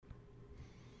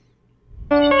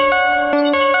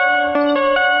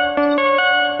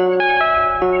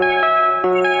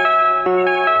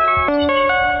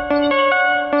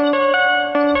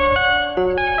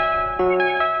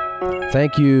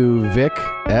Thank you, Vic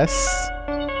S,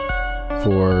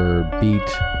 for beat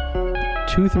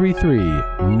 233,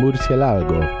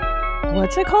 Murcielago.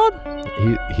 What's it called?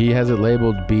 He has it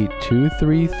labeled beat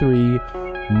 233,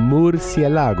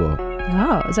 Murcielago.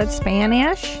 Oh, is that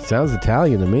Spanish? Sounds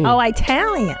Italian to me. Oh,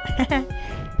 Italian.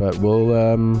 But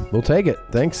we'll take it.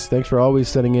 Thanks for always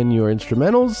sending in your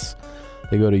instrumentals.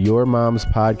 They go to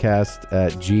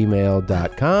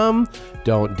yourmomspodcast@gmail.com.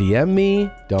 Don't DM me.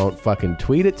 Don't fucking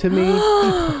tweet it to me.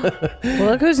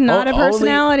 Look who's not a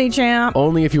personality, champ.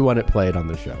 Only if you want it played on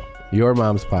the show. Your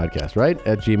Mom's Podcast, right?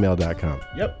 @gmail.com.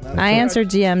 Yep. I answer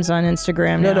DMs on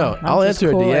Instagram now. No, I'll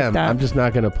answer cool a DM. Like I'm just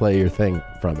not going to play your thing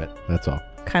from it. That's all.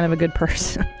 Kind of a good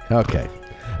person. Okay.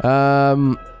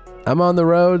 I'm on the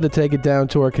road. The Take It Down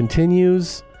tour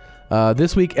continues.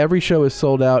 This week, every show is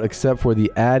sold out except for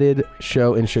the added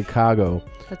show in Chicago.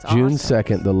 That's June awesome.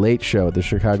 2nd, the Late Show at the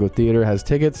Chicago Theater has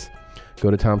tickets.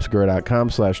 Go to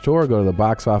tomsegura.com/tour. Go to the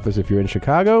box office if you're in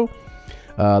Chicago.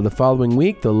 The following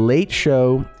week, the Late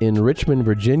Show in Richmond,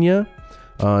 Virginia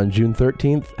on June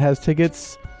 13th has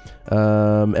tickets.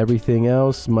 Everything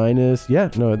else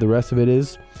the rest of it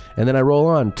is. And then I roll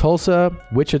on Tulsa,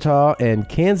 Wichita, and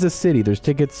Kansas City. There's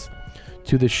tickets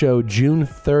to the show June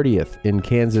 30th in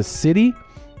Kansas City.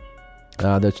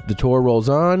 The tour rolls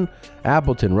on.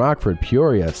 Appleton, Rockford,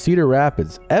 Peoria, Cedar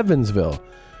Rapids, Evansville.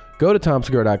 Go to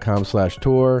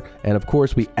tomsegura.com/tour. And of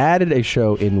course, we added a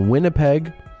show in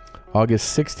Winnipeg,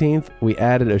 August 16th. We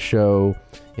added a show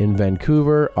in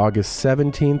Vancouver, August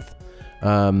 17th.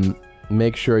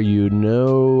 Make sure you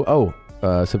know...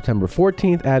 September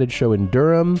 14th, added show in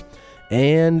Durham.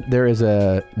 And there is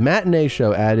a matinee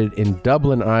show added in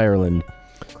Dublin, Ireland.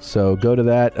 So go to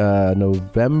that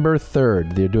November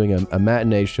 3rd. They're doing a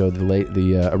matinee show.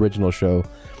 The original show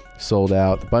sold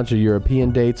out. A bunch of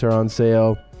European dates are on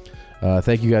sale.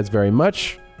 Thank you guys very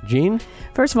much. Gene?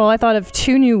 First of all, I thought of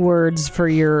 2 new words for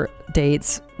your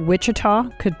dates. Wichita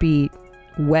could be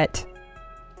wet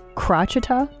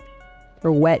crotcheta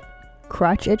or wet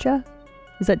crotcheta.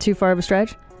 Is that too far of a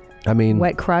stretch? I mean...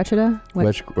 Wet crotcheta?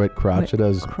 Wet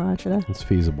crotcheta. Crotcheta. It's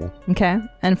feasible. Okay.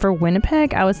 And for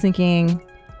Winnipeg, I was thinking,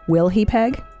 will he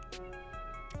peg?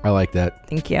 I like that.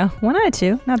 Thank you. 1 out of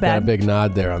 2. Not bad. Got a big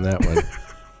nod there on that one.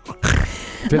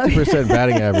 50%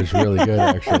 batting average, really good,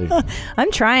 actually.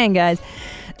 I'm trying, guys.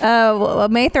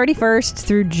 May 31st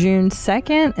through June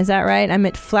 2nd. Is that right? I'm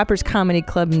at Flappers Comedy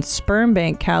Club in Sperm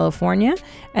Bank, California.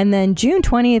 And then June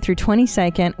 20th through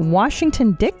 22nd,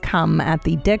 Washington Dick-Cum at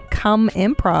the Dick-Cum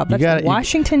Improv. That's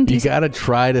Washington, D.C. You got to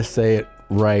try to say it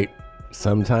right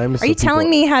sometimes. Are you telling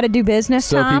me how to do business,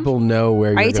 so Tom? People know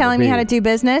where you're Are you telling me how to do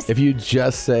business? If you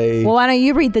just say... Well, why don't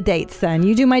you read the dates then?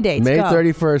 You do my dates. May Go.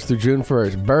 31st through June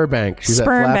 1st, Burbank. She's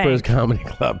Sperm at Flappers Bank. Comedy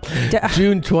Club.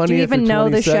 June 20th do you even through 22nd, know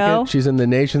the show? She's in the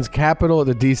nation's capital at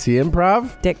the DC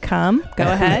Improv. Dick-Cum.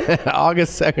 Go ahead.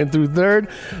 August 2nd through 3rd,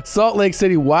 Salt Lake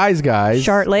City Wise Guys.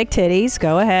 Short Lake Titties.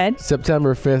 Go ahead.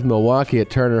 September 5th, Milwaukee at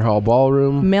Turner Hall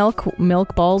Ballroom. Milk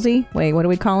Ballsy. Wait, what are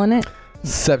we calling it?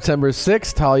 September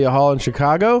 6th, Talia Hall in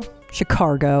Chicago.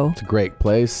 Chicago. It's a great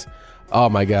place. Oh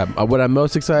my God. What I'm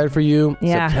most excited for you,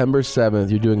 September 7th,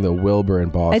 you're doing the Wilbur in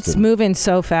Boston. It's moving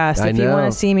so fast. If you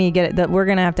want to see me get it, we're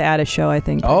going to have to add a show, I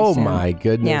think. Oh soon. My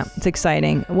goodness. Yeah, it's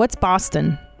exciting. What's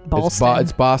Boston? Boston.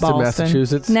 It's Boston,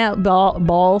 Massachusetts. Now,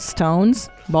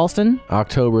 Boston.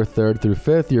 October 3rd through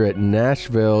 5th, you're at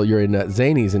Nashville. You're in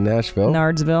Zany's in Nashville.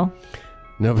 Nardsville.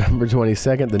 November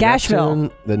 22nd,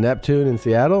 the Neptune in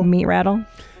Seattle. Meat Rattle.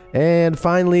 And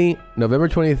finally, November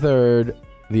 23rd,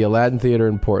 the Aladdin Theater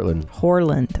in Portland.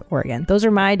 Oregon. Those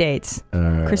are my dates.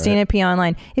 Right. Christina P.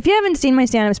 Online. If you haven't seen my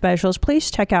stand-up specials,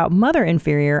 please check out Mother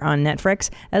Inferior on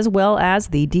Netflix, as well as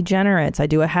The Degenerates. I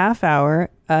do a half hour,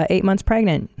 8 months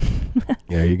pregnant.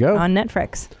 There you go. On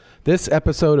Netflix. This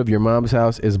episode of Your Mom's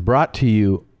House is brought to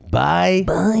you by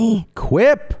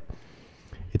Quip.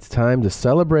 It's time to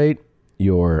celebrate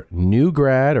your new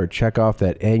grad or check off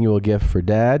that annual gift for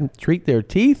dad. Treat their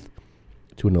teeth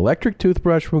to an electric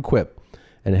toothbrush from Quip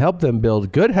and help them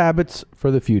build good habits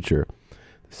for the future.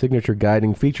 The signature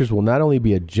guiding features will not only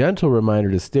be a gentle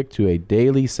reminder to stick to a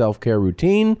daily self-care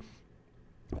routine,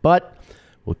 but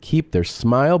will keep their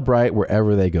smile bright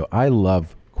wherever they go. I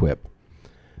love Quip.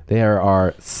 They are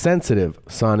our sensitive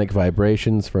sonic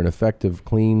vibrations for an effective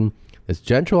clean that's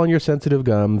gentle on your sensitive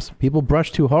gums. People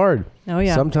brush too hard. Oh,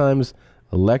 yeah. Sometimes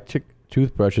electric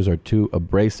toothbrushes are too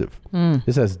abrasive.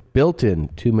 This has built-in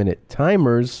 2-minute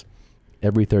timers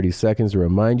every 30 seconds to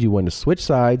remind you when to switch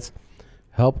sides,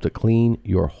 help to clean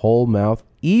your whole mouth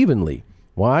evenly.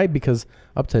 Why? Because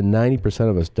up to 90%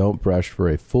 of us don't brush for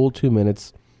a full 2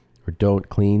 minutes or don't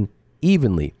clean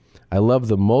evenly. I love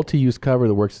the multi-use cover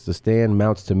that works as a stand,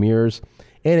 mounts to mirrors,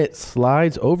 and it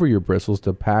slides over your bristles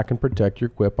to pack and protect your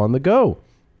Quip on the go.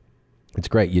 It's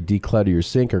great. You declutter your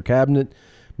sink or cabinet,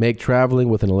 make traveling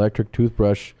with an electric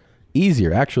toothbrush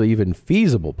easier, actually even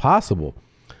feasible, possible.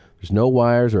 There's no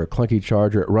wires or a clunky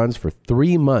charger. It runs for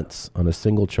 3 months on a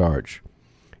single charge.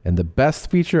 And the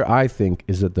best feature, I think,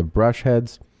 is that the brush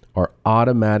heads are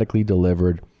automatically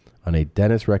delivered on a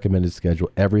dentist-recommended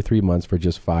schedule every 3 months for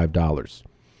just $5.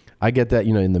 I get that,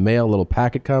 in the mail, a little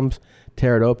packet comes,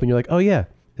 tear it open, you're like, oh yeah,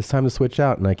 it's time to switch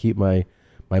out. And I keep my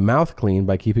mouth clean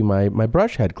by keeping my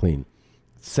brush head clean.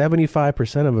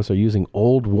 75% of us are using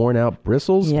old, worn-out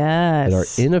bristles that are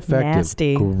ineffective.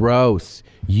 Nasty. Gross.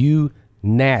 You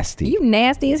nasty. You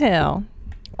nasty as hell.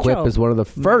 Quip is one of the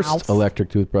first electric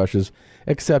toothbrushes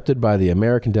accepted by the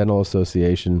American Dental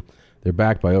Association. They're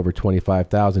backed by over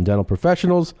 25,000 dental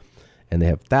professionals, and they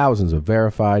have thousands of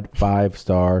verified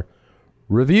 5-star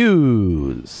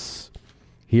reviews.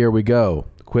 Here we go.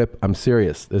 Quip, I'm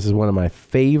serious. This is one of my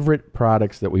favorite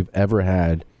products that we've ever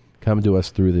had come to us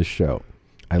through this show.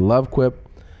 I love Quip,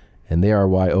 and they are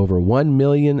why over 1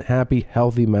 million happy,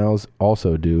 healthy mouths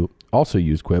also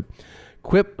use Quip.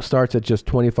 Quip starts at just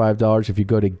 $25. If you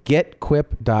go to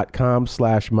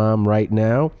getquip.com/mom right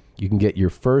now, you can get your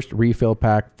first refill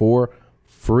pack for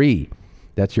free.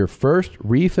 That's your first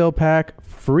refill pack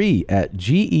free at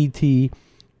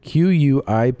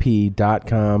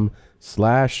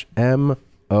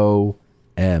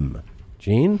getquip.com/MOM.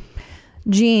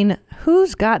 Gene,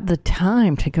 who's got the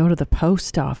time to go to the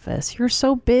post office? You're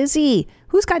so busy.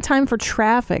 Who's got time for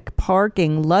traffic,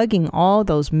 parking, lugging all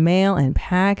those mail and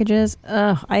packages?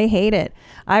 Ugh, I hate it.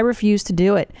 I refuse to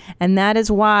do it. And that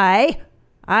is why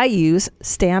I use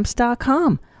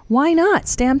Stamps.com. Why not?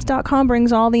 Stamps.com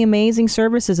brings all the amazing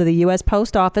services of the U.S.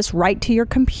 Post Office right to your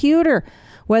computer.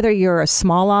 Whether you're a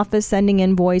small office sending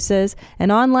invoices,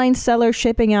 an online seller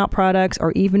shipping out products,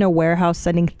 or even a warehouse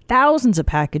sending thousands of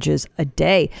packages a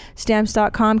day,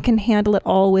 Stamps.com can handle it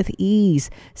all with ease.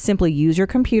 Simply use your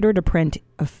computer to print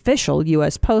official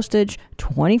U.S. postage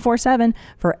 24/7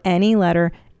 for any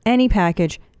letter, any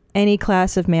package, any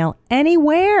class of mail,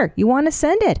 anywhere you want to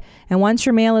send it. And once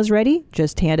your mail is ready,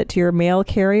 just hand it to your mail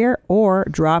carrier or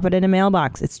drop it in a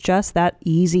mailbox. It's just that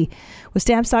easy. With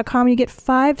Stamps.com, you get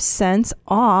 5 cents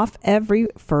off every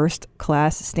first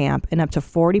class stamp and up to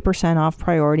 40% off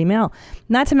priority mail.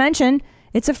 Not to mention,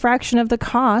 it's a fraction of the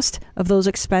cost of those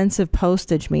expensive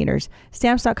postage meters.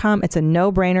 Stamps.com, it's a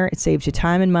no-brainer. It saves you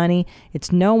time and money.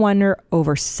 It's no wonder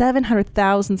over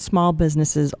 700,000 small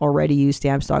businesses already use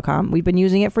Stamps.com. We've been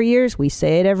using it for years. We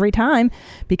say it every time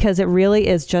because it really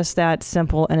is just that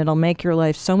simple, and it'll make your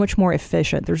life so much more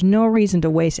efficient. There's no reason to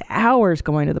waste hours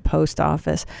going to the post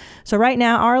office. So right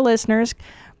now, our listeners,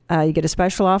 you get a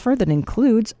special offer that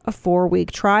includes a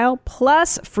 4-week trial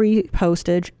plus free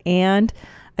postage and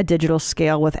a digital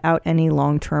scale without any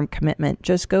long-term commitment.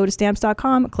 Just go to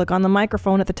Stamps.com, click on the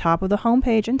microphone at the top of the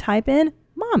homepage, and type in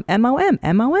MOM, M-O-M,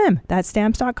 M-O-M. That's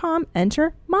Stamps.com.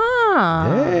 Enter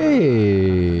MOM.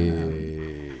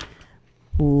 Hey.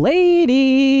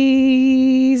 Ladies,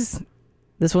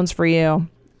 this one's for you.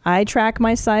 I track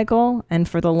my cycle, and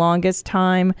for the longest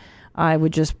time, I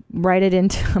would just write it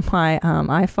into my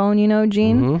iPhone,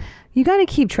 Gene. Mm-hmm. You got to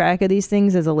keep track of these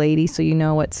things as a lady so you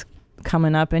know what's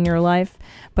coming up in your life.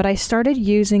 But I started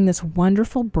using this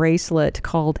wonderful bracelet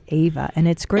called Ava, and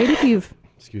it's great if you've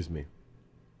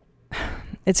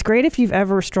it's great if you've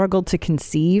ever struggled to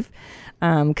conceive,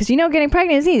 because getting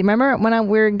pregnant is easy. Remember when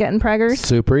we were getting preggers?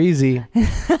 Super easy.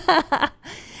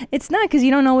 It's not, because you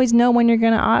don't always know when you're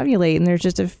going to ovulate, and there's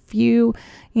just a few,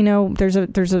 there's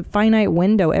a finite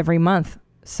window every month.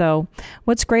 So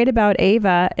what's great about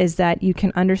Ava is that you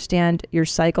can understand your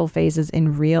cycle phases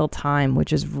in real time,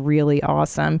 which is really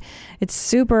awesome. It's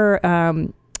super,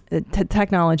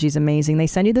 technology is amazing. They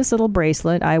send you this little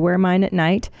bracelet. I wear mine at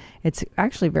night. It's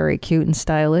actually very cute and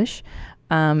stylish.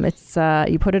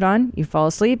 You put it on, you fall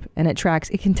asleep, and it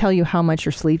can tell you how much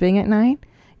you're sleeping at night,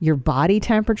 your body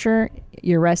temperature,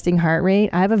 your resting heart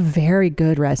rate. I have a very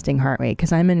good resting heart rate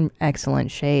because I'm in excellent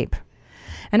shape.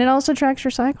 And it also tracks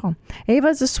your cycle. Ava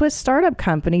is a Swiss startup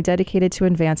company dedicated to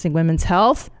advancing women's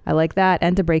health. I like that.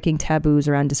 And to breaking taboos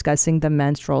around discussing the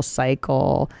menstrual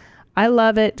cycle. I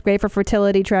love it. It's great for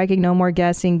fertility tracking. No more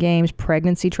guessing games.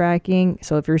 Pregnancy tracking.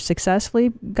 So if you're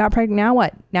successfully got pregnant, now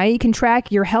what? Now you can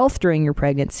track your health during your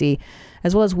pregnancy,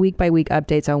 as well as week-by-week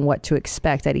updates on what to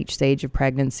expect at each stage of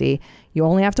pregnancy. You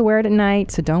only have to wear it at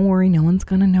night, so don't worry. No one's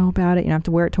going to know about it. You don't have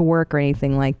to wear it to work or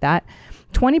anything like that.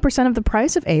 20% of the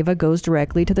price of Ava goes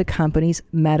directly to the company's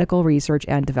medical research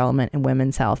and development in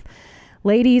women's health.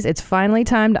 Ladies, it's finally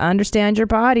time to understand your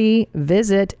body.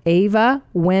 Visit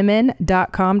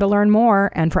avawomen.com to learn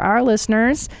more. And for our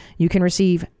listeners, you can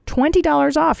receive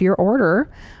 $20 off your order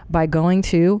by going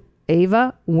to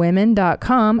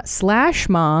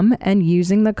avawomen.com/mom and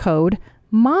using the code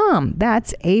MOM.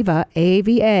 That's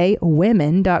AVA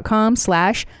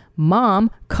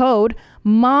women.com/mom, code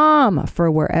MOM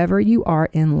for wherever you are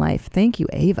in life. Thank you,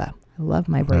 Ava. I love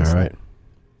my bracelet. All right.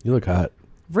 You look hot.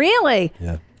 Really?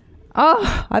 Yeah.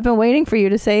 Oh, I've been waiting for you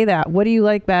to say that. What do you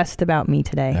like best about me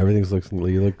today?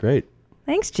 You look great.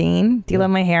 Thanks, Gene. Do you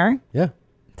love my hair? Yeah.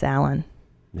 It's Alan.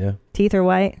 Yeah. Teeth are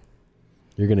white.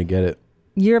 You're going to get it.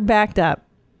 You're backed up.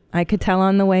 I could tell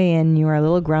on the way in you were a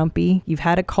little grumpy. You've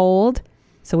had a cold,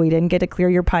 so we didn't get to clear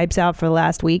your pipes out for the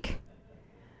last week.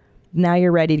 Now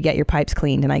you're ready to get your pipes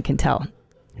cleaned, and I can tell.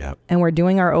 Yeah. And we're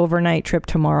doing our overnight trip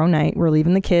tomorrow night. We're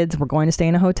leaving the kids. We're going to stay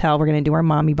in a hotel. We're going to do our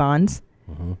mommy bonds.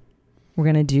 Mm-hmm. We're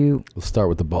going to do... Let's start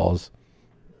with the balls.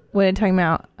 What are you talking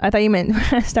about? I thought you meant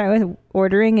start with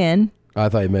ordering in. I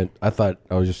thought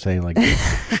I was just saying, like,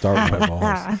 start with my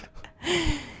balls.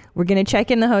 We're going to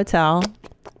check in the hotel.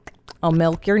 I'll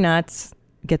milk your nuts,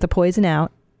 get the poison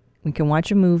out. We can watch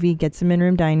a movie, get some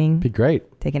in-room dining. Be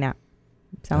great. Take a nap.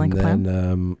 Sound like a plan? And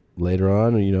then later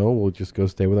on, we'll just go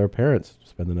stay with our parents.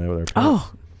 Spend the night with our parents.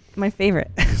 Oh, my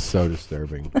favorite. It's so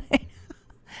disturbing.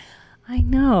 I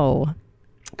know.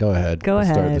 Go ahead. Let's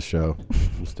start the show.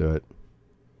 Let's do it.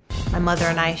 My mother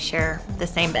and I share the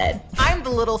same bed. I'm the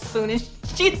little spoon and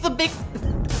she's the big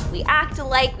spoon. We act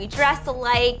alike, we dress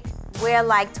alike. We're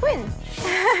like twins.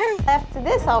 After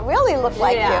this, I'll really look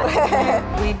like you.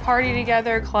 We party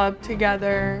together, club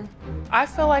together. I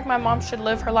feel like my mom should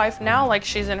live her life now like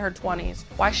she's in her 20s.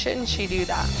 Why shouldn't she do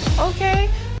that? Okay.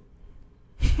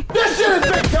 This shit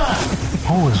is big time!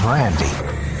 Who is Randy?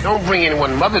 Don't bring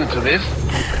anyone mother into this.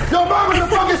 Your mama's a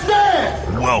fucking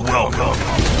stand! Welcome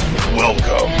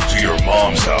to your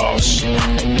mom's house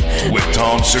with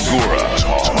Tom Segura.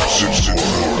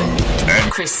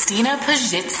 And Christina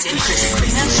Pazsitzky.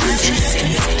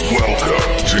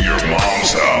 Welcome to your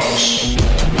mom's house.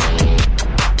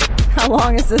 How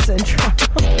long is this intro?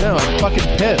 No, I'm fucking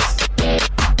pissed.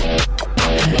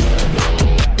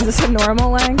 Is this a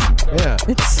normal length? Yeah.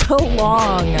 It's so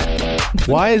long.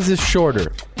 Why is this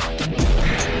shorter?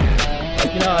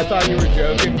 I thought you were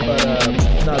joking, but no.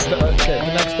 Okay,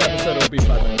 the next episode will be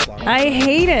 5 minutes long. I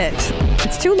hate it.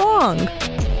 It's too long.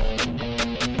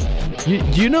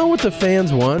 Do you know what the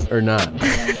fans want or not?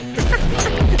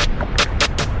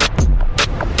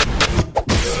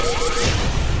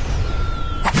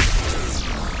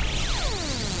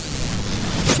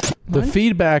 The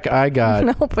feedback I got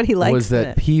Nobody likes was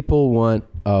that people want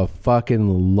a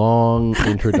fucking long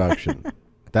introduction.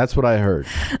 That's what I heard.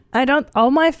 All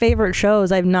my favorite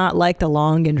shows, I've not liked a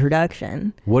long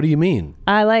introduction. What do you mean?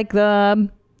 I like the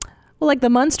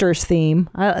Munsters theme.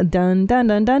 Dun dun dun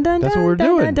dun dun. That's what we're dun,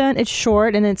 doing. Dun, dun. It's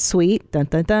short and it's sweet. Dun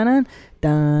dun dun dun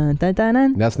dun dun dun.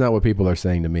 Dun. That's not what people are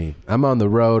saying to me. I'm on the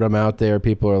road. I'm out there.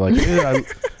 People are like,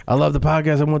 I love the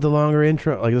podcast. I want the longer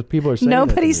intro. Like people are saying.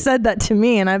 Nobody said that to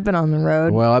me, and I've been on the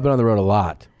road. Well, I've been on the road a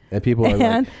lot. And people are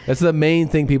like, that's the main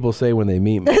thing people say when they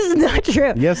meet me. This is not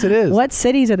true. Yes, it is. What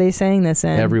cities are they saying this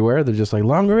in? Everywhere. They're just like,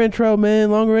 longer intro,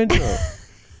 man, longer intro.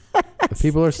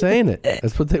 People are saying it.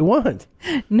 That's what they want.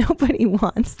 Nobody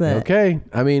wants that. Okay.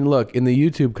 I mean, look, in the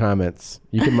YouTube comments,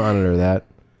 you can monitor that.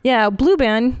 Yeah, Blue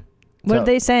Band, what are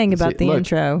they saying about the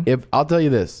intro? I'll tell you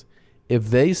this. If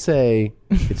they say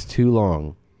it's too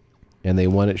long and they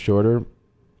want it shorter,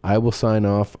 I will sign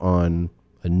off on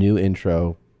a new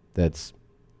intro that's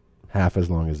half as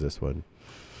long as this one.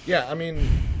 Yeah, I mean,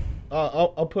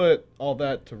 I'll put all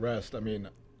that to rest. I mean,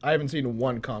 I haven't seen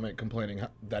one comment complaining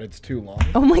that it's too long.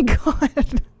 Oh my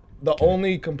God. The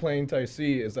only complaint I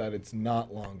see is that it's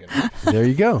not long enough. There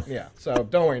you go. Yeah, so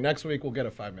don't worry. Next week we'll get a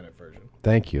 5-minute version.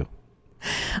 Thank you.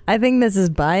 I think this is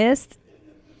biased.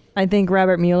 I think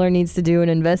Robert Mueller needs to do an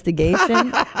investigation.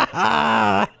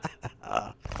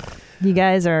 You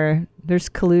guys there's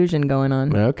collusion going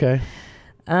on. Okay.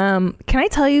 Can I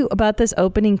tell you about this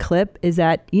opening clip? Is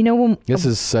that, when... This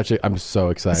is I'm so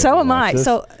excited. So am I.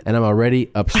 And I'm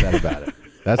already upset about it.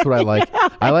 That's what I like.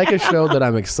 I like a show that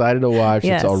I'm excited to watch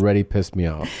that's already pissed me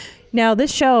off. Now,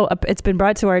 this show, it's been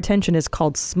brought to our attention, is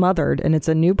called Smothered, and it's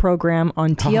a new program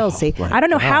on TLC. I don't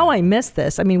know how I missed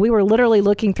this. I mean, we were literally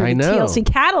looking through the TLC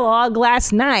catalog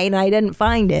last night, and I didn't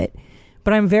find it.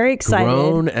 But I'm very excited.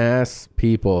 Grown-ass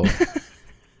people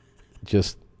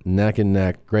just neck and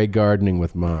neck, Grey Gardening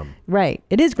with mom. Right.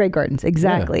 It is Grey Gardens,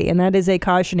 exactly. Yeah. And that is a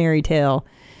cautionary tale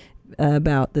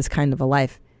about this kind of a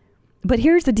life. But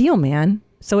here's the deal, man.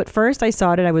 So at first I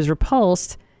saw it, I was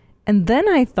repulsed. And then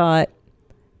I thought,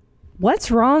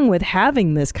 what's wrong with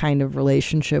having this kind of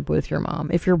relationship with your mom?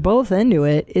 If you're both into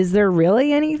it, is there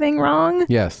really anything wrong?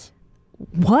 Yes.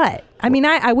 What? I mean,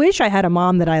 I wish I had a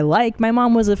mom that I liked. My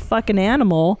mom was a fucking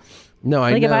animal. No,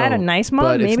 I know. Like, if I had a nice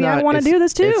mom, maybe I want to do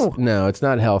this too. No, it's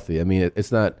not healthy. I mean,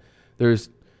 it's not. There's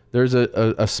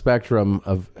a spectrum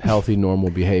of healthy,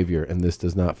 normal behavior, and this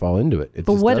does not fall into it. It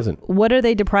just doesn't. What are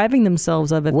they depriving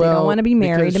themselves of if they don't want to be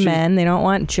married to men? They don't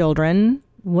want children.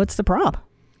 What's the problem?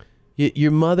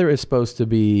 Your mother is supposed to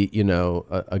be,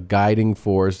 a guiding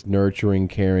force, nurturing,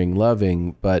 caring,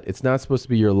 loving, but it's not supposed to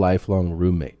be your lifelong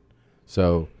roommate.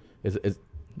 So it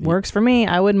works for me.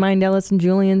 I wouldn't mind Ellis and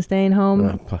Julian staying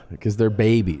home because they're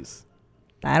babies.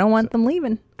 I don't want them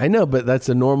leaving. I know, but that's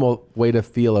a normal way to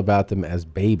feel about them as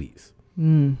babies.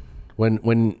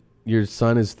 When your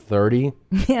son is 30,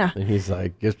 yeah, and he's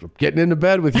like, just getting into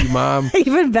bed with you, Mom.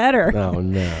 Even better. Oh,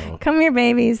 no. Come here,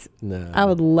 babies. No. I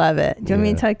would love it. Do you want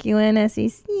me to tuck you in,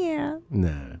 Essie? Yeah.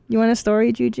 No. You want a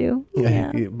story, Juju?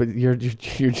 Yeah. But you're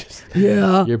just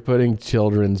you're putting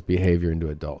children's behavior into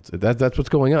adults. That's what's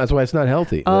going on. That's why it's not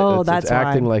healthy. Oh, it's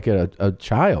acting like a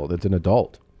child. It's an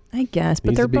adult. I guess,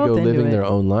 but Needs they're to be both into living it. their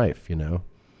own life, No,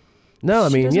 I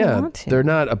mean, they're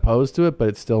not opposed to it, but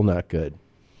it's still not good.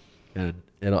 And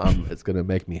it's going to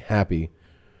make me happy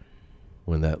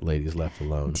when that lady's left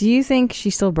alone. Do you think she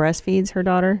still breastfeeds her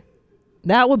daughter?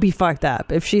 That would be fucked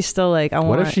up if she's still like,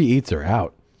 What if she eats her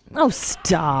out? Oh,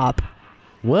 stop.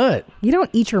 What? You don't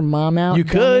eat your mom out. You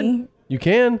dummy. could. You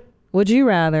can. Would you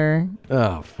rather?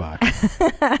 Oh, fuck.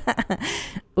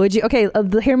 Would you? Okay,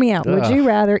 hear me out. Would you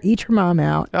rather eat your mom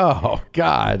out? Oh,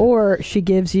 God. Or she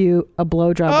gives you a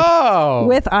blowjob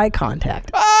with eye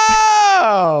contact?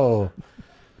 Oh,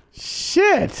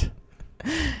 shit.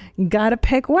 You got to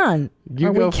pick one. You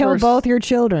or go we kill first. both your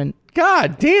children.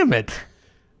 God damn it.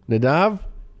 Nadav?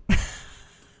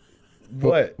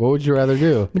 What would you rather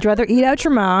do? Would you rather eat out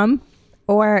your mom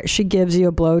or she gives you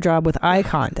a blowjob with eye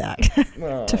contact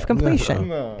to completion?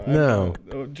 No.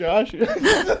 Oh, Josh, can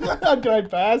I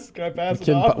pass? Can I pass it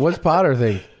off? What's Potter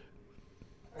think?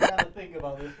 I gotta think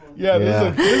about this one. Yeah,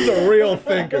 this is a real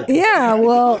thinker. Yeah,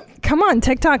 well, come on,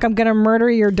 TikTok. I'm going to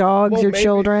murder your dogs, your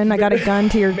children. I got a gun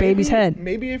to your baby's head.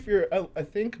 Maybe if you're, I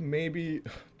think maybe,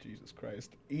 Jesus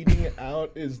Christ, eating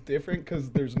out is different because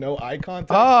there's no eye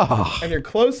contact. And you're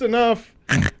close enough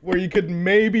where you could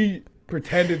maybe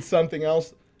pretend it's something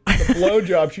else. The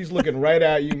blowjob, she's looking right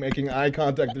at you, making eye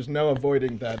contact. There's no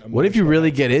avoiding that. What if you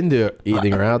really get into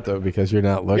eating her out, though, because you're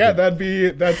not looking?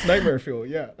 Yeah, that's nightmare fuel.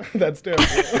 Yeah, that's terrible.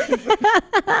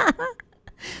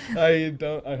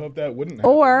 I hope that wouldn't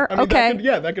happen. Or,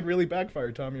 that could really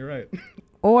backfire, Tom. You're right.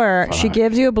 Or she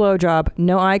gives you a blowjob,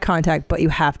 no eye contact, but you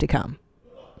have to come.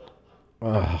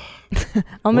 I'll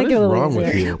make it a little wrong easier.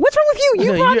 with you? What's wrong with you?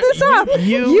 You brought this up.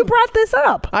 You brought this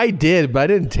up. I did, but I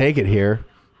didn't take it here.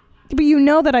 But you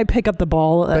know that I pick up the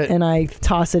ball and I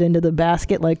toss it into the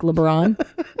basket like LeBron.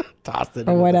 Toss it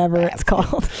or whatever it's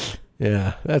called.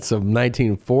 Yeah, that's some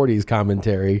 1940s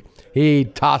commentary. He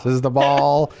tosses the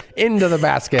ball into the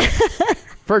basket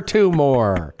for 2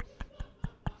 more.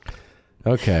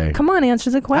 Okay. Come on, answer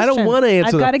the question. I don't want to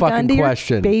answer the I've got a gun fucking to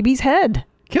question. Your baby's head.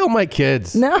 Kill my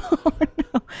kids. No.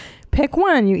 Pick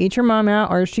one. You eat your mom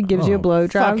out or she gives you a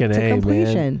blowjob to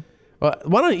completion. Man. Well,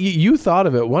 why don't you thought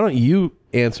of it? Why don't you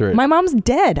answer it? My mom's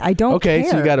dead. I don't care. Okay,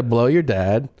 so you got to blow your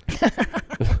dad.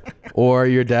 Or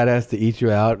your dad has to eat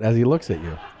you out as he looks at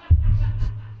you.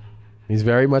 He's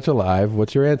very much alive.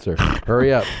 What's your answer?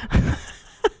 Hurry up.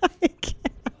 I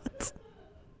can't.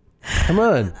 Come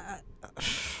on.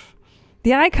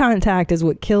 The eye contact is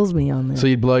what kills me on this. So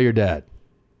you'd blow your dad?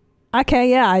 Okay,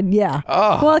 yeah.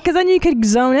 Oh. Well, because then you could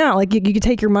zone out. Like you could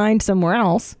take your mind somewhere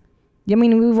else. I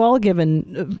mean, we've all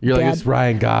given. You're like, it's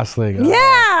Ryan Gosling.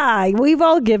 Yeah, we've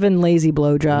all given lazy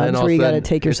blowjobs where you got to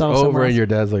take yourself over somewhere and else. your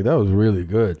dad's like, that was really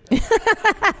good.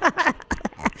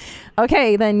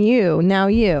 Okay, then you. Now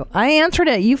you. I answered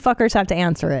it. You fuckers have to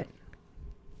answer it.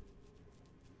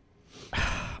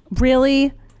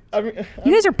 Really? You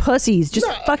guys are pussies. Just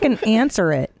fucking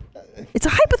answer it. It's a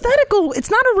hypothetical.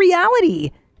 It's not a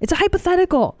reality. It's a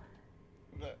hypothetical.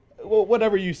 Well,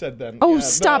 whatever you said then. Oh,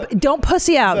 stop. Don't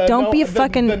pussy out. Don't be a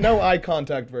fucking... The no eye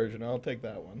contact version. I'll take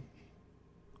that one.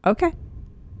 Okay.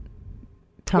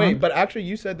 Tom? Wait, but actually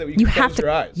you said that you have close to,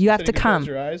 your eyes. You have to close come.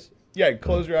 your eyes? Yeah,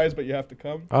 close your eyes, but you have to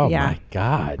come. Oh, my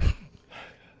God.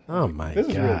 Oh, my God. This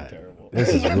is really terrible. This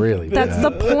is really bad. That's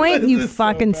the point, you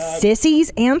fucking sissies.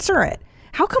 Answer it.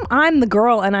 How come I'm the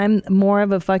girl and I'm more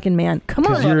of a fucking man? Come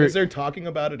on. Is there talking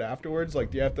about it afterwards?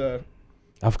 Like, do you have to...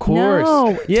 Of course.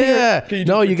 No. Yeah.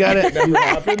 No, you gotta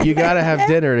have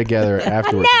dinner together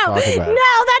afterwards to talk about it.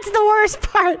 No, that's the worst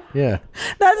part. Yeah.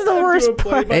 That's the worst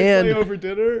part. And over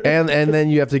dinner. and then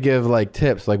you have to give like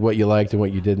tips, like what you liked and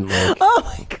what you didn't like. Oh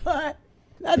my god.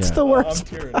 That's the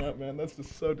worst. I'm tearing up, man. That's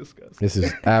just so disgusting. This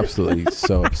is absolutely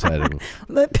so upsetting.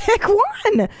 Pick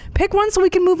one. Pick one so we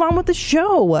can move on with the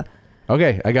show.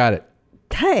 Okay, I got it.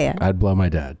 Okay. I'd blow my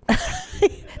dad.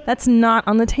 That's not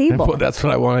on the table. Well, that's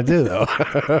what I want to do, though.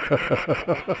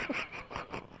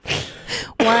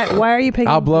 Why are you picking?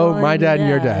 I'll blow my dad and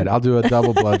your dad. I'll do a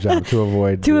double blowjob to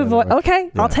avoid.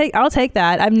 Okay, yeah. I'll take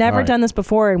that. I've never done this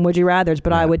before in Would You Rathers,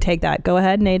 but I would take that. Go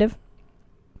ahead, Native.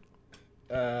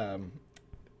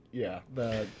 Yeah,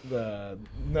 the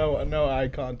no eye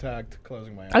contact,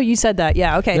 closing my eyes. Oh, you said that.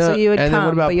 Yeah. Okay. No, so you would and come.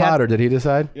 then what about Potter? Did he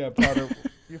decide? Yeah, Potter.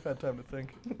 You've had time to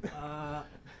think.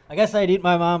 I guess I'd eat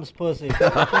my mom's pussy.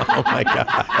 Oh my god.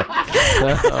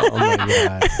 Oh my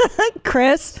god.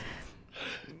 Chris.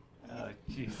 Oh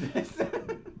Jesus.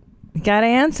 You gotta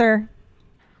answer.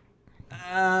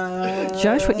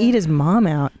 Josh would eat his mom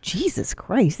out. Jesus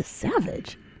Christ, a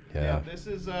savage. Yeah. This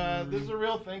is a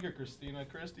real thinker, Christina.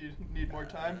 Chris, do you need more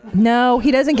time? No,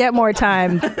 he doesn't get more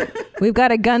time. We've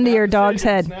got a gun to your dog's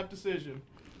head. Snap decision.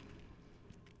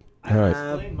 All right.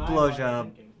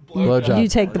 Blowjob. Blowjob. You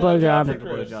take the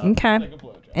blowjob. Okay.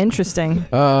 Interesting.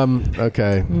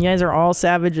 Okay. You guys are all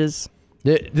savages.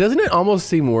 Doesn't it almost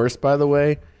seem worse, by the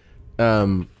way,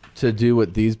 to do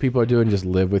what these people are doing, just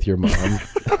live with your mom?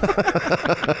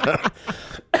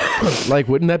 Like,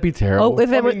 wouldn't that be terrible? Oh,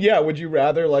 if it would you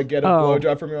rather like get a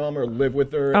blowjob from your mom or live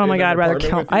with her? Oh my in God, an rather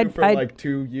apartment kill. with you for like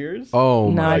 2 years. Oh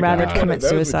no, my I'd rather God. commit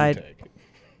Those would you suicide. take?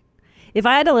 If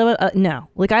I had to live, no.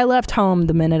 Like I left home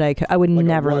the minute I could. I would Like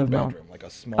never a live one-bedroom, home. like a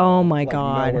small. Oh my like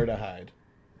God. Nowhere to hide.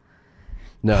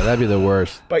 No, that'd be the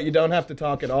worst. But you don't have to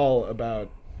talk at all about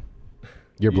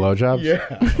Your blowjobs? Yeah.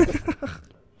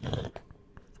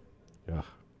 Ugh.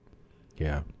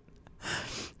 Yeah.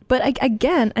 But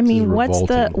again, I mean, what's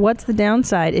revolting. the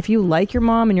downside? If you like your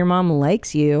mom and your mom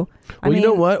likes you, Well, you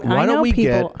know what? Why don't we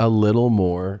people, get a little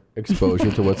more exposure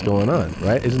to what's going on,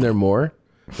 right? Isn't there more?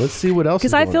 Let's see what else.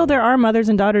 Because I feel there are mothers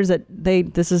and daughters that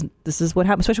this is what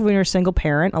happens, especially when you're a single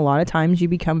parent. A lot of times you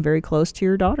become very close to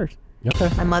your daughters. Okay.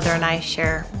 My mother and I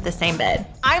share the same bed.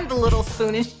 I'm the little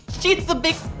spoon and she's the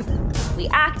big spoon. We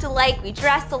act alike, we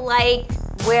dress alike.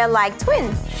 We're like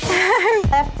twins.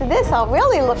 After this, I'll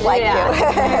really look like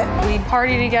you. We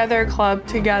party together, club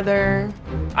together.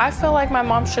 I feel like my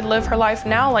mom should live her life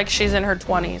now like she's in her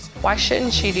 20s. Why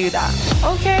shouldn't she do that?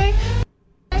 Okay.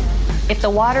 If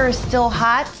the water is still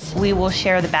hot, we will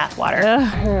share the bath water.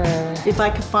 If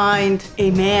I could find a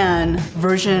man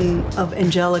version of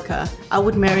Angelica, I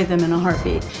would marry them in a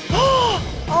heartbeat.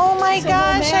 Oh my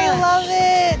gosh, I love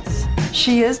it.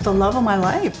 She is the love of my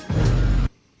life.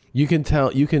 You can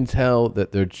tell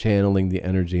that they're channeling the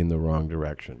energy in the wrong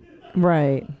direction.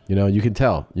 Right. You know, you can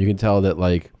tell that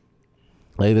like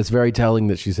that's very telling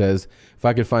that she says, if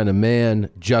I could find a man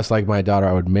just like my daughter,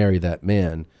 I would marry that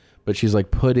man. But she's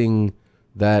like putting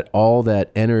all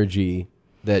that energy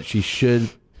that she should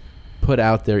put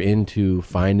out there into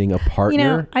finding a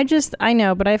partner. You know, I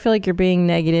know, but I feel like you're being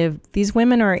negative. These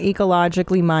women are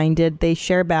ecologically minded. They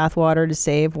share bath water to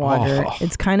save water. Oh.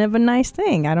 It's kind of a nice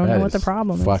thing. I don't know what the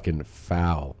problem is. Fucking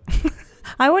foul.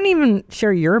 I wouldn't even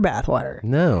share your bath water.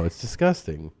 No, it's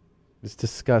disgusting. It's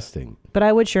disgusting. But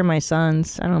I would share my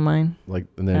son's. I don't mind. Like,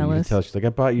 and then you Alice, can tell she's like, I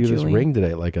bought you this Julie. ring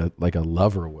today, like a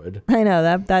lover would. I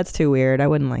know that's too weird. I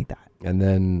wouldn't like that. And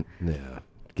then, yeah,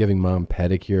 giving mom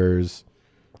pedicures,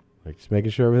 like just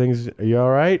making sure are you all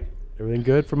right? Everything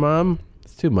good for mom?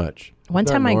 It's too much. One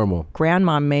It's time not my normal.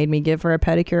 grandma made me give her a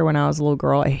pedicure when I was a little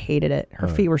girl. I hated it. Her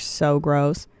feet were so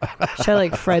gross. She had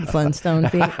like Fred Flintstone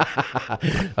feet.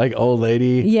 Like old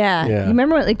lady. Yeah. You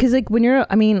remember, because like when you're,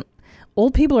 I mean,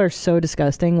 old people are so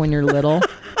disgusting when you're little.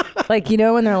 Like, you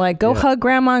know, when they're like, go hug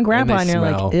grandma and grandpa, and, they you're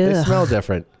smell. like, ew. They smell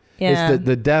different. Yeah. It's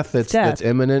the death that's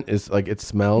imminent is like it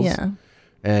smells. Yeah.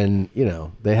 And, you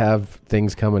know, they have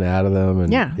things coming out of them.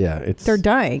 And yeah, they're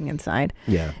dying inside.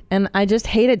 Yeah. And I just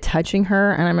hated touching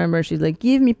her. And I remember she's like,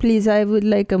 give me, please, I would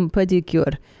like a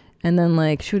pedicure. And then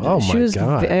like, she was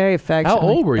God. very affectionate. How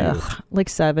old were you? Like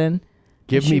 7.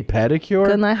 Give me pedicure?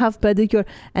 Can I have pedicure?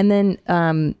 And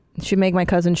then she'd make my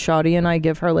cousin Shawty and I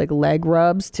give her like leg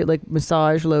rubs to like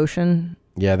massage lotion.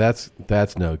 Yeah, that's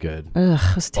no good. Ugh,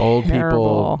 it was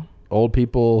terrible. Old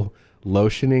people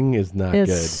lotioning is not good.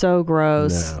 It's so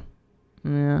gross.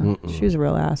 No. Yeah, she was a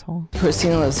real asshole.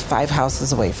 Christina lives 5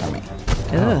 houses away from me.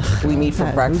 Ugh. We meet for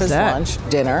Who's breakfast, that? lunch,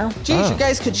 dinner. Geez, you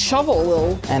guys could shovel a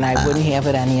little, and I wouldn't have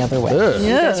it any other way. You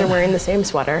guys are wearing the same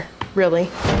sweater. Really?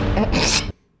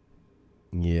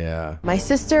 Yeah. My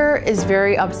sister is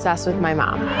very obsessed with my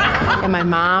mom, and my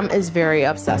mom is very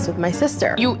obsessed with my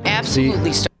sister. You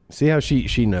absolutely see how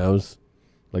she knows,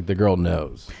 like the girl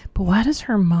knows. But why does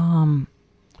her mom?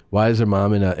 Why is her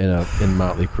mom in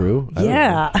Motley Crue? I don't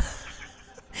know.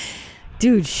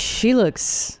 Dude, she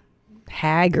looks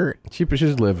haggard. She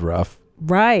just lived rough.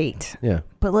 Right. Yeah.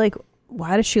 But like,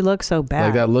 why does she look so bad?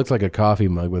 Like that looks like a coffee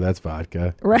mug, but that's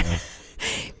vodka. Right.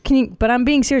 But I'm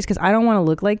being serious because I don't want to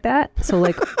look like that. So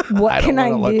like, what can I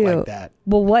do? Look like that.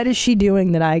 Well, what is she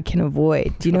doing that I can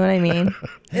avoid? Do you know what I mean?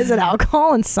 Is it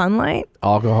alcohol and sunlight?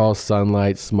 Alcohol,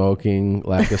 sunlight, smoking,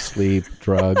 lack of sleep,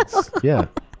 drugs. Yeah.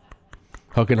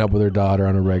 Hooking up with her daughter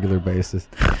on a regular basis.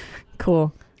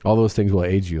 Cool. All those things will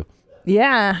age you.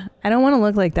 Yeah, I don't want to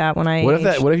look like that when I.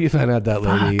 What if you find out that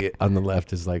lady on the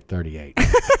left is like 38?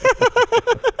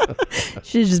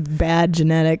 She's just bad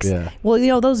genetics. Yeah.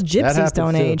 Well, those gypsies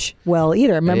don't age well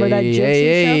either. Remember that gypsy show?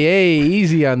 Hey,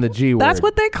 easy on the G word. That's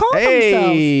what they call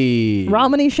themselves.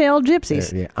 Romney Shale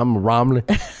gypsies. Yeah, I'm Romney.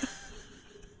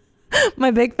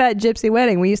 My Big Fat Gypsy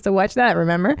Wedding. We used to watch that,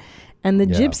 remember? And the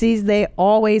gypsies, they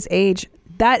always age.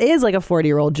 That is like a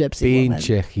 40-year-old gypsy woman.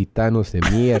 Pinche gitanos de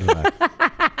mierda.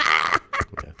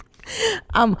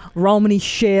 I'm Romney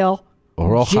Shale.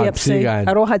 Gypsy.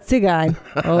 Roja Tsigan.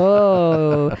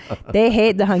 Oh, they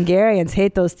hate the Hungarians.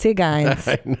 Hate those Tsigans.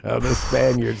 I know the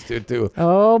Spaniards do too.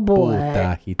 Oh boy.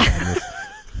 Puta gitanos.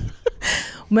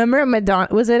 Remember Madonna?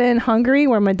 Was it in Hungary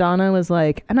where Madonna was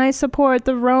like, "And I support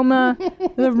the Roma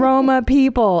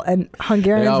people," and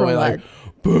Hungarians were like,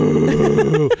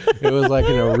 "Boo!" It was like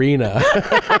an arena.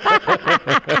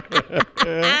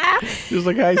 She was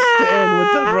like, "I stand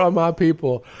with the Roma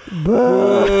people."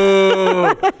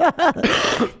 Boo!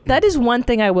 That is one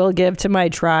thing I will give to my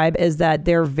tribe is that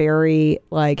they're very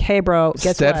like, "Hey, bro,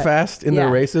 guess steadfast what? in their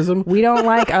racism. We don't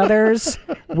like others.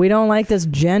 We don't like this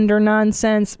gender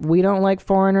nonsense. We don't like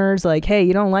foreigners. Like, hey,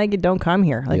 you don't like it, don't come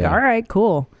here." Like, all right,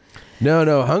 cool.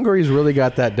 No, Hungary's really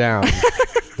got that down.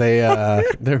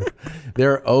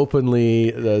 They're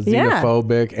openly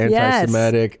xenophobic,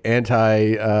 anti-Semitic,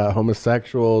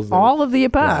 anti-homosexuals. All of the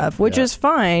above, which is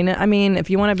fine. I mean, if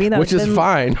you want to be that, which is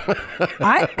fine.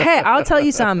 I'll tell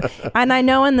you something. And I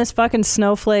know in this fucking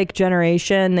snowflake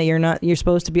generation that you're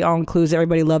supposed to be all inclusive.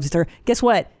 Everybody loves each other. Guess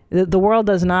what? The world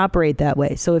doesn't operate that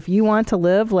way. So if you want to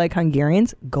live like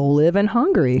Hungarians, go live in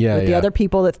Hungary with the other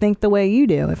people that think the way you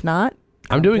do. If not,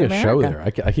 I'm doing a show there.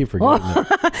 I keep forgetting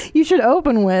that. You should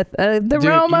open with the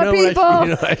Roma people.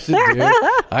 What I should do?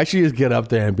 I should just get up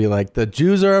there and be like, the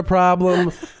Jews are a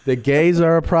problem, the gays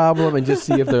are a problem, and just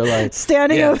see if they're like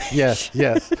standing yes,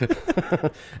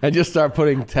 and just start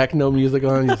putting techno music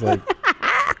on. Just like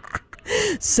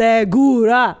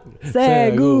Segura. He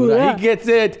gets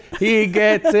it.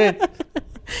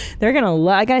 They're gonna.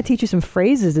 I gotta teach you some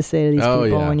phrases to say to these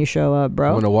people when you show up,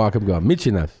 bro. I'm gonna walk up, and go,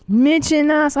 Michinas.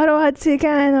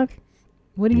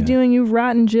 What are you doing, you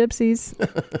rotten gypsies?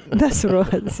 That's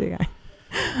roja.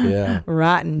 Yeah,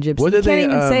 rotten gypsies. You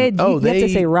can't even say it. You have to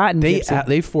say rotten gypsy.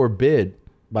 They forbid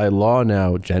by law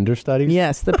now gender studies.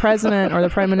 Yes, the president or the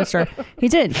prime minister. He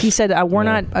did. He said we're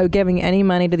not giving any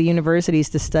money to the universities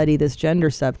to study this gender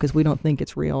stuff because we don't think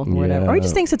it's real or whatever. Or he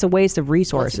just thinks it's a waste of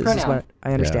resources. Is what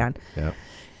I understand. Yeah.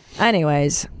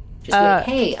 Anyways. Just like,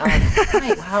 hey,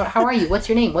 hi, how are you? What's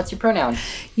your name? What's your pronoun?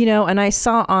 And I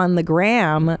saw on the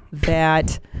gram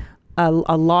that a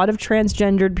lot of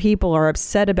transgendered people are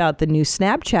upset about the new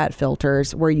Snapchat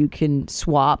filters where you can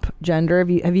swap gender.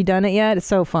 Have you done it yet? It's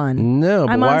so fun. No,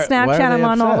 I'm on Snapchat. I'm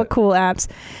on all the cool apps.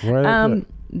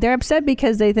 They're upset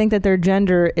because they think that their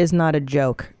gender is not a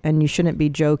joke and you shouldn't be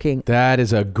joking. That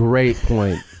is a great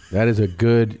point. That is a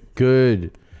good.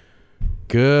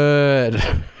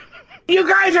 You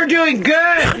guys are doing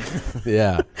good.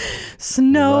 Yeah.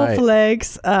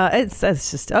 Snowflakes. Right.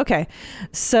 It's just okay.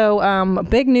 So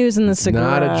big news in the Segura.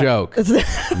 Not a joke.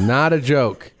 Not a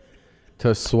joke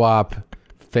to swap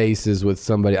faces with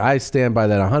somebody. I stand by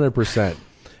that 100%.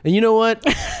 And you know what?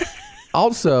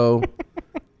 Also,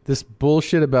 this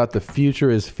bullshit about the future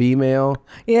is female.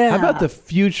 Yeah. How about the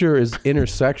future is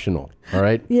intersectional? All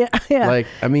right. Yeah. Like,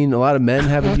 I mean, a lot of men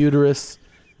have a uterus.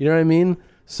 You know what I mean?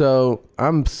 So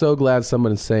I'm so glad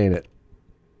someone is saying it.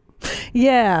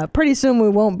 Yeah, pretty soon we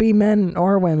won't be men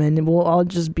or women. We'll all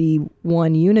just be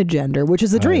one unigender, which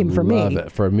is a dream for me. Love it.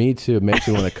 For me too. It makes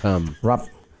me want to come. Rup.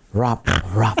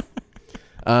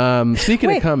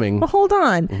 Speaking of coming. Well, hold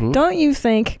on. Mm-hmm. Don't you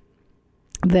think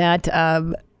that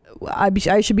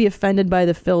I should be offended by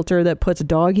the filter that puts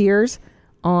dog ears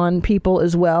on people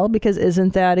as well? Because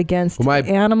isn't that against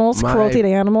animals, cruelty to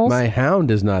animals? My hound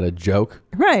is not a joke.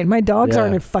 Right. My dogs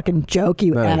aren't a fucking joke,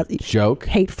 you joke.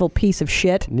 Hateful piece of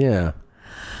shit. Yeah.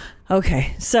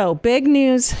 Okay, so big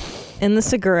news in the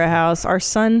Segura house. Our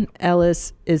son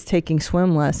Ellis is taking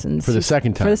swim lessons. For the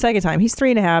second time. For the second time. He's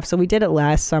 3.5, so we did it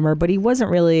last summer, but he wasn't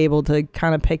really able to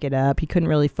kind of pick it up. He couldn't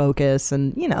really focus,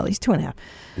 and he's 2.5.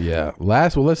 Yeah.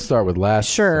 Let's start with last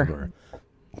summer.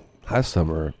 Last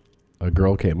summer, a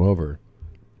girl came over.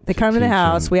 They come to the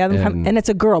house. We have them come, and it's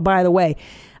a girl, by the way.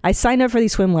 I signed up for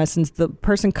these swim lessons. The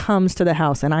person comes to the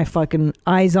house and I fucking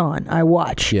eyes on. I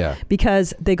watch. Yeah.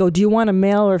 Because they go, do you want a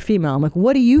male or a female? I'm like,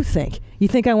 what do you think? You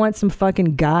think I want some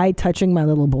fucking guy touching my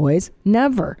little boys?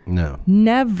 Never. No.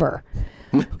 Never.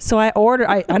 So I ordered,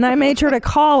 and I made sure to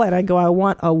call it. I go, I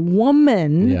want a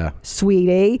woman,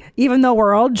 sweetie, even though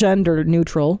we're all gender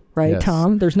neutral, right, Yes.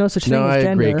 Tom? There's no such thing as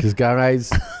gender. No, I agree, because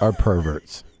guys are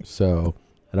perverts. So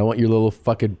I don't want your little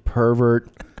fucking pervert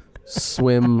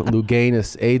swim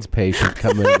Luganus AIDS patient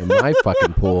coming in my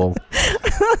fucking pool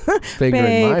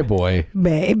fingering my boy.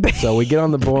 Babe. So we get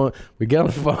on the phone,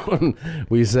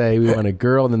 we say we want a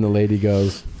girl, and then the lady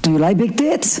goes, do you like big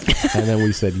tits? And then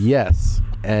we said yes.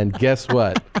 And guess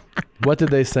what? What did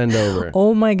they send over?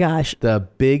 Oh my gosh. The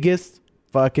biggest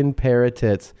fucking pair of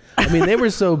tits. I mean, they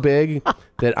were so big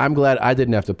that I'm glad I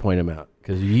didn't have to point them out,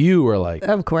 because you were like,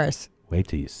 of course. Wait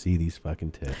till you see these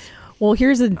fucking tits. Well,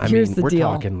 here's the we're deal.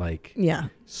 Talking like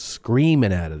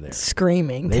screaming out of there.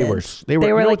 Screaming. They tits.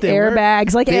 were like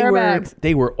airbags, airbags.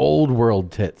 They were old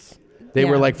world tits. They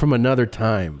were like from another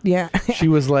time. Yeah. She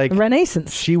was like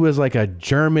Renaissance. She was like a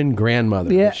German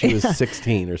grandmother. Yeah. She was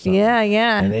 16 or something. Yeah,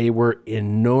 yeah. And they were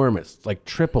enormous, like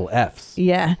triple Fs.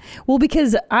 Yeah. Well,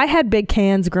 because I had big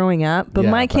cans growing up, but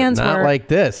my cans not were like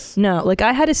this. No, like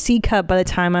I had a C cup by the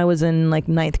time I was in like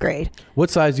 9th grade. What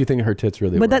size do you think her tits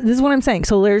really were? But this is what I'm saying.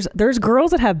 So there's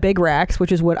girls that have big racks,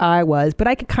 which is what I was, but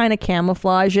I could kind of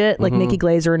camouflage it. Like Nikki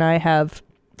Glazer and I have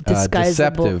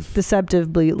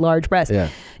deceptively large breasts. Yeah.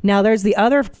 Now there's the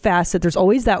other facet. There's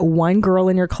always that one girl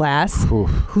in your class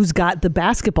who's got the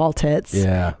basketball tits.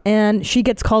 Yeah. And she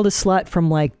gets called a slut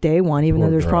from like day one, even Poor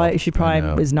though she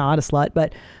probably is not a slut,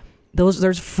 but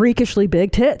there's freakishly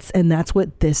big tits, and that's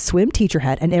what this swim teacher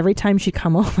had. And every time she'd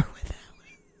come over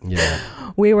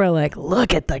with we were like,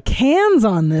 look at the cans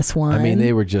on this one. I mean,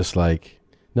 they were just like,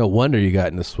 no wonder you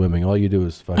got into swimming. All you do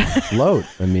is fucking float.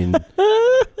 I mean,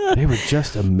 they were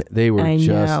just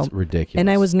ridiculous. And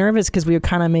I was nervous because we were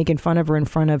kind of making fun of her in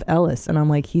front of Ellis, and I'm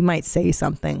like, he might say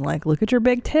something like, look at your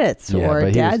big tits,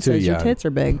 or Dad says your tits are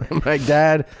big. My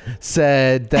dad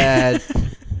said that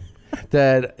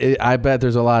I bet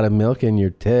there's a lot of milk in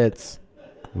your tits,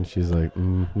 and she's like,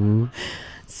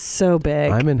 so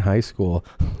big. I'm in high school.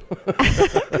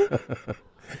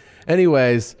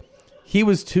 Anyways, he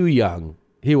was too young.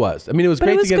 He was. I mean, it was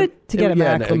great to get him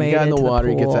acclimated. He got in the water,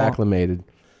 he gets pool. acclimated.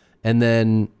 And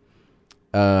then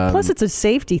plus it's a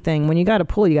safety thing. When you got a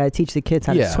pool, you got to teach the kids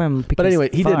how to swim. But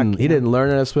anyway, he didn't learn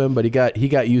how to swim, but he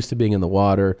got used to being in the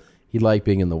water. He liked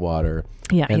being in the water.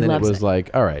 Yeah, and he then loves it was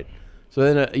like, all right. So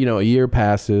then a year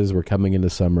passes, we're coming into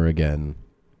summer again.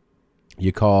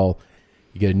 You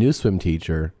get a new swim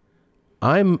teacher.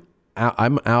 I'm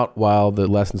out while the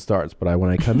lesson starts, but when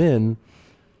I come in,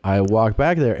 I walk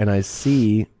back there and I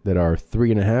see that our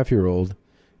 3.5-year-old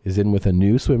is in with a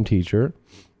new swim teacher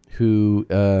who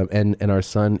and our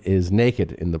son is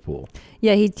naked in the pool.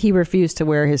 Yeah, he refused to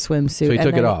wear his swimsuit. So he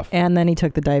took it off. And then he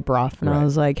took the diaper off. And I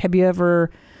was like, have you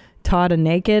ever taught a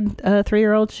naked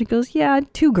 3-year-old? She goes, yeah,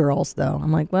 2 girls though.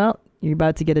 I'm like, well, you're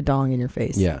about to get a dong in your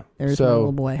face. Yeah. There's my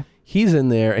little boy. He's in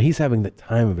there and he's having the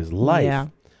time of his life. Yeah.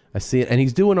 I see it. And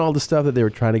he's doing all the stuff that they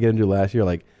were trying to get him to do last year,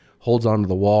 like holds onto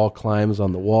the wall, climbs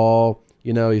on the wall.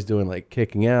 He's doing like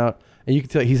kicking out. And you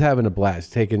can tell he's having a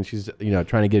blast. She's trying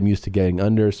to get him used to getting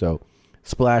under. So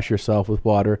splash yourself with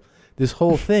water. This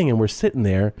whole thing, and we're sitting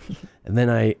there, and then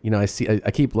I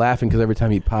keep laughing because every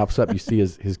time he pops up, you see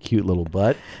his cute little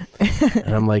butt,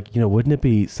 and I'm like, wouldn't it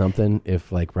be something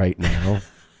if like right now,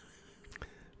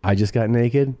 I just got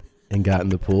naked and got in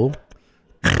the pool,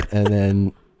 and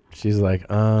then she's like,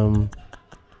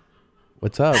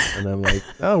 what's up? And I'm like,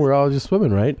 oh, we're all just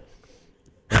swimming, right?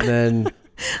 And then.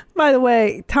 By the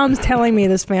way, Tom's telling me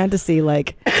this fantasy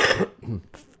like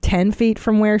 10 feet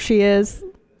from where she is.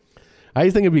 I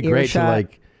just think it'd be great to Earshot.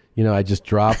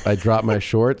 like, I drop my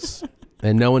shorts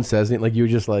and no one says anything. Like you're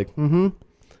just like, and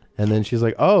then she's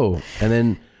like, oh, and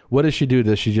then what does she do?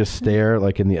 Does she just stare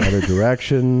like in the other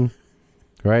direction?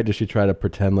 Right? Does she try to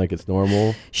pretend like it's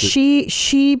normal?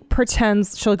 She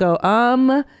pretends she'll go,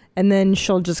 and then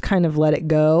she'll just kind of let it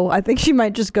go. I think she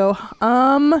might just go,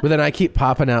 But then I keep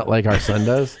popping out like our son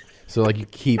does. So like you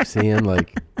keep seeing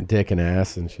like dick and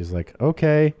ass, and she's like,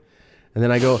 okay. And then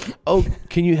I go, oh,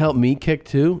 can you help me kick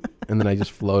too? And then I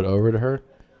just float over to her.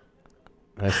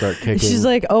 I start kicking. She's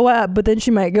like, oh, but then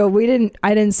she might go,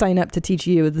 I didn't sign up to teach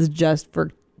you. This is just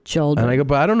for children. And I go,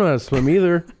 but I don't know how to swim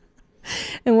either.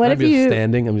 And what if you...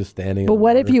 I'm just standing. But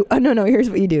what if you... Oh, no, here's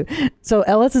what you do. So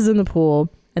Ellis is in the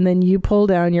pool, and then you pull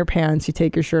down your pants, you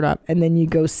take your shirt off, and then you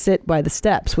go sit by the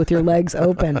steps with your legs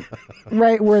open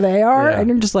right where they are. Yeah. And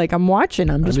you're just like, I'm watching.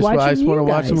 I'm just watching I just want to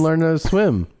guys. watch them learn how to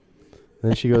swim.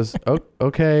 And then she goes, oh,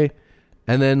 okay.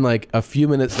 And then like a few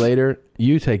minutes later,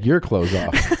 you take your clothes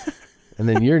off. And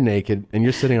then you're naked, and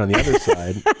you're sitting on the other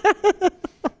side.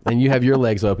 And you have your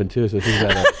legs open, too. So she's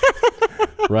got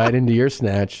to right into your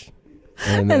snatch.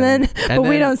 And then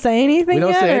we don't say anything. We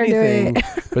don't say anything.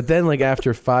 But then, like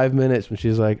after 5 minutes, when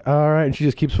she's like, "All right," and she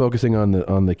just keeps focusing on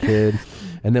the kid,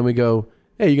 and then we go,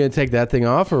 "Hey, you gonna take that thing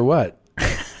off or what?"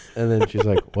 And then she's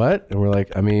like, "What?" And we're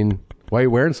like, "I mean, why are you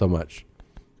wearing so much?"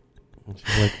 And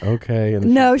she's like, "Okay."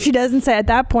 And no, she doesn't say. At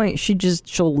that point,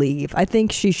 she'll leave. I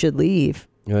think she should leave.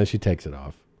 And then she takes it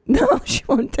off. No, she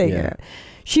won't take it.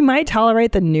 She might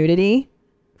tolerate the nudity.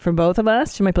 For both of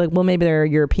us, she might be like, well, maybe they're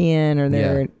European or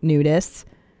they're nudists.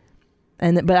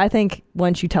 But I think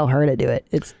once you tell her to do it,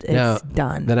 it's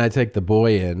done. Then I take the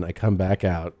boy in, I come back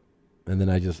out, and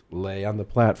then I just lay on the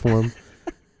platform.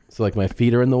 So like my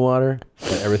feet are in the water,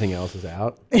 but everything else is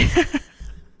out.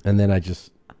 And then I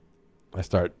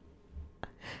start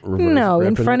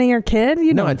in front of your kid?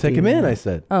 I take him in, I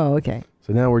said. Oh, okay.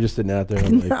 So now we're just sitting out there.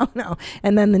 And I'm like, no.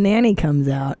 And then the nanny comes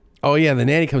out. Oh, yeah, the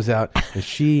nanny comes out, and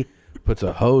she puts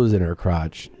a hose in her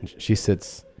crotch. She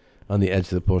sits on the edge of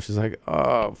the pool. She's like,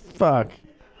 "Oh fuck!"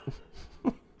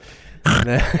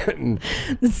 And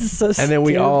this is so. And then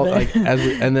we all like,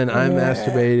 and then I'm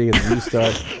masturbating, and then you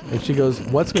start, and she goes,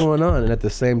 "What's going on?" And at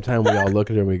the same time, we all look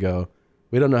at her and we go,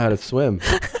 "We don't know how to swim."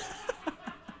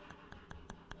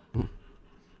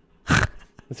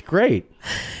 It's great.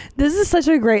 This is such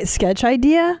a great sketch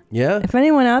idea. Yeah. If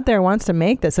anyone out there wants to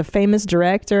make this, a famous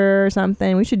director or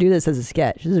something, we should do this as a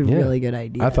sketch. This is a really good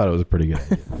idea. I thought it was a pretty good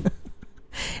idea.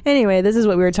 Anyway, this is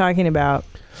what we were talking about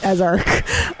as our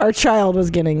child was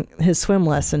getting his swim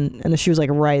lesson, and she was like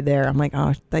right there. I'm like,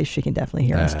 oh, she can definitely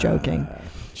hear us joking.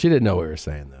 She didn't know what we were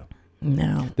saying, though.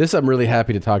 No. This I'm really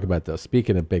happy to talk about, though.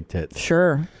 Speaking of big tits.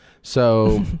 Sure.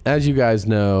 So, as you guys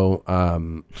know,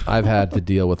 I've had to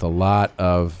deal with a lot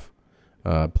of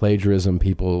plagiarism,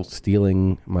 people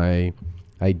stealing my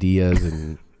ideas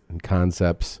and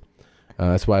concepts.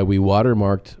 That's why we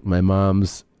watermarked my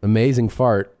mom's amazing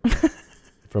fart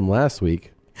from last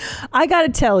week. I got to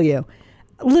tell you.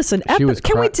 Listen,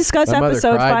 can we discuss my mother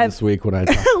episode cried 5? This week when I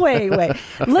talked. Wait.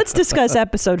 Let's discuss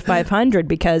episode 500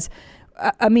 because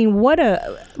I mean,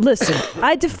 listen,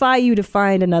 I defy you to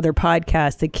find another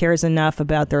podcast that cares enough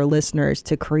about their listeners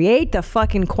to create the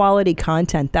fucking quality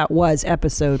content that was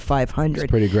episode 500. It's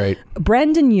pretty great.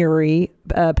 Brendan Urie,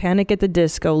 Panic at the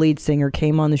Disco lead singer,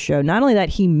 came on the show. Not only that,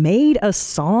 he made a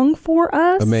song for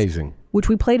us. Amazing. Which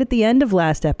we played at the end of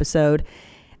last episode.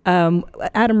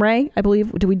 Adam Ray, I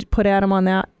believe. Did we put Adam on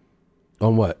that?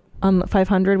 On what? On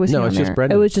 500? Was he on it's there? just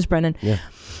Brendan. It was just Brendan. Yeah.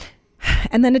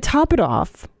 And then to top it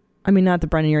off, I mean, not that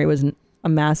Brendan Urie was a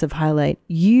massive highlight.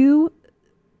 You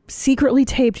secretly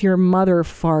taped your mother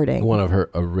farting. One of her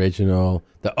original,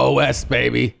 the OS,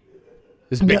 baby.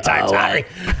 This big time.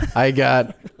 I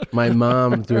got my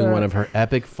mom doing one of her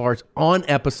epic farts on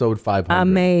episode 500.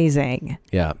 Amazing.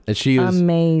 Yeah. And she was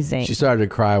amazing. She started to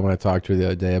cry when I talked to her the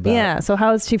other day about Yeah. So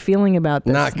how is she feeling about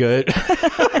this? Not good.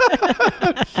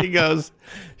 She goes,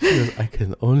 I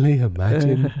can only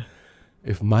imagine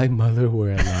if my mother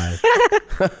were alive,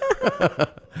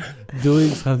 doing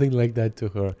something like that to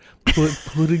her,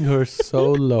 putting her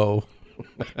so low.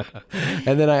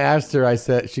 And then I asked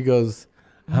her, she goes,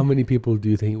 how many people do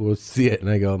you think will see it? And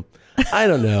I go, I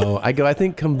don't know. I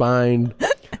think combined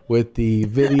with the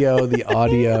video, the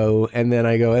audio, and then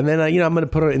I'm going to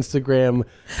put it on Instagram,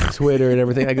 Twitter, and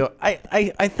everything. I go,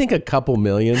 I think a couple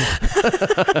million.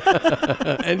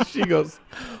 And she goes,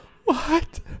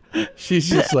 what? She's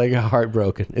just like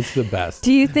heartbroken. It's the best.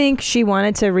 Do you think she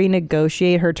wanted to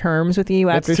renegotiate her terms with you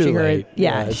after it's she too heard? late.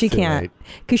 Yeah, she can't.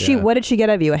 Because what did she get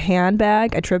of you? A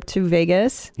handbag, a trip to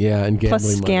Vegas? Yeah, and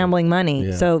gambling money.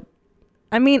 Yeah. So,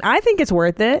 I mean, I think it's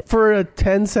worth it. For a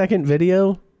 10-second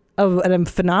video? Of a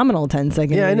phenomenal 10-second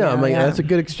video. Yeah, I know. I'm like, that's a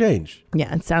good exchange.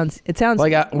 Yeah, it sounds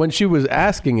like when she was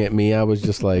asking at me, I was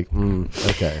just like,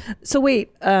 okay. So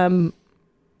wait,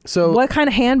 so what kind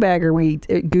of handbag are we?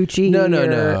 Gucci?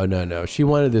 No. She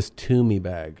wanted this Toomey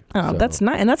bag. Oh, that's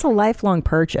nice, and that's a lifelong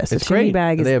purchase. It's a Toomey great.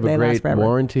 bag is they have a great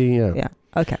warranty. Yeah.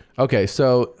 Okay. Okay.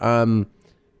 So,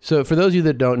 so for those of you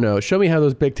that don't know, show me how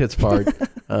those big tits fart.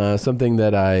 Something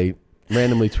that I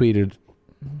randomly tweeted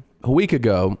a week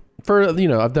ago for, you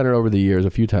know, I've done it over the years a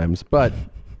few times, but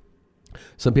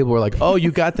some people were like, oh,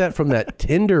 you got that from that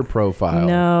Tinder profile.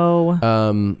 No.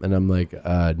 And I'm like,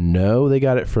 no, they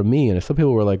got it from me. And some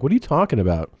people were like, what are you talking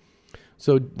about?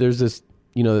 So there's this,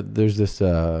 you know,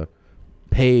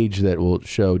 page that will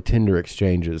show Tinder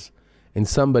exchanges. And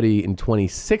somebody in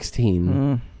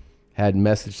 2016 had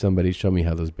messaged somebody, show me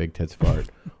how those big tits fart.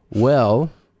 Well,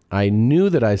 I knew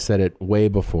that I said it way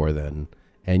before then.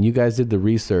 And you guys did the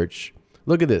research.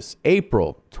 Look at this.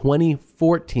 April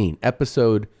 2014,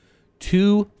 episode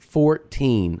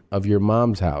 214 of Your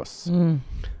Mom's House.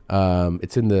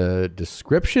 It's in the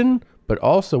description, but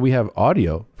also we have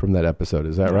audio from that episode.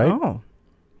 Is that right? Oh.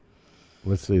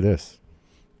 Let's see this.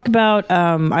 About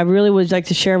I really would like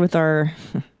to share with our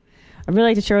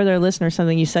listeners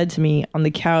something you said to me on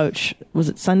the couch. Was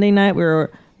it Sunday night? We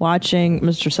were watching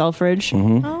Mr. Selfridge,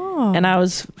 and I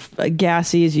was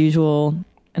gassy as usual,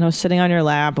 and I was sitting on your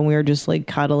lap, and we were just like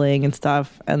cuddling and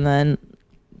stuff, and then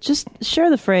just share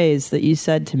the phrase that you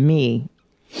said to me.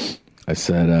 I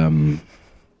said,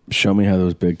 show me how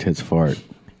those big tits fart.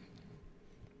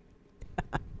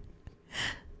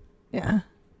 Yeah.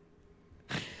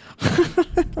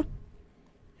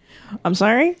 I'm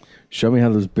sorry? Show me how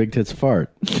those big tits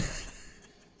fart.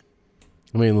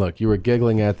 I mean, look, you were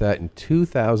giggling at that in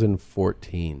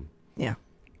 2014. Yeah.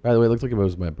 By the way, it looked like it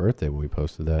was my birthday when we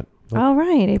posted that. Oh,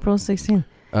 right. April 16th.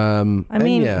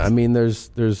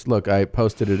 There's look, I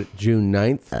posted it June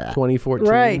 9th, 2014.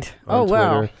 Right. On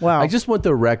Twitter. Wow. I just want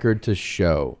the record to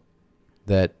show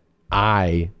that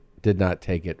I did not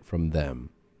take it from them,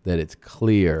 that it's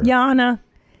clear. Yana.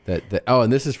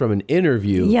 And this is from an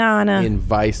interview Yana. in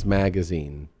Vice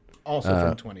magazine. Also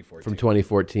from 2014. From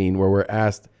 2014, where we're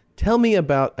asked, tell me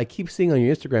about, I keep seeing on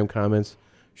your Instagram comments,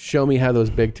 show me how those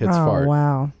big tits fart.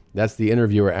 Wow. That's the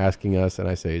interviewer asking us, and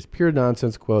I say, it's pure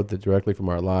nonsense quote that directly from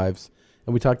our lives.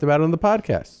 And we talked about it on the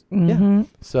podcast. Yeah.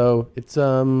 So it's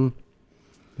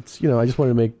you know, I just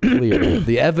wanted to make clear.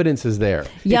 The evidence is there.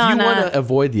 If you want to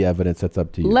avoid the evidence, that's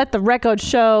up to you. Let the record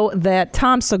show that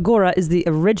Tom Segura is the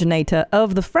originator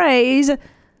of the phrase,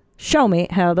 show me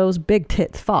how those big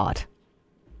tits fart.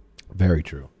 Very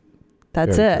true.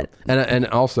 That's Very it. True. And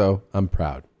also, I'm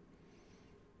proud.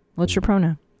 What's your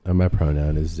pronoun? My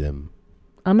pronoun is Zim.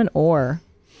 I'm an or.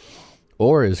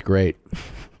 Or is great.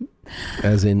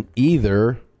 As in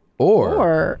either or.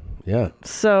 Or. Yeah.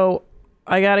 So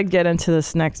I got to get into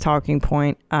this next talking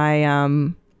point.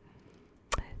 So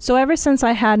ever since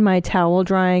I had my towel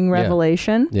drying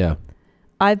revelation,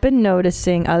 I've been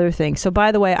noticing other things. So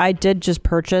by the way, I did just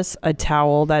purchase a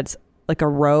towel that's like a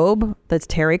robe that's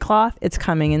terry cloth. It's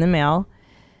coming in the mail.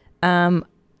 And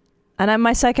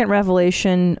my second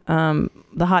revelation,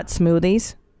 the hot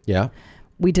smoothies. Yeah.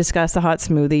 We discussed the hot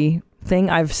smoothie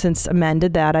thing. I've since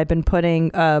amended that. I've been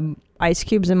putting ice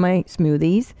cubes in my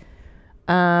smoothies.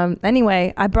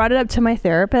 Anyway, I brought it up to my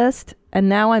therapist, and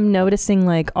now I'm noticing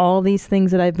like all these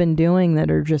things that I've been doing that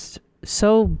are just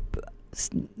so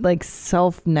like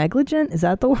self-negligent. Is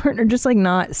that the word? Or just like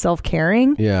not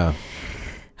self-caring? Yeah.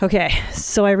 Okay.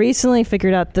 So I recently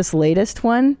figured out this latest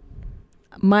one.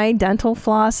 My dental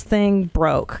floss thing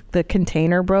broke. The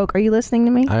container broke. Are you listening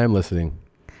to me? I am listening.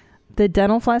 The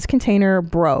dental floss container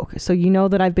broke. So you know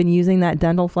that I've been using that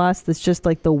dental floss that's just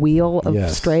like the wheel of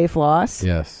stray floss.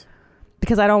 Yes.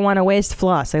 Because I don't want to waste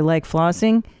floss. I like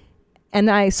flossing.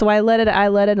 And I let it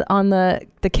on the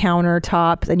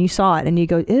countertop, and you saw it and you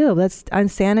go, ew, that's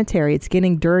unsanitary. It's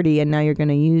getting dirty, and now you're going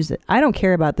to use it. I don't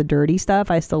care about the dirty stuff.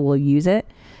 I still will use it.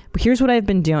 But here's what I've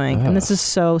been doing, and this is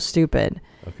so stupid.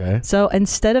 Okay. So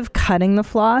instead of cutting the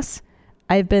floss,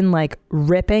 I've been like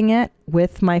ripping it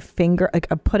with my finger, like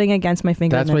putting against my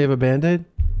finger. That's why you have a Band-Aid?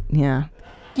 Yeah.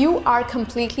 You are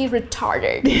completely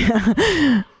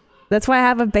retarded. That's why I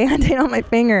have a Band-Aid on my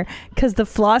finger, because the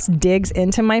floss digs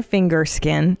into my finger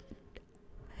skin,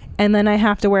 and then I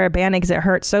have to wear a Band-Aid because it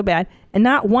hurts so bad. And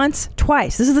not once,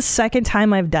 twice. This is the second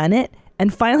time I've done it,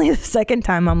 and finally the second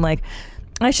time I'm like,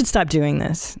 I should stop doing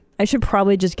this. I should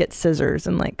probably just get scissors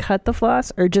and like cut the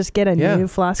floss, or just get a new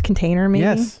floss container maybe.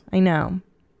 Yes. I know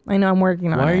I'm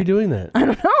working on it. Why are you doing that? I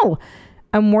don't know.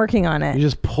 I'm working on it. You're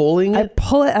just pulling it? I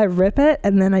pull it, I rip it,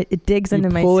 and then it digs into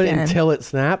my skin. You pull it until it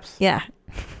snaps? Yeah.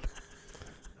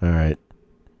 All right.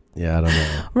 Yeah, I don't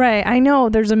know. Right. I know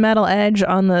there's a metal edge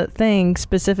on the thing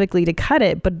specifically to cut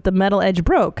it, but the metal edge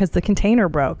broke because the container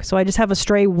broke. So I just have a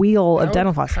stray wheel of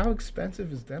dental floss. How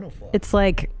expensive is dental floss? It's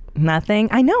like nothing.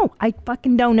 I know. I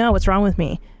fucking don't know what's wrong with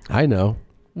me. I know.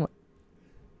 What?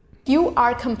 You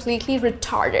are completely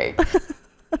retarded.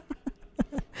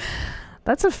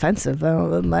 That's offensive, though.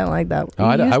 I don't like that. Oh,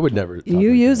 I would never.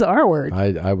 You use the R word.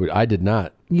 I did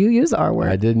not. You use the R word.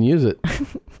 I didn't use it.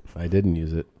 I didn't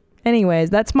use it. Anyways,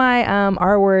 that's my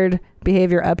R-word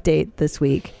behavior update this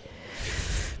week.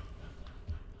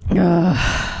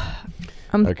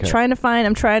 I'm trying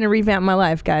to revamp my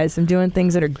life, guys. I'm doing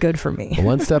things that are good for me.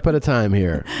 One step at a time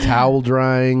here. Towel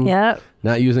drying. Yep.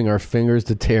 Not using our fingers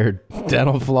to tear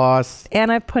dental floss.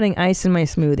 And I'm putting ice in my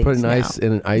smoothies. Putting ice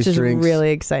in an ice drink. Which is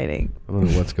really exciting. I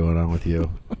don't know what's going on with you.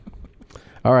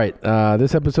 All right.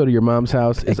 This episode of Your Mom's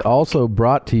House is also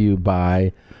brought to you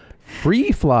by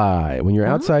Free Fly. When you're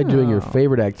outside doing your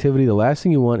favorite activity, the last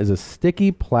thing you want is a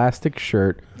sticky plastic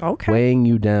shirt weighing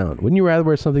you down. Wouldn't you rather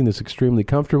wear something that's extremely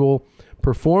comfortable,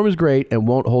 performs great, and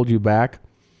won't hold you back?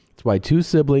 That's why two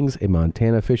siblings, a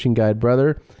Montana fishing guide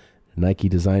brother, a Nike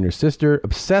designer sister,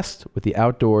 obsessed with the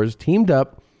outdoors, teamed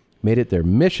up, made it their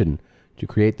mission to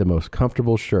create the most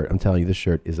comfortable shirt. I'm telling you, this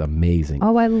shirt is amazing.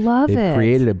 Oh, I love it. They've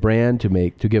created a brand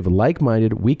to give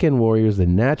like-minded weekend warriors the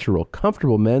natural,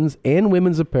 comfortable men's and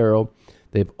women's apparel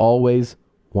they've always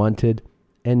wanted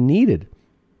and needed.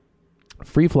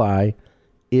 Free Fly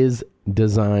is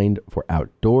designed for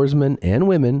outdoorsmen and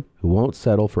women who won't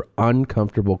settle for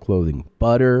uncomfortable clothing.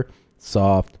 Butter,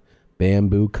 soft,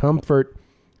 bamboo comfort,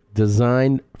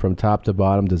 designed from top to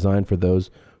bottom, designed for those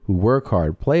who work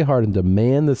hard, play hard, and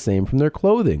demand the same from their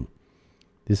clothing.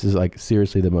 This is like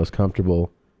seriously the most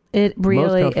comfortable. It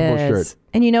really is. Shirt.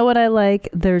 And you know what I like?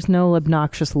 There's no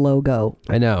obnoxious logo.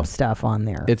 I know stuff on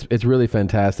there. It's really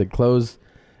fantastic. Clothes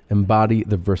embody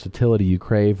the versatility you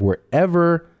crave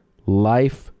wherever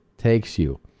life takes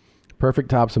you. Perfect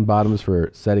tops and bottoms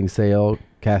for setting sail,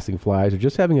 casting flies, or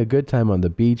just having a good time on the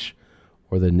beach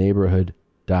or the neighborhood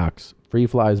docks. Free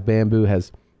Fly's bamboo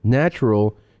has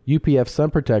natural UPF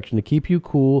sun protection to keep you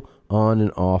cool on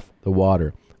and off the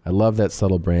water. I love that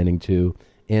subtle branding too.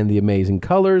 And the amazing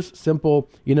colors, simple.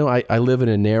 You know, I live in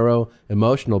a narrow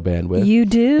emotional bandwidth. You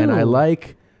do. And I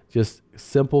like just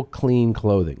simple, clean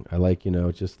clothing. I like,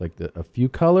 just like a few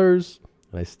colors,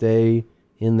 and I stay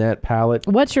in that palette.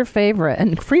 What's your favorite?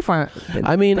 And Freeform.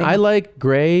 I like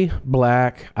gray,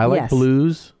 black. I like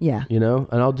blues. Yeah. And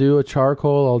I'll do a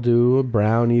charcoal. I'll do a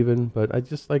brown even. But I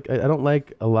don't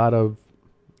like a lot of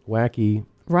wacky.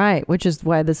 Right, which is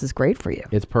why this is great for you.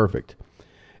 It's perfect.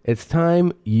 It's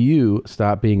time you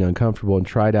stop being uncomfortable and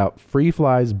tried out Free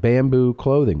Fly's bamboo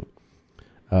clothing.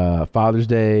 Father's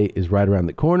Day is right around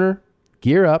the corner.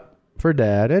 Gear up for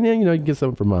dad. And, you can get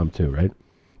something for mom too, right?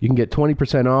 You can get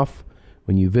 20% off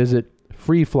when you visit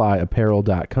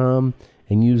freeflyapparel.com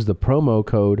and use the promo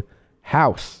code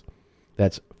HOUSE.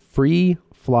 That's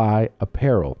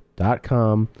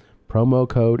freeflyapparel.com. Promo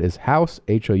code is HOUSE,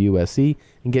 HOUSE,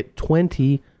 and get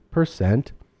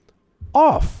 20%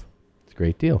 off. It's a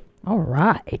great deal. All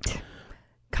right.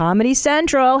 Comedy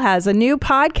Central has a new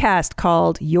podcast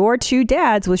called Your Two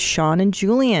Dads with Sean and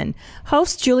Julian.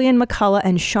 Hosts Julian McCullough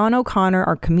and Sean O'Connor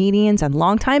are comedians and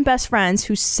longtime best friends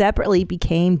who separately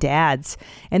became dads.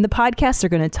 In the podcast, they're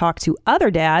going to talk to other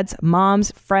dads,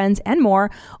 moms, friends, and more,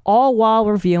 all while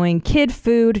reviewing kid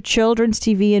food, children's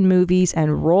TV and movies,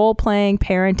 and role-playing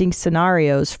parenting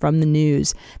scenarios from the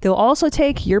news. They'll also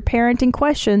take your parenting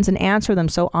questions and answer them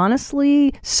so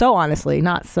honestly,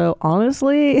 not so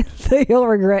honestly, that you'll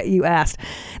regret you asked.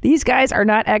 These guys are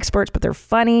not experts, but they're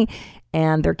funny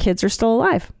and their kids are still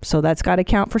alive. So that's got to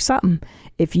count for something.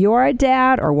 If you're a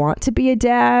dad or want to be a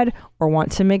dad or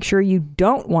want to make sure you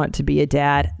don't want to be a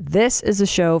dad, this is a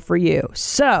show for you.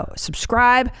 So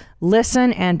subscribe,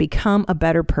 listen, and become a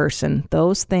better person.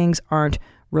 Those things aren't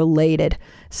related.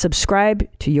 Subscribe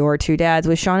to Your Two Dads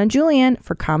with Sean and Julian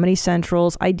for Comedy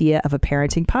Central's idea of a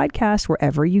parenting podcast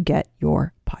wherever you get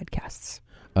your podcasts.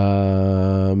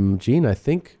 Gene, I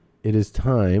think it is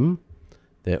time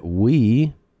that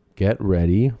we get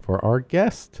ready for our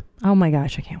guest. Oh my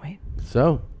gosh, I can't wait.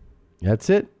 So, that's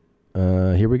it.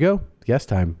 Here we go. Guest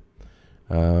time.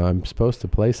 I'm supposed to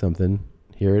play something.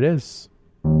 Here it is.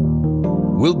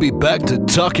 We'll be back to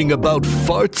talking about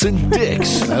farts and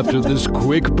dicks after this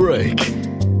quick break.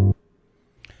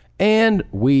 And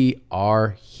we are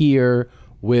here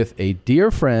with a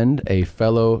dear friend, a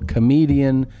fellow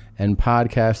comedian and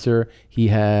podcaster. He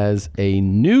has a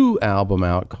new album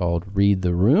out called Read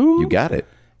the Room. You got it.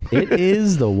 It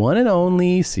is the one and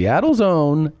only Seattle's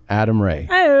own Adam Ray.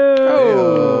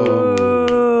 Hello.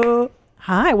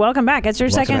 Hi, welcome back. It's your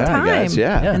second time guys.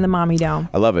 Yeah. in the Mommy Dome.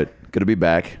 I love it. Good to be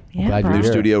back. Yeah, glad you're New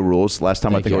here. studio rules. Last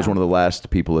time I think I was one of the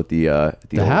last people at the old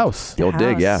house. The old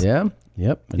dig, yeah. Yeah.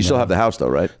 Yep. You still have the house though,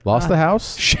 right? Lost the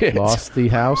house. Shit. Lost the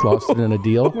house. Lost it in a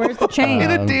deal. Where's the chain?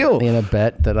 In a deal. In a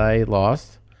bet that I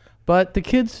lost. But the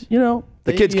kids, The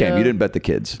kids came. You didn't bet the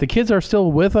kids. The kids are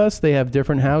still with us. They have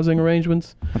different housing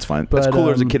arrangements. That's fine. That's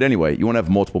cooler as a kid anyway. You want to have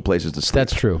multiple places to sleep.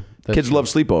 That's true. Kids love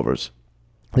sleepovers.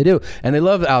 They do, and they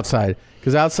love outside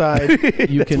because outside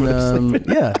you can,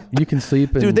 you can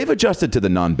sleep. And, Dude, they've adjusted to the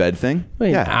non-bed thing.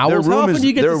 Wait, owls? How often do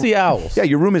you get to see owls? Yeah,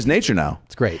 your room is nature now.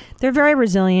 It's great. They're very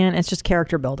resilient. It's just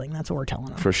character building. That's what we're telling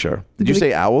them. For sure. Did you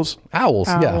say owls? Owls,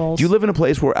 yeah. Do you live in a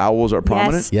place where owls are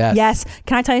prominent? Yes.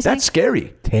 Can I tell you something? That's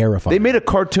scary. Terrifying. They made a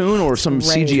cartoon or some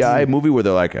Crazy. CGI movie where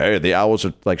they're like, hey, the owls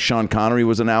are like Sean Connery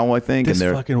was an owl, I think. This and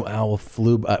they're fucking owl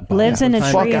flew by. Lives in a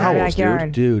tree in our owls,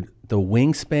 backyard. Dude, the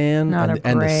wingspan No, and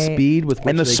they're the great. speed with which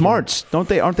and the they smarts.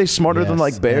 Aren't they smarter than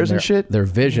like bears and their- shit? Their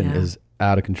vision is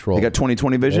out of control. They got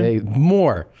 20/20 vision?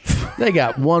 More. They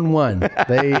got 1/1.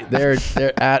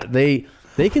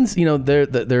 They can, you know,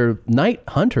 they're night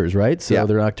hunters, right? So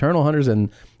they're nocturnal hunters, and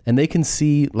they can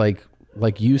see like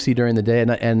you see during the day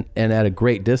and at a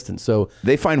great distance. So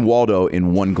they find Waldo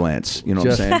in one glance. You know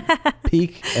what I'm saying?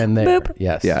 Peek and there. Boop.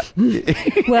 Yes. Yeah.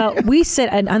 Well, we sit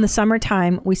on the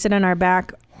summertime. We sit on our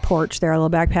back porch there, a little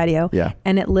back patio. Yeah.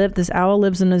 And this owl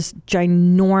lives in this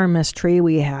ginormous tree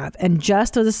we have. And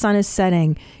just as the sun is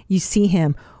setting, you see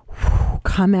him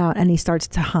come out and he starts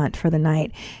to hunt for the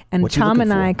night. And What's he Tom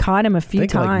looking and I for? caught him a few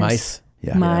Think times. like mice.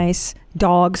 Yeah. Mice,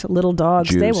 dogs, little dogs.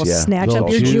 Jews, they will yeah. snatch Little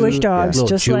up your Jew- Jewish dogs, little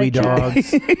just Jewy like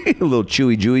dogs. Little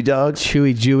chewy dogs.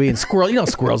 Chewy and squirrel. You know,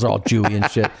 squirrels are all Jewy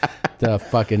and shit. The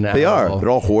fucking They owl. are. They're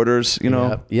all hoarders, you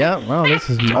know. Yeah. Well,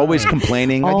 this is Always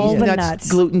complaining. All These the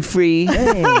nuts. gluten-free.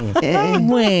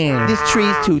 This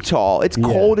tree's too tall. It's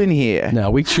cold in here. No,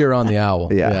 we cheer on the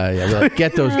owl. Yeah. We're like,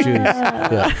 get those Jews.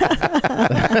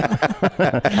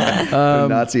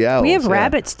 Nazi owls. we have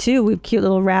rabbits too. We have cute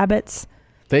little rabbits.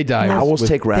 They die. Owls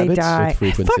take rabbits? They die. With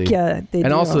frequency. Fuck yeah, they and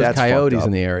do. also there's That's fucked coyotes up.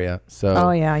 in the area. So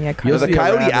Oh yeah. You'll The see a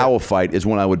coyote rabbit. owl fight is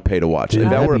one I would pay to watch. Dude, if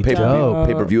that were a that'd be dope.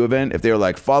 pay-per-view event, if they were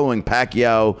like following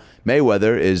Pacquiao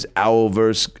Mayweather is owl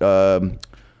versus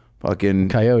fucking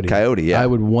Coyote. Yeah. I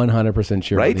would 100%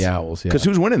 cheer Right? on the owls. Yeah. Because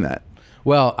who's winning that?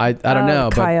 Well, I don't know.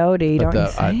 But, coyote, but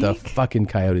don't you the think? fucking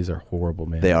coyotes are horrible,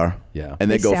 man. They are. Yeah.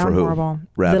 And they go for sound who? horrible.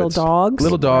 Rabbits. Little dogs.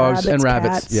 Little dogs and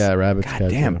rabbits. cats. Yeah, rabbits. God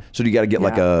cats, damn. yeah. So do you got to get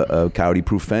like a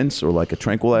coyote-proof fence or like a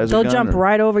tranquilizer They'll gun? jump or-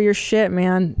 right over your shit,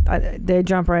 man. They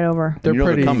jump right over. They're You know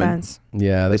they're pretty. coming. Fence.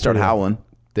 Yeah, They start pretty- howling.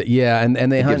 Yeah, and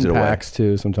they hunt gives in it away. packs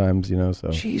too sometimes, you know. So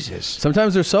Jesus.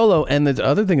 sometimes they're solo, and the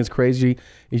other thing that's crazy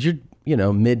is you're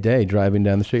midday driving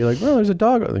down the street, you're like, well, there's a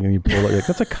dog, and you pull it, like,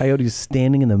 that's a coyote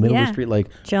standing in the middle of Yeah. the street, like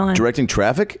Chilling. Directing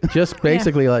traffic? just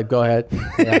basically like, go ahead,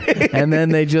 yeah. And then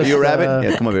they Are just you a rabbit?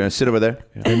 Yeah, come over here. Sit over there.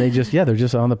 and they're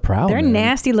just on the prowl. They're man.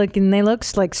 nasty looking. They look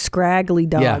like scraggly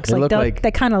dogs. Yeah, they look like-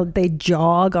 they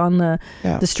jog on the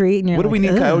street. And you're What do we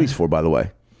like, need "Ugh." coyotes for, by the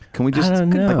way? Can we just, I don't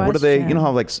know. like, what are they, Question. you know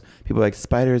how like people are like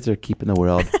spiders are keeping the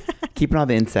world, keeping all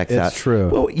the insects out. It's true.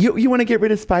 Well, you want to get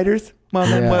rid of spiders? Well,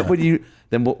 then Yeah. what would you,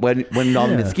 then when all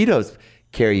the Yeah. mosquitoes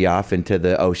carry you off into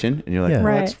the ocean and you're like, Yeah. well,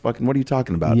 Right. that's fucking, what are you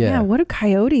talking about? Yeah. Yeah. What do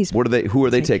coyotes? Who are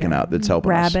they taking out that's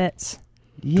helping us? Rabbits,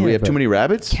 Do we have too many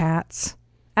rabbits? cats.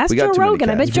 Ask We got Joe too many Rogan.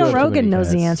 I bet cats. Joe We got too Rogan many knows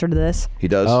the cats. answer to this. He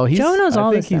does? Oh, Joe knows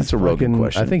all this He's That's a Rogan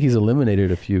question. I think he's eliminated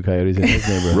a few coyotes in his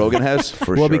neighborhood. Rogan has?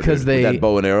 For Well, sure. because dude. they- With that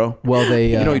bow and arrow? Well,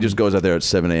 they you know he um, just goes out there at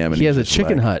 7 a.m. and he has a he's just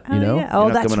chicken like, hut, you know. Yeah. Oh, You're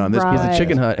not that's coming on this right. He has a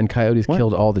chicken hut, and coyotes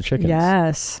killed all the chickens.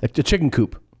 Yes. A chicken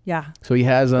coop. Yeah. So he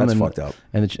has them. That's and, fucked up.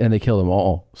 And they killed them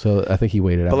all. So I think he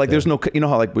waited out. But like, there. there's no, you know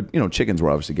how like, chickens were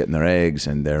obviously getting their eggs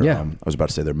and their, Yeah. I was about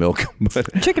to say their milk, but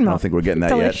Chicken I don't milk. think we're getting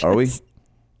that yet, are we?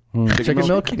 chicken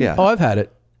milk. Yeah. Oh, I've had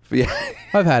it. Yeah.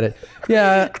 I've had it.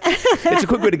 Yeah, It's a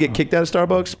quick way to get kicked out of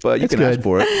Starbucks, but you it's can good. ask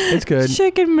for it. It's good.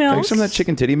 Chicken milk. Like some of that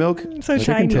chicken titty milk. So Chicken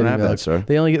shiny. titty don't have milk. that, sir.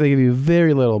 They give you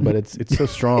very little, but it's so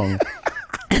strong.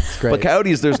 It's great. But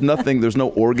coyotes, there's nothing, there's no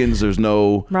organs, there's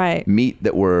no Right. meat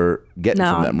that we're getting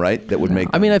No. from them, right? That would make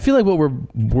I mean, I feel like what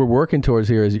we're working towards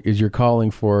here is you're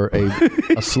calling for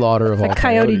a slaughter of all A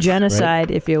coyote coyotes, genocide,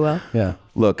 right? if you will. Yeah.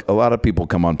 Look, a lot of people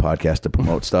come on podcasts to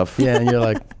promote stuff. Yeah, and you're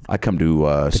like, I come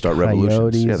to start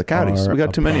revolutions. Yeah, the coyotes. We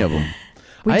got too many of them.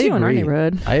 We I do on agree. Arnie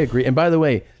Road. I agree. And by the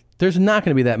way, there's not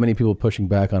going to be that many people pushing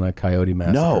back on a coyote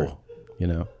massacre. No. You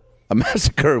know. A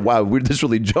massacre. Wow, this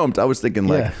really jumped. I was thinking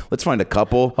like, Yeah. let's find a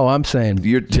couple. Oh, I'm saying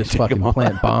You're just take fucking 'em on.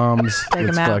 plant bombs. Take 'em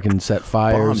Let's out. fucking set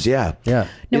fires. Bombs, yeah. Yeah.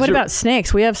 No, Is what there- about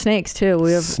snakes? We have snakes too.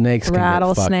 We have Snakes can get fucked,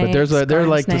 rattlesnakes. but they're garden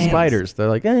like the snakes. spiders. They're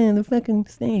like, the fucking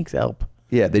snakes help.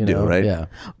 Yeah, they You do, know? right? Yeah.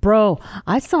 Bro,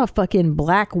 I saw a fucking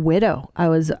black widow.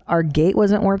 Our gate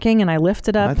wasn't working, and I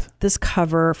lifted up What? this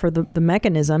cover for the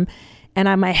mechanism,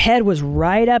 and my head was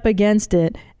right up against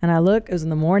it. And it was in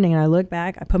the morning, and I look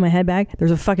back, I put my head back.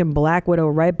 There's a fucking black widow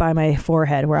right by my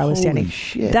forehead where I was Holy standing.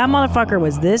 shit. That motherfucker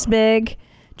was this big,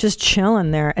 just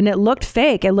chilling there, and it looked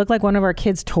fake. It looked like one of our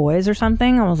kids' toys or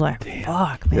something. I was like,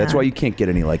 fuck, man. That's why you can't get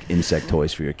any like insect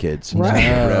toys for your kids. Right. So you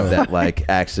never have that like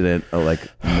accident or like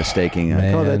mistaking.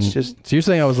 Like, oh, that's just. So you're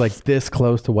saying I was like this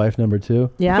close to wife number 2?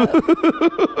 Yeah.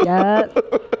 Yeah.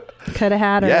 Could have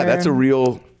had her. Yeah, that's a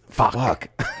real fuck.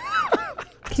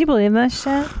 Can you believe this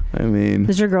shit? I mean,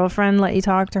 does your girlfriend let you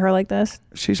talk to her like this?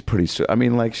 She's pretty. I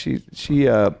mean, like she you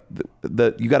got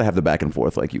to have the back and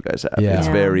forth like you guys have. Yeah. It's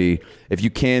very. If you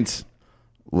can't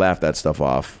laugh that stuff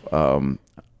off, then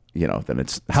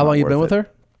it's. How long you been with her?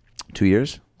 2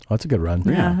 years. Oh, that's a good run.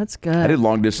 Yeah, that's good. I did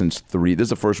long distance 3. This is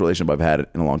the first relationship I've had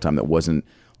in a long time that wasn't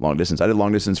long distance. I did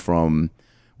long distance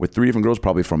with 3 different girls,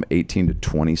 probably from 18 to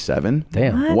 27.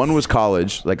 Damn. What? One was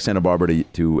college, like Santa Barbara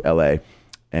to LA,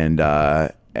 and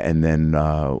then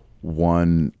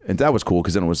one, and that was cool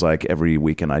because then it was like every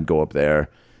weekend I'd go up there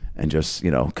and just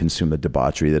consume the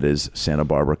debauchery that is Santa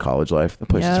Barbara college life. The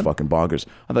place is fucking bonkers.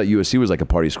 I thought USC was like a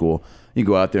party school. You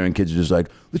go out there and kids are just like,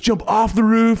 let's jump off the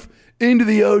roof into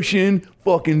the ocean,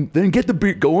 fucking then get the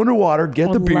beer, go underwater,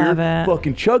 get the beer,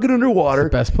 fucking chug it underwater.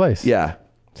 It's the best place. Yeah,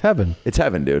 it's heaven. It's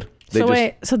heaven, dude.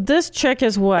 So this chick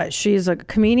is what? She's a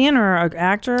comedian or an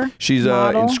actor? She's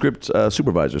model? in script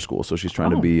supervisor school, so she's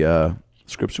trying to be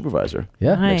script supervisor.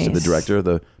 Yeah, next to the Nice. director,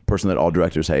 the person that all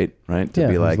directors hate, right? To Yeah,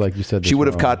 be who's like, like you said she this would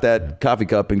have wrong. caught that coffee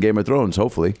cup in Game of Thrones.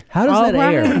 Hopefully, How does that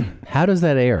right. air? How does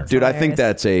that air? dude. I think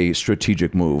that's a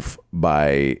strategic move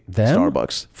by Them?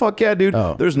 Starbucks. Fuck yeah, dude.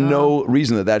 Oh. There's no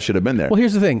reason that should have been there. Well,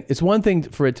 here's the thing. It's one thing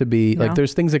for it to be like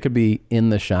there's things that could be in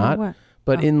the shot, what?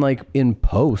 but in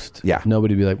post,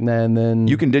 nobody be like, nah, and then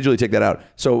You can digitally take that out.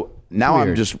 So now I'm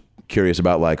Weird. just curious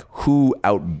about like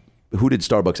who did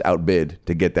Starbucks outbid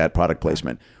to get that product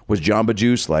placement? Was Jamba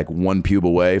Juice like one pube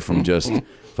away from just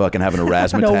fucking having a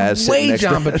razzmatazz sitting way next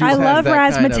Jamba to Juice I has love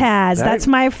that kind of- razzmatazz. That's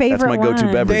my favorite my go-to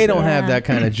one. beverage. They don't Yeah. have that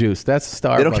kind of juice. That's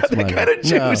Starbucks. They don't have that money. kind of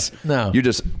juice. No.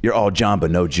 You're all Jamba,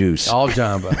 no juice. All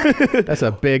Jamba. That's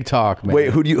a big talk, man. Wait,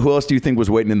 who else do you think was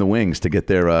waiting in the wings to get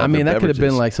their? I mean, their that could have been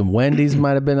beverages? like some Wendy's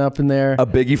might have been up in there. A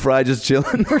Biggie Fry just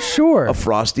chilling. For sure. A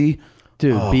Frosty.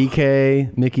 Dude,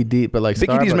 BK, Mickey D, but like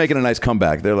Mickey D's Starbucks- making a nice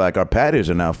comeback. They're like, our patties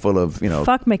are now full of,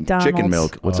 Fuck McDonald's. chicken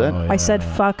milk. What's that? I said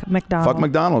fuck McDonald's. Fuck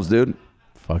McDonald's, dude.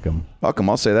 Fuck them. Fuck them.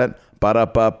 I'll say that.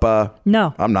 Ba-da-ba-ba.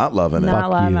 No. I'm not loving it.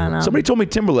 Not loving it. Somebody told me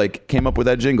Timberlake came up with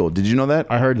that jingle. Did you know that?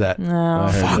 I heard that. No.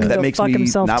 I heard Fuck, that. that Go makes fuck me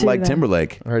himself not too, like then.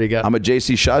 Timberlake. I heard he got. I'm a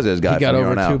JC Chazes guy. He got from here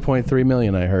over on out. 2.3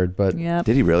 million. I heard, but Yep.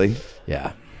 Did he really?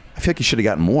 yeah, I feel like he should have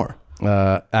gotten more.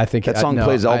 I think That song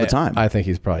plays all the time. I think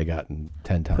he's probably gotten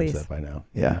 10 times Please. that by now.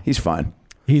 Yeah, he's fine.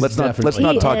 He's let's not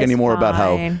definitely- talk He is anymore about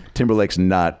how fine. Timberlake's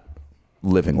not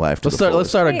living life. To Let's the start.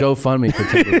 Let's fullest. start a GoFundMe for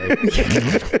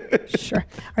Timberlake. Sure.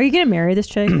 Are you gonna marry this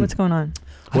chick? What's going on?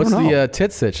 What's don't know. the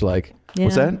tit sitch like? Yeah.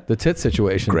 What's that? The tit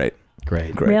situation. Great.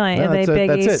 Great. Great. Really? No, Are they that's it.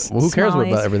 biggies? That's it. Well, who cares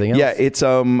smallies? about everything else? Yeah, it's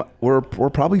we're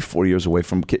probably 4 years away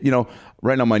from kid.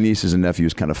 Right now my nieces and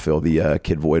nephews kind of fill the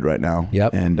kid void right now.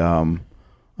 Yep. And I'm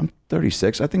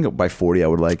 36. I think by 40 I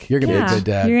would like. You're gonna Yeah. be a good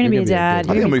dad. You're gonna be a good dad. I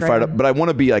think You're I'm gonna be fired great. up, but I want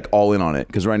to be like all in on it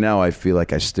because right now I feel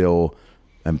like I still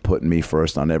am putting me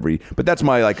first on every. But that's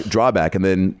my like drawback. And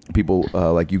then people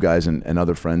like you guys and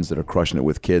other friends that are crushing it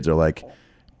with kids are like,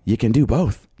 you can do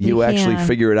both. You actually can.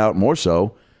 figure it out more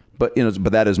so. But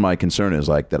but that is my concern is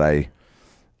like that I,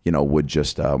 would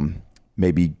just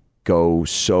maybe go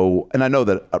so. And I know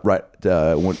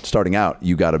that when starting out,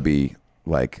 you got to be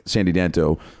like Sandy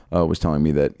Danto was telling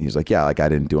me that he's like, yeah, like I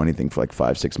didn't do anything for like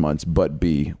 5-6 months, but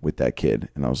be with that kid.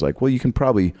 And I was like, well, you can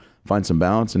probably find some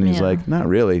balance. And he's Yeah. like, not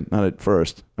really, not at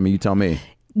first. I mean, you tell me.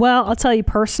 Well, I'll tell you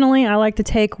personally, I like to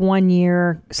take 1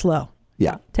 year slow.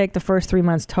 Yeah. Take the first 3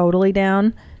 months totally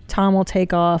down. Tom will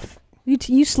take off.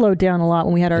 You slowed down a lot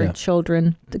when we had our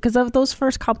children because of those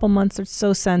first couple months. They're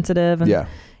so sensitive. And Yeah.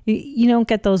 You don't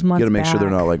get those months. You got to make sure they're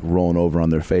back. not like rolling over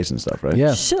on their face and stuff, right?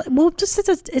 Yeah. Well, just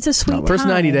it's a sweet First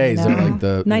 90 time, days you are know? like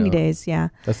the 90 days. Yeah.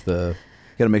 That's the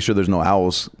You got to make sure there's no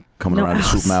owls coming No around to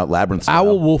swoop owls. them out. Labyrinth style.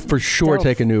 owl will for sure Dope.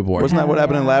 take a newborn. Wasn't that what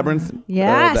happened in Labyrinth?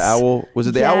 Yes. The owl. Was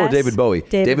it the owl or Yes. David Bowie?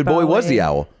 David Bowie was the Bowie.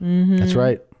 owl. Mm-hmm. That's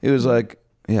right. It was like,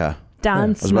 yeah.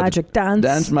 Dance, I was about to- magic dance.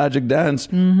 Dance, magic dance.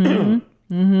 Mm-hmm.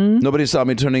 Mm-hmm. Nobody saw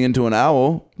me turning into an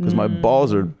owl because my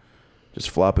balls are just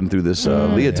flopping through this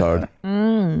leotard.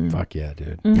 Fuck yeah,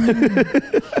 dude.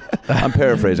 I'm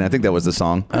paraphrasing. I think that was the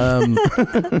song.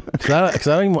 Because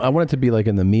I want it to be like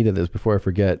in the meat of this before I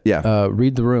forget. Yeah.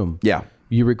 Read the Room. Yeah.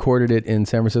 You recorded it in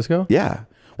San Francisco? Yeah.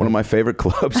 One of my favorite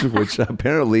clubs, which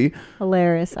apparently,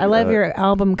 Hilarious. I love your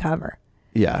album cover.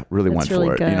 yeah, really That's went really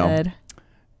for it. good.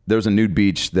 There was a nude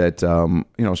beach that,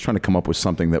 I was trying to come up with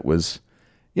something that was,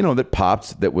 that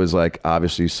popped, that was like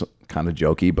obviously kind of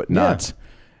jokey, but not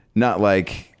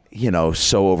like,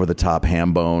 so over the top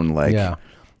ham bone.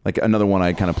 Like another one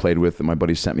I kind of played with that my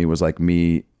buddy sent me was like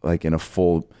me like in a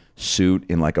full suit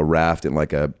in like a raft in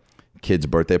like a kid's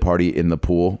birthday party in the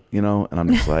pool, and I'm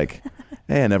just like,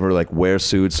 hey, I never like wear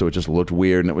suits, so it just looked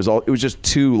weird, and it was just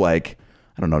too like,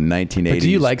 I don't know, 1980s. But do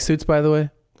you like suits, by the way?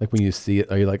 Like when you see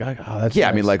it, are you like, oh, that's yeah?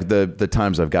 nice. I mean, like the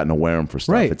times I've gotten to wear them for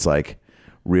stuff, it's like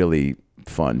really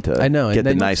fun to get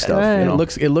the nice stuff.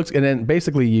 It looks, and then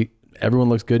basically everyone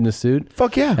looks good in a suit.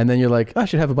 Fuck yeah! And then you're like, oh, I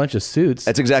should have a bunch of suits.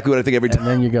 That's exactly what I think every time. And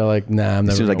then you go like, nah, I'm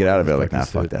never. As soon as I get out of it, I'm like, fucking nah,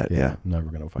 fuck suit. that. Yeah, I'm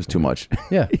never gonna. It's too much.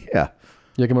 Yeah, yeah.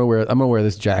 Like I'm gonna wear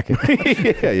this jacket.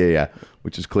 yeah.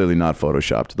 Which is clearly not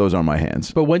photoshopped. Those are my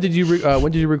hands. But when did you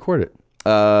record it?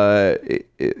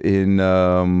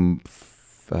 In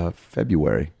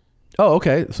February. Oh,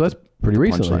 okay. So that's pretty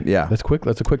recently. Punchline. Yeah, that's quick.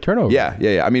 That's a quick turnover.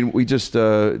 Yeah. I mean, we just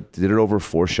did it over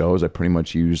 4 shows. I pretty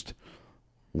much used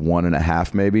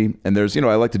 1.5 maybe. And there's,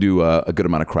 I like to do a good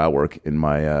amount of crowd work in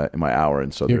my hour.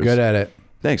 And so you're good at it.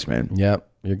 Thanks, man. Yep,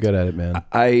 you're good at it, man.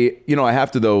 I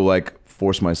have to though, like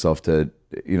force myself to.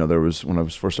 There was when I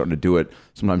was first starting to do it.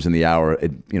 Sometimes in the hour,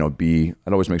 I'd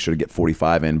always make sure to get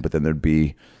 45 in, but then there'd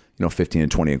be 15 and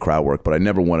 20 in crowd work. But I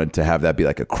never wanted to have that be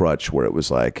like a crutch where it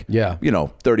was like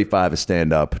 35 is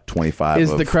stand up, 25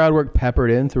 is the crowd work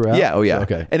peppered in throughout. Yeah, oh yeah,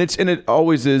 okay. And it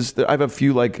always is. I have a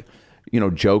few like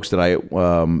jokes that I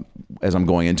as I'm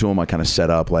going into them, I kind of set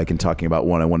up like in talking about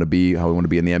how I want to be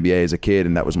in the NBA as a kid,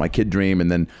 and that was my kid dream, and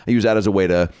then I use that as a way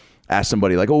to ask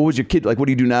somebody like, oh, what was your kid like? What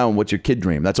do you do now? And what's your kid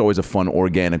dream? That's always a fun,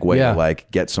 organic way to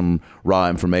like get some raw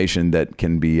information that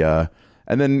can be. And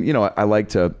then I like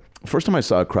to. First time I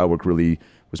saw crowd work really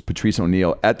was Patrice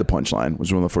O'Neal at the Punchline.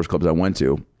 Was one of the first clubs I went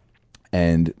to,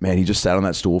 and man, he just sat on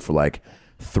that stool for like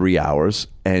 3 hours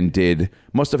and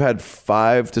must have had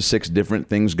 5 to 6 different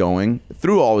things going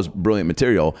through all his brilliant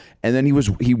material, and then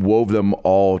he wove them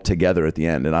all together at the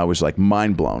end, and I was like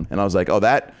mind blown, and I was like, oh,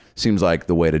 that seems like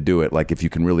the way to do it. Like if you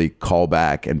can really call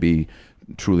back and be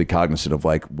truly cognizant of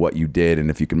like what you did, and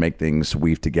if you can make things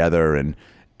weave together and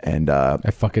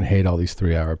I fucking hate all these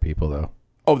 3-hour people though.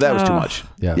 Oh, that was too much.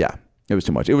 Yeah. It was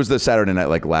too much. It was the Saturday night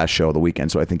like last show of the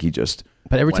weekend, so I think he just.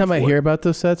 But every time I hear about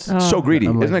those sets, so greedy,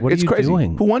 I'm like, isn't it? what It's are you crazy.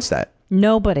 doing? Who wants that?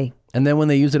 Nobody. And then when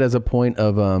they use it as a point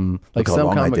of like Look how some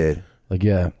long I comic, did. like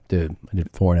I did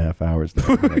 4.5 hours.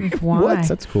 Like, Why? What?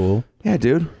 That's cool. Yeah,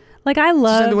 dude. Like I Same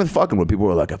love. thing with fucking when people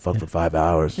were like, I fucked for 5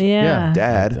 hours. Yeah.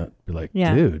 Dad. Be like,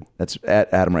 Yeah. dude. That's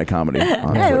at Adam Wright Comedy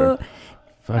on Twitter.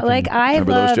 Like I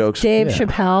Remember those love jokes? Dave Yeah.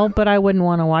 Chappelle, but I wouldn't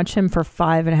want to watch him for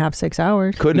 5.5, 6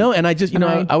 hours. Couldn't. No, and I just,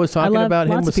 I was talking love about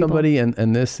him lots with of people. somebody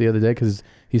and this the other day because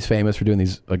he's famous for doing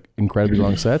these like incredibly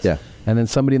long sets. Yeah. And then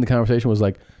somebody in the conversation was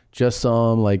like, just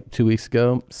saw him like 2 weeks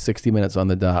ago, 60 minutes on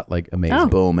the dot, like amazing. Oh,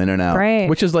 Boom, in and out. Great.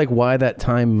 Which is like why that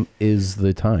time is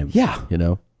the time. Yeah.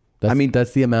 That's,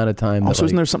 that's the amount of time. Also,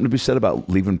 isn't there something to be said about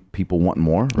leaving people wanting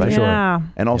more, right? Yeah.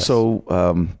 And also,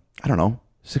 I don't know,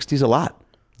 60's a lot.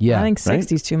 Yeah. I think right?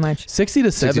 60's too much. 60 to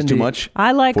 60's 70. too much.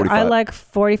 I like 45.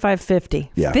 45,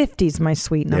 50. Yeah. 50's my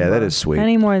sweet number. Yeah, that is sweet.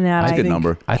 Any more than that, That's a I good think,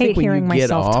 number. I hate think when hearing you get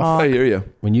myself off, talk. I hear you.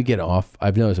 When you get off,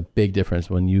 I've noticed a big difference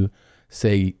when you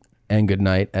say and good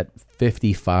night at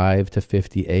 55 to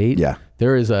 58. Yeah.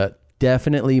 There is a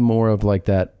definitely more of like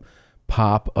that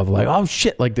pop of like, oh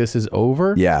shit, like this is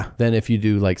over. Yeah. Than if you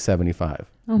do like 75.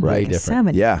 Oh my Way God, different.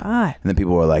 75. Yeah. And then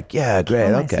people were like, yeah,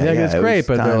 great, okay. Yeah, it's it great, was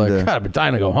but they're time like, to- God, I've been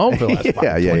dying to go home for the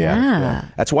last yeah.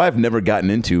 That's why I've never gotten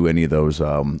into any of those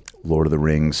Lord of the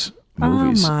Rings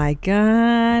movies. Oh my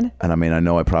God. And I mean, I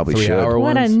know I probably 3 should. hour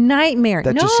What a ones? nightmare.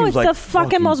 That No, just seems it's like the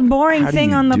fucking fucking- most boring how do thing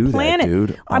you on the do that, planet.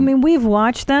 dude? I mean, we've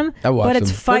watched them, I watched but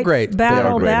it's them. They're fight, great. They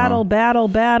battle, are great, battle, huh?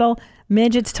 battle,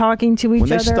 midgets talking to each When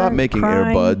they other. stop making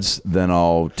crying. Airbuds, then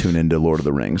I'll tune into Lord of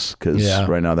the Rings because Yeah.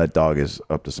 right now that dog is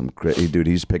up to some crazy dude.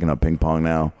 He's picking up ping pong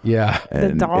now. Yeah.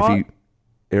 And dog? if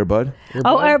he Airbud,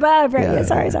 Oh, Airbud. Right. Yeah. Yeah,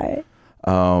 sorry.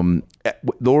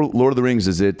 Lord of the Rings,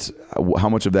 is it how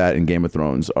much of that in Game of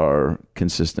Thrones are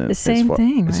consistent? The as same far-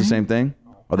 thing, It's the right? same thing.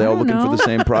 Are they I all don't looking for the know.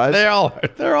 same prize?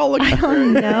 They're all looking for it.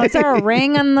 No, is there a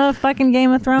ring on the fucking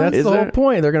Game of Thrones? That's Is the there? whole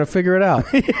point. They're going to figure it out.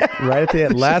 Right at the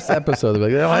last episode, they're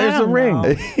like, oh, I here's the don't ring.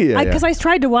 know. yeah. Because I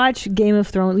tried to watch Game of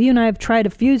Thrones. You and I have tried a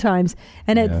few times,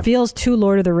 and it feels too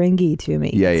Lord of the Ringy to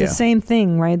me. Yeah, it's yeah. the same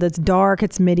thing, right? That's dark.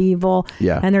 It's medieval.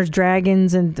 Yeah. And there's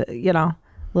dragons and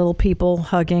little people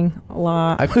hugging a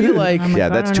lot. I feel like, I'm Yeah, I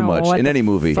that's don't too know much what in the any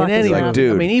movie. fuck in is any wrong. like, one,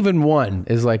 dude. I mean, even one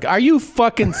is like, are you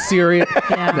fucking serious?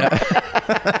 Yeah.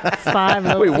 5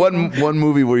 little Wait, one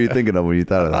movie were you thinking of when you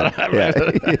thought of that?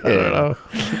 I don't know.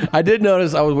 I did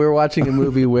notice we were watching a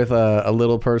movie with a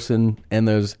little person, and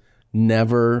there's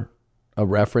never a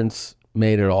reference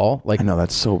made at all. Like, I know,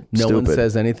 that's so no one stupid.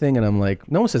 says anything, and I'm like,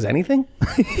 no one says anything.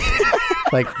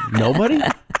 Like nobody.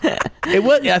 It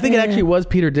was. I think it actually was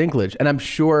Peter Dinklage, and I'm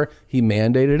sure he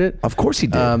mandated it. Of course he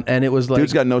did. And it was like,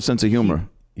 dude's got no sense of humor.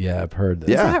 Yeah, I've heard this.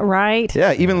 Yeah. Is that right?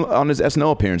 Yeah, even on his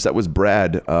SNL appearance, that was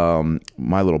Brad,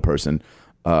 my little person.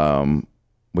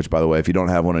 Which, by the way, if you don't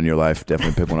have one in your life,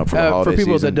 definitely pick one up for the holiday For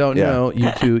people season. that don't know,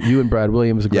 you and Brad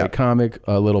Williams, a great Yeah. comic,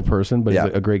 a little person, but he's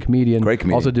a great comedian. Great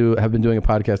comedian. Also have been doing a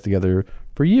podcast together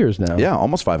for years now. Yeah,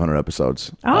 almost 500 episodes.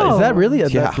 Is that really? Yeah.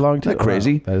 That's long too? Isn't that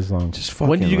crazy? Wow, that is long. Just fucking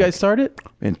when did you guys start it?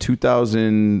 In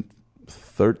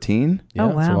 2013. Yeah,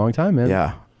 it's a long time, man.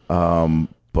 Yeah.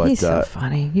 But he's so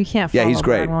funny. You can't. Yeah, he's follow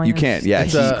great. Brad Williams. You can't. Yeah,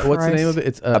 what's the name of it?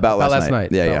 It's About Last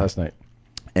Night. Yeah, About yeah. Last Night.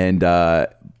 And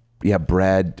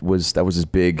Brad was his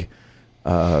big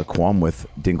qualm with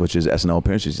Dinklage's SNL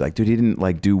appearances. He's like, dude, he didn't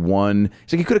like do one.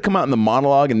 He's like, he could have come out in the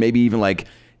monologue and maybe even like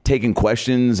taken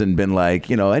questions and been like,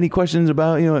 any questions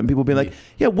about, and people being like,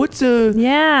 yeah, what's it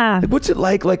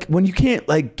like when you can't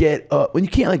like get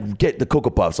the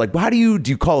Cocoa Puffs? Like, how do you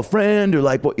call a friend or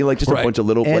like what, just a bunch of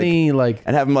little and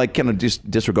have him like kind of just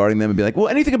disregarding them and be like, well,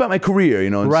 anything about my career,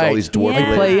 and just all these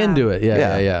dwarf play into it.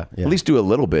 Yeah. At least do a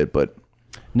little bit, but.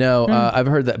 No, I've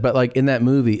heard that, but like in that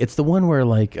movie, it's the one where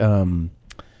like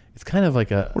it's kind of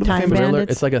like a thriller.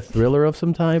 It's like a thriller of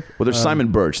some type. Well, there's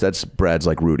Simon Birch. That's Brad's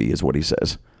like Rudy, is what he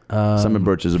says. Simon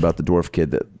Birch is about the dwarf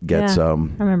kid that gets. I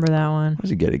remember that one. What does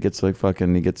he get? He gets like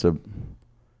fucking. He gets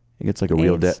like a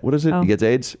real debt. What is it? Oh. He gets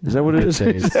AIDS. Is that what it is?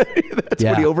 That's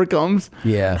what he overcomes.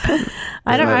 Yeah.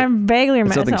 I vaguely remember.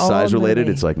 It's something It's an size old related.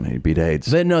 movie. It's like he beat AIDS.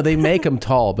 They make him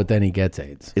tall, but then he gets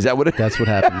AIDS. Is that what it? That's what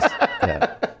happens.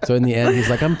 Yeah. So in the end, he's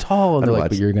like, I'm tall, and they're like,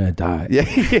 but you're gonna die. Yeah.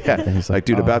 And he's like,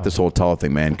 dude, about this whole tall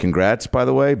thing, man. Congrats, by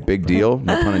the way. Big deal.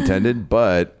 No pun intended.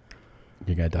 But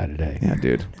you're gonna die today. Yeah,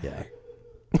 dude. Yeah.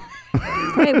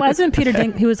 Wait, wasn't Peter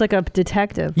Dink? He was like a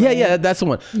detective. Yeah, right? yeah, that's the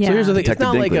one. Yeah. So here's the thing: Detective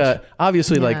it's not like Dinklage.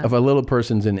 obviously like Yeah. if a little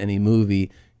person's in any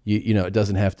movie, you know, it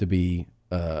doesn't have to be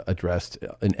addressed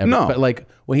in every. No. But like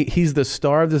when he's the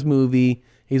star of this movie,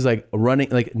 he's like running,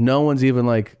 like no one's even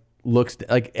like looks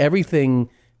like everything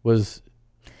was.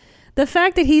 The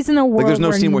fact that he's in a world Like there's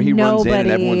no scene where he runs in and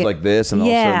nobody- everyone's like this, and all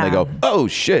of a sudden they Yeah. go, "Oh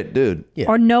shit, dude!" Yeah.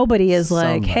 Or nobody is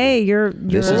like, Somebody. "Hey, you're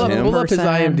This is a him? Pull up his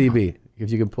person." IMDb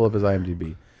if you can pull up his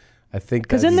IMDb. I think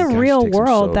Because in the that's- real takes him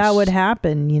world, so that would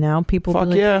happen. You know, people Fuck be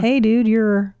like, yeah. "Hey, dude,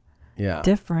 you're yeah.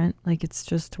 different. Like it's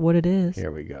just what it is."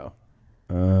 Here we go.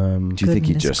 Do you think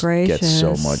he Goodness just gets so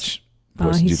gracious. much? Oh,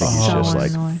 pussy? Do you he's think he's so just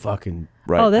like annoying. Fucking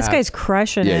right? Oh, this guy's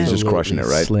crushing Yeah, it. he's just crushing it,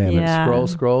 right? Slamming. Yeah.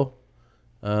 Scroll.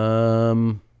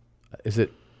 Is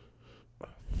it?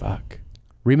 Fuck.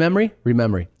 Rememory.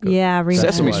 Yeah, remember.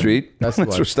 Sesame Street. That's That's the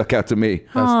one. what stuck out to me.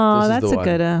 Oh, this is that's the a one.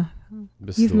 good.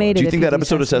 This is You've the made one. it. Do you if think that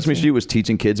episode of Sesame Street. Street was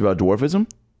teaching kids about dwarfism?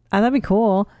 Oh, that'd be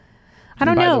cool. I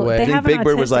don't By the know. way, They I think have Big an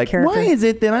Bird was autistic like, character. "Why is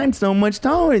it that I'm so much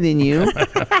taller than you,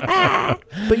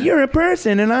 but you're a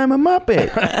person and I'm a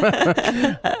Muppet?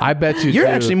 I bet you You're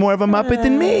too. actually more of a Muppet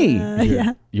than me."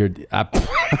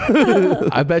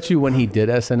 I bet you when he did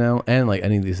SNL and like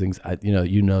any of these things,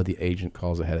 you know, the agent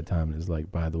calls ahead of time and is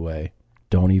like, by the way,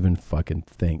 don't even fucking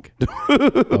think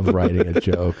of writing a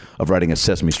joke Of writing a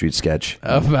Sesame Street sketch.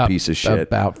 about Piece of shit.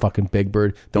 about fucking Big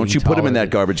Bird. Don't being you put him in taller that than-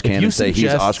 garbage If can you and say he's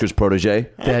suggest Oscar's protege?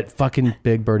 That fucking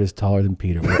Big Bird is taller than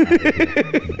Peter.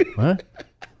 What?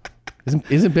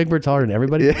 Isn't Big Bird taller than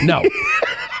everybody? Yeah. No.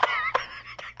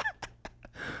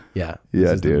 Yeah. Yeah,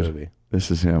 this is the dude. movie.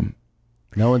 This is him.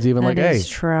 No one's even That like, hey. is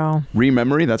true.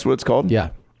 Rememory, that's what it's called?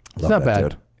 Yeah. It's Love not that, bad.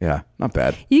 dude. Yeah, not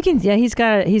bad. You can. Yeah, he's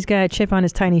got a chip on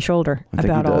his tiny shoulder I think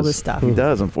about he all does. this stuff. He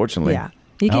does, unfortunately. Yeah,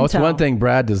 you can Oh, it's tell. one thing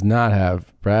Brad does not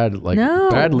have. Brad No.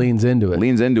 Brad leans into it.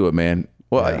 Leans into it, man.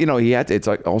 Well, he had to, it's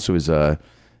like also his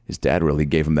dad really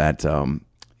gave him that,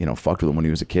 fucked with him when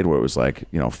he was a kid where it was like,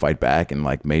 fight back and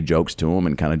like made jokes to him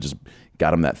and kind of just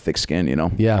got him that thick skin,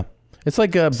 Yeah. It's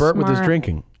like Bert with his Smart.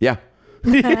 drinking. Yeah.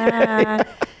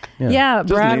 Yeah,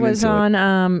 Just Brad lean was into it.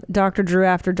 on Dr. Drew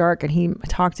After Dark, and he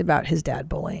talked about his dad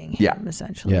bullying him,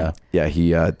 essentially. Yeah. Yeah,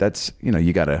 he that's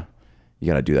you gotta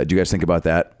do that. Do you guys think about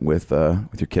that with your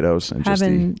kiddos and just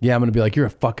Yeah, I'm gonna be like, you're a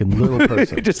fucking little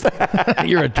person. just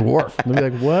You're a dwarf. I'm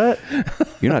gonna be like, what?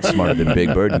 you're not smarter than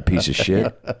Big Bird, you piece of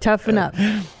shit. Toughen up.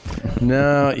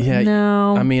 No, yeah.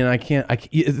 No. I mean, I can't.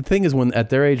 The thing is, when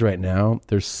at their age right now,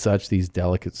 there's such these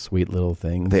delicate, sweet little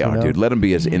things. They you are, know? dude. Let them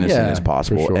be as innocent Yeah, as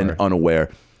possible for sure. and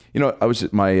unaware.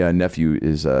 My nephew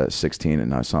is 16,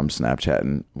 and I saw him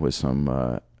Snapchatting with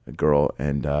some girl,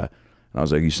 and I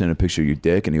was like, "You sent a picture of your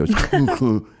dick?" And he goes,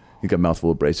 he got a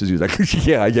mouthful of braces. He was like,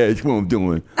 "Yeah, it's what I'm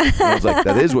doing." And I was like,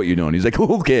 "That is what you're doing." He's like,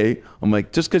 "Okay." I'm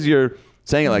like, "Just because you're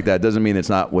saying it like that doesn't mean it's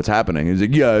not what's happening." He's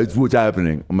like, "Yeah, it's what's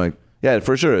happening." I'm like, Yeah, it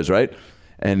for sure is, right?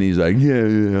 And he's like,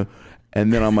 yeah.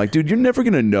 And then I'm like, dude, you're never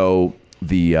gonna know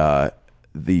the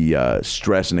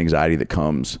stress and anxiety that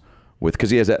comes with, because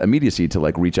he has that immediacy to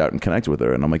like reach out and connect with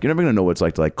her. And I'm like, you're never gonna know what it's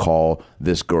like to like call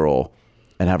this girl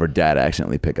and have her dad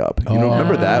accidentally pick up. You know,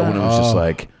 remember that when it was just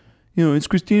like, you know, is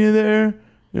Christina there?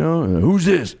 You know, who's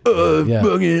this?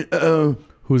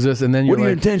 Who's this? And then you're what are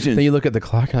your like, intentions? Then you look at the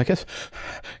clock. You're like,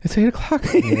 it's 8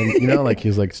 o'clock. And then, you know, like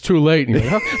he's like, it's too late. And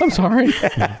you're like, oh, I'm sorry.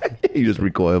 You just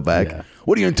recoil back. Yeah.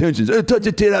 What are your intentions? Touch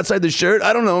a tit outside the shirt?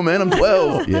 I don't know, man. I'm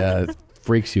 12. Yeah, it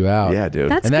freaks you out. Yeah, dude.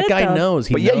 That's and that good, guy though. knows.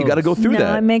 But yeah, you got to go through No,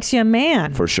 that. it makes you a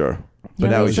man. For sure. But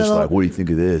Yeah, now he's those just little- like, what do you think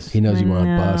of this? He knows you want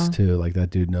to know. bust too. Like that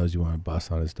dude knows you want to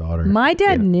bust on his daughter. My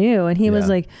dad knew, and he was Yeah.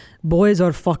 like, boys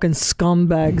are fucking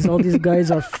scumbags. All these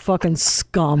guys are fucking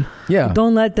scum. Yeah.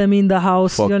 Don't let them in the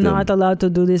house. Fuck You're them. not allowed to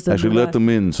do this. Actually, let them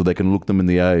in so they can look them in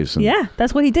the eyes. And, Yeah,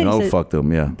 that's what he did. And He I'll said- fuck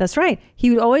them, yeah. That's right. He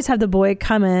would always have the boy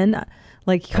come in,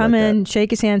 come in,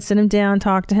 shake his hand, sit him down,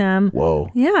 talk to him. Whoa.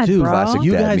 Yeah, Dude, bro.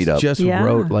 you dad guys meetup. just Yeah.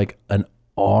 wrote like an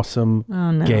awesome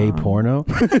no. gay porno.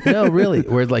 No, really.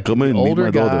 Where like Come the in, meet older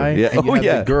my daughter. guy, Yeah. and you Oh, have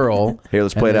yeah. the girl. Here,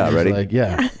 let's and play it then out. he's Ready? Like,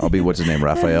 yeah. I'll be, what's his name,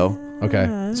 Raphael?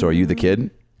 Okay. So are you the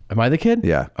kid? Am I the kid?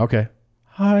 Yeah. Okay.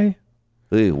 Hi.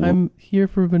 Hey, I'm here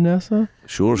for Vanessa.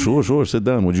 Sure. Sit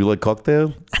down. Would you like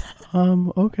cocktail?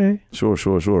 Okay.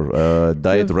 Sure.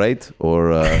 Diet right or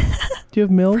Do you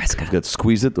have milk? you've got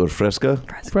squeeze it or fresca?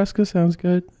 Fresca sounds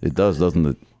good. It does, doesn't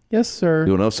it? Yes, sir.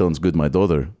 You know, sounds good, my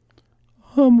daughter.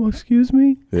 Excuse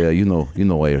me? Yeah, you know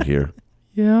why you're here.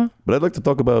 Yeah. But I'd like to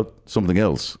talk about something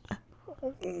else.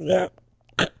 Yeah,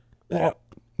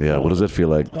 what does that feel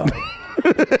like?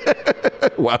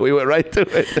 Wow, we went right to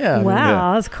it. Yeah.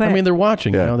 Wow, that's quick. I mean, they're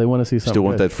watching. Yeah. You know, they want to see something. Still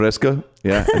want good. that fresca?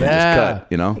 Yeah. And Yeah. just cut,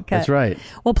 you know? Cut. That's right.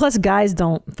 Well, plus guys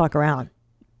don't fuck around.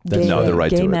 Gay, No, they're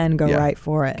right to gay it. men go Yeah. right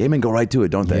for it. Gay men go right to it,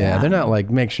 don't they? Yeah, they're not like,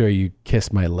 make sure you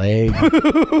kiss my leg.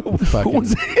 Fucking,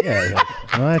 yeah.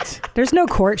 What? There's no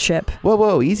courtship.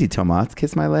 Whoa, easy, Tomat.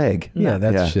 Kiss my leg. Yeah,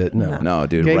 that's shit. No,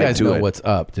 dude, Gay right guys to know it. what's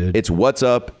up, dude. It's what's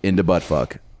up into butt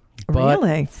fuck. Butt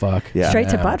Really? Fuck. Yeah. Straight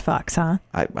to Yeah. butt fucks, huh?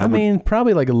 I mean,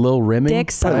 probably like a little rimming.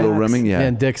 Dick Probably a little sucks. rimming, yeah.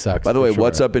 And dick sucks. By the for way, sure.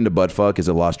 What's Up into Butt Fuck is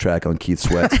a lost track on Keith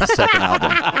Sweat's second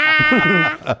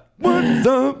album. What's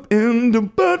up into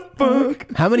butt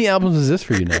fuck? How many albums is this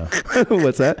for you now?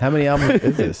 What's that? How many albums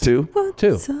is this? Two.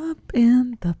 What's up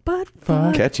in the butt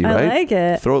fuck? Catchy, I right? like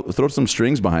it. Throw some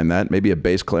strings behind that. Maybe a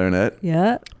bass clarinet.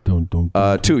 Yeah.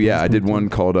 Two. Yeah, I did one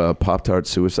called Pop-Tart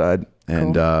Suicide,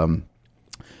 and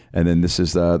then this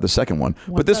is the second one.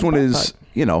 But What's this up, one butt is, fuck?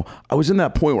 you know, I was in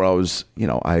that point where I was, you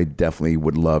know, I definitely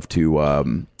would love to.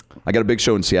 I got a big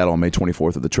show in Seattle on May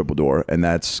 24th at the Triple Door, and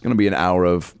that's going to be an hour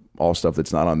of all stuff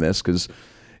that's not on this because,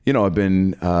 you know, I've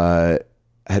been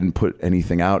hadn't put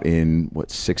anything out in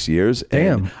 6 years.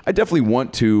 Damn. And I definitely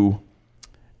want to.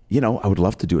 You know, I would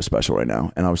love to do a special right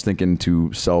now, and I was thinking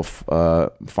to self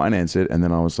finance it, and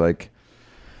then I was like,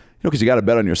 you know, because you got to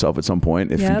bet on yourself at some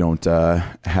point if you don't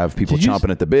have people chomping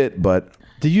at the bit. But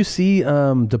did you see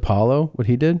DePaulo, what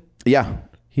he did? Yeah.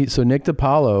 So Nick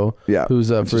DePaulo, who's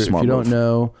it's a for, if you smart don't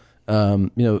move.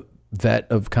 know, you know, vet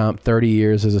of comp, 30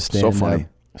 years as a stand-up, funny.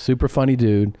 super funny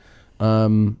dude.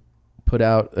 Put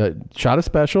out, shot a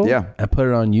special, and put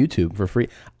it on YouTube for free.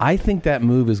 I think that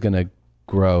move is gonna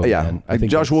grow. Yeah, man. I think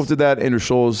Josh Wolf did that. Andrew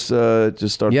Scholes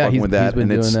just started fucking with that, he's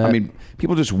been and it's. doing that. I mean,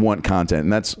 people just want content,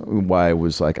 and that's why I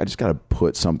was like, I just got to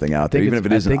put something out there, think even if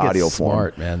it it's- is I in think audio it's form.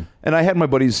 smart, man. And I had my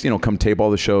buddies, you know, come tape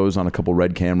all the shows on a couple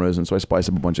red cameras, and so I spiced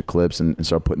up a bunch of clips and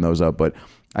start putting those up. But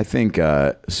I think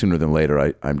sooner than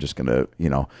later, I'm just gonna, you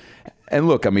know. And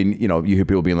look, I mean, you know, you hear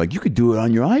people being like, you could do it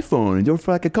on your iPhone and do it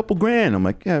for like a couple grand. I'm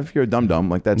like, yeah, if you're a dum-dum,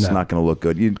 like that's not going to look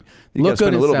good. You got to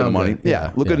spend a little bit of money.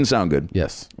 Yeah, look good and sound good.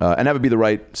 Yes. And have it be the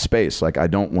right space. Like I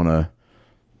don't want to,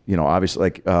 you know, obviously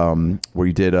like where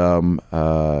you did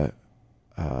the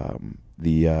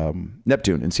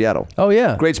Neptune in Seattle. Oh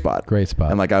yeah. Great spot. Great spot.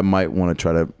 And like I might want to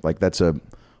try to, like that's a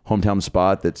hometown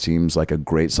spot that seems like a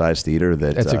great size theater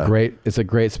that It's a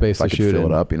great space I to could shoot fill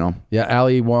in. it up, you know. Yeah,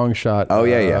 Ali Wong shot.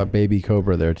 Baby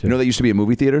Cobra there too. You know that used to be a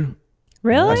movie theater.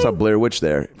 Really? I saw Blair Witch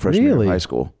there freshman year of high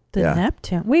school. The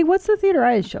Neptune. Wait, what's the theater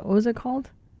I show? What was it called?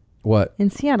 What? In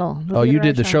Seattle. Oh, you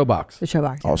did the Showbox. The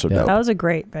Showbox. Also dope. That was a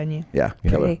great venue. Yeah,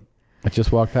 killer. I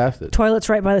just walked past it. Toilets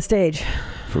right by the stage.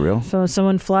 For real? So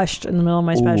someone flushed in the middle of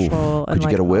my special. Could and you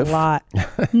like get a whiff? lot.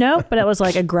 No, but it was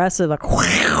like aggressive. Like, we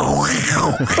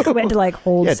had to like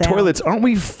hold Yeah, sound. toilets. Aren't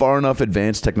we far enough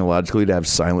advanced technologically to have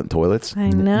silent toilets? I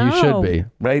know. You should be.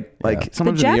 Right? Like Yeah.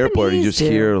 sometimes The in the airport, you Japanese just do.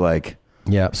 hear like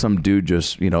some dude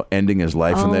just, you know, ending his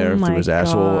life in Oh there my through his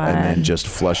asshole and then God. just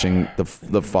flushing. The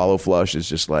follow flush is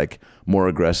just like more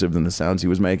aggressive than the sounds he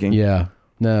was making. Yeah.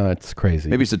 No, it's crazy.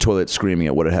 Maybe it's the toilet screaming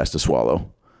at what it has to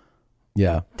swallow.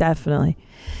 Yeah. Definitely.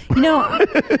 You know,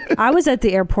 I was at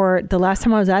the airport the last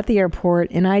time I was at the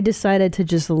airport, and I decided to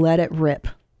just let it rip.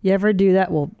 You ever do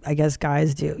that? Well, I guess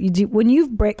guys do. You do when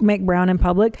you make brown in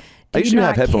public. I usually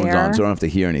have headphones care? on, so I don't have to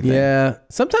hear anything. Yeah.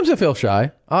 Sometimes I feel shy.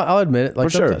 I'll admit it.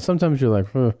 Like For sure. Sometimes you're like,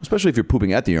 especially if you're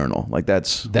pooping at the urinal. Like that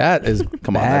is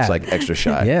come on, that's like extra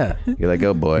shy. Yeah. You're like,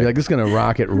 oh boy. You're like, this is gonna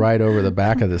rocket right over the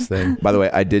back of this thing. By the way,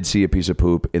 I did see a piece of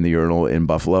poop in the urinal in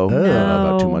Buffalo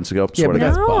about 2 months ago. Yeah, Swear to but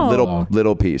that's God. Buffalo.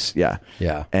 Little piece. Yeah.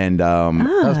 Yeah. And that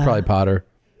was probably Potter.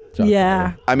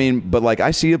 Yeah. I mean, but like I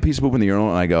see a piece of poop in the urinal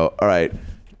and I go, all right,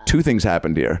 two things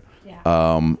happened here.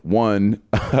 One,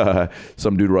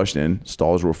 some dude rushed in,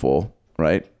 stalls were full,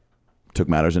 right? Took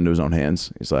matters into his own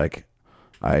hands. He's like,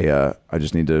 I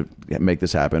just need to make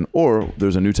this happen. Or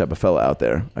there's a new type of fella out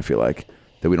there, I feel like,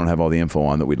 that we don't have all the info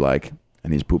on that we'd like,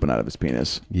 and he's pooping out of his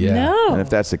penis. Yeah. No. And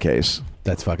if that's the case,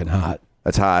 that's fucking hot.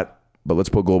 That's hot, but let's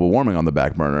put global warming on the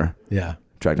back burner. Yeah.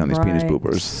 Track down these penis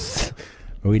poopers.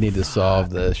 We need to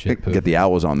solve the shit poop. Get the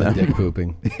owls on them. Dick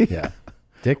pooping. Yeah.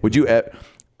 Dick. Would you...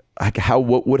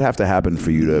 what would have to happen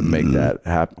for you to make that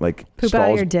happen? Like Poop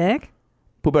out of your dick?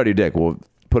 Poop out of your dick. Well,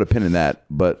 put a pin in that,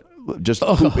 but just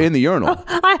poop in the urinal.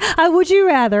 I would you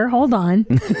rather? Hold on.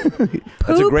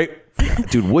 That's a great...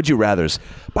 Dude, would you rathers.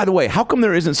 By the way, how come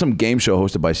there isn't some game show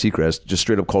hosted by Seacrest just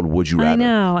straight up called Would You Rather? I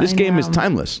know. This game is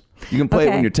timeless. You can play it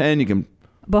when you're 10. You can...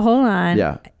 But hold on.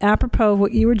 Yeah. Apropos of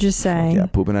what you were just saying. Yeah,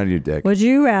 pooping out of your dick. Would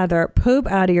you rather poop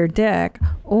out of your dick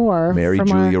or... Mary from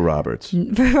Julia Roberts.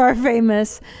 For our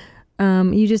famous...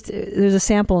 there's a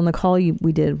sample in the call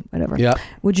we did, whatever. Yeah.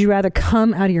 Would you rather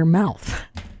come out of your mouth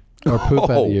or poop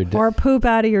out of your dick? Or poop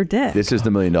out of your dick? This is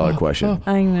the $1 million question.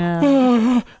 I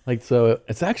know. Like, so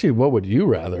it's actually, what would you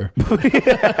rather?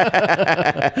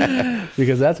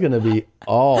 Because that's going to be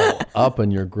all up in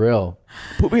your grill.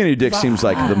 Pooping in your dick seems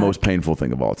like the most painful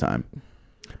thing of all time.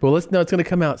 Well, it's going to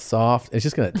come out soft. It's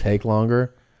just going to take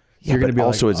longer. Yeah, You're going to be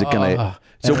also, like, is it going to...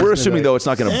 So we're assuming, though, it's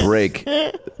not going to break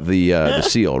the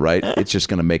seal, right? It's just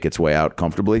going to make its way out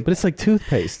comfortably. But it's like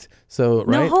toothpaste. So,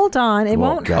 right? No, hold on. It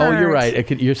won't hurt. Oh, you're right.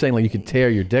 You're saying like you could tear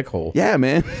your dick hole. Yeah,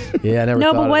 man. Yeah, I never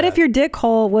No, thought but of what that. if your dick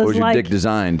hole was Or is your like... dick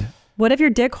designed? What if your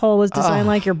dick hole was designed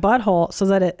like your butthole so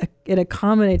that it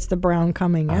accommodates the brown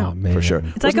coming out? Man. For sure.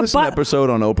 It's Wasn't like a this an episode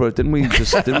on Oprah?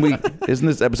 Isn't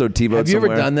this episode TiVoed Have you ever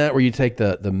somewhere? done that where you take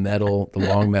the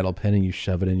long metal pin and you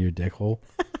shove it in your dick hole?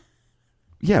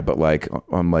 Yeah, but like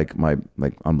on like my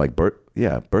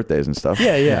birthdays and stuff.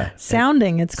 Yeah.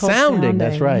 Sounding. It's called sounding.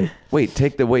 That's right. Wait,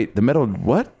 the metal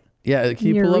what? Yeah, can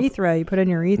you Your pull up? urethra. You put it in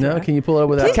your urethra. No, can you pull it up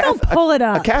without? Please don't pull it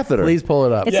up. A catheter. Please pull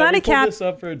it up. It's not we a pulled cap. this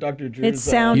up for Dr. Drew's, It's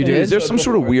sounding. You did? Is there some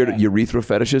sort of weird urethra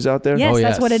fetishes out there? Yes,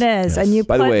 that's what it is. And you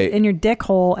By put the way, it in your dick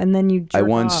hole and then you jerk I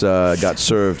once off. got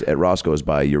served at Roscoe's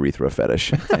by a urethra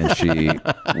fetish, and she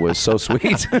was so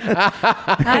sweet.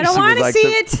 I don't want to see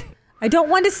it. I don't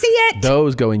want to see it.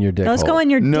 Those go in your dick Those hole. go in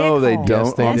your dick No, they hole. don't.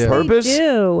 Yes, they On do. purpose? They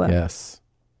do. Yes.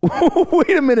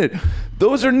 Wait a minute.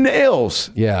 Those are nails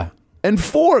Yeah. and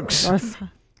forks.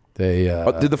 They.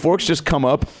 Did the forks just come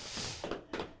up?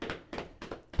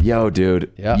 Yo,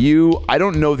 dude. Yeah. I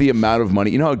don't know the amount of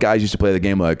money. You know how guys used to play the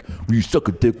game like, you suck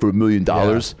a dick for $1 million?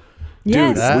 Yes,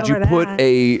 Dude, would you over put that.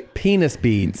 a penis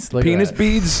beads? Look at penis that.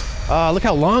 beads? Oh, look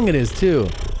how long it is too.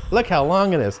 Look how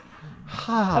long it is.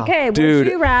 Okay, Dude,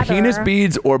 would you rather? penis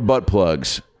beads or butt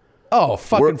plugs? Oh,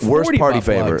 fucking Worst 40 party butt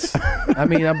favorite. plugs. I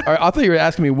mean, I thought you were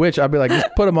asking me which. I'd be like, just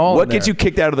put them all. What in gets there. you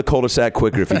kicked out of the cul-de-sac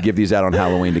quicker if you give these out on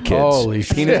Halloween to kids? Holy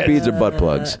Penis shit. beads or butt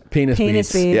plugs? Penis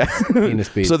Penis beads. beads. Yeah. Penis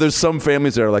beads. So there's some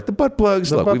families that are like, the butt plugs.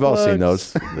 The Look, butt we've all seen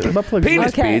plugs. those. The butt plugs.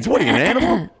 Penis Okay. beads? What are you, an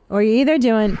animal? Or you're either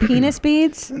doing penis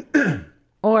beads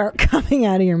or coming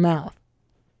out of your mouth.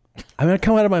 I'm gonna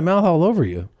come out of my mouth all over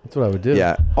you. That's what I would do.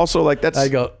 Yeah. Also, like that's. I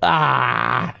go and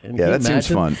Yeah, can that you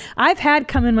seems imagine? fun. I've had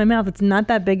cum in my mouth. It's not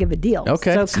that big of a deal.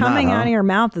 Okay. So It's coming not, huh? out of your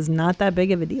mouth is not that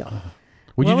big of a deal.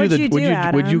 Would What you do would you do, would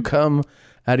Adam? you come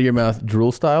out of your mouth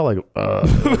drool style like No,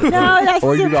 that's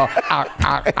or you go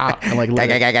and like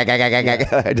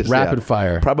rapid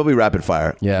fire. Probably rapid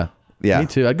fire. Yeah. Yeah. Me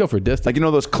too. I'd go for distance. Like, you know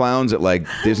those clowns at like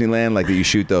Disneyland, like that you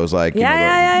shoot those like you know,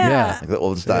 Yeah. like the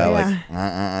old style,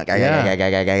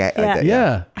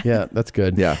 Yeah, that's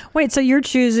good. Yeah. Wait, so you're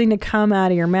choosing to come out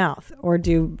of your mouth or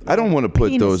do? I don't want to put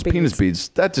Penis those beads. penis beads.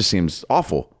 That just seems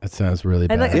awful. That sounds really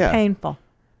I bad. like Yeah. painful.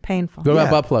 What about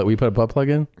Yeah. butt plug? Will you put a butt plug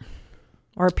in?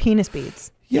 Or penis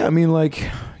beads. Yeah, I mean,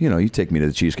 like, you know, you take me to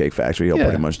the Cheesecake Factory, I'll Yeah.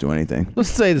 pretty much do anything. Let's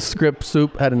say the script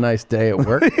soup had a nice day at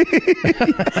work. Dude,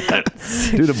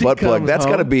 a She butt plug. comes That's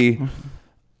got to home. be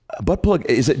a butt plug.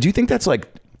 Is it? Do you think that's like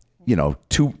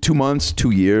 2 months,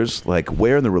 2 years, like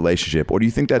where in the relationship, or do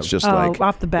you think that's just like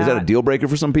off the bat? Is that a deal breaker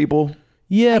for some people?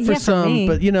 Yeah, for for some, me.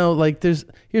 but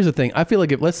here's the thing. I feel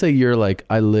like if let's say you're like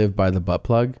I live by the butt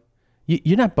plug,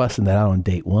 you're not busting that out on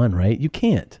date one, right? You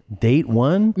can't date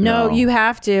one. No, you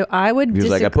have to. I would He was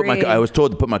disagree. like, I was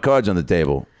told to put my cards on the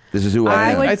table. This is who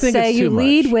I am. I would think say it's you too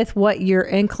lead much. with what your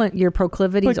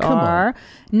proclivities But come on. are.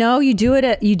 No, you do it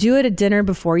at dinner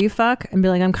before you fuck and be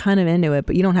like, I'm kind of into it,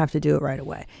 but you don't have to do it right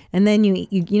away. And then you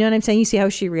know what I'm saying? You see how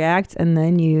she reacts, and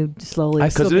then you slowly.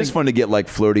 Because it is fun to get like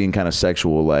flirty and kind of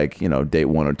sexual, like date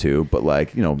 1 or 2, but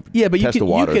like Yeah, but test the you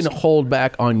waters. can hold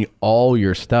back on all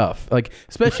your stuff. Like,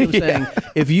 especially I'm saying,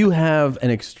 if you have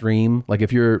an extreme, like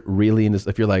if you're really in this,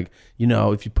 if you're like,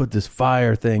 if you put this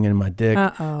fire thing in my dick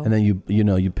Uh-oh. and then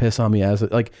you piss on me as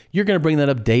like, you're going to bring that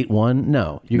up date 1?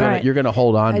 No, Right. you're going to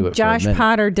hold on to it Josh for a minute.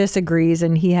 Potter disagrees,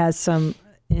 and he has some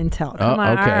intel. Come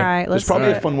on, okay. all right. There's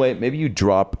probably a fun way. Maybe you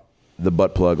drop the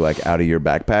butt plug like out of your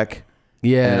backpack.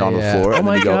 Yeah, and on yeah. the floor. Oh and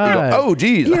my then you go, God. oh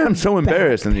geez, You're I'm so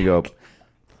embarrassed. And then you go,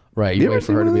 Right, You you ever wait for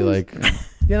seen her to one be of like,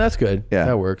 yeah, that's good. yeah,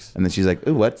 that works. And then she's like,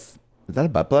 ooh, is that a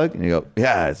butt plug? And you go,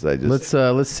 yeah. It's like just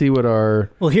Let's see what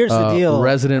our here's the deal.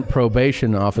 resident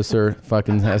probation officer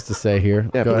fucking has to say here.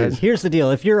 Yeah, Go please. ahead. Here's the deal.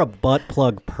 If you're a butt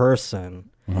plug person,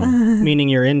 meaning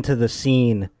you're into the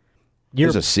scene,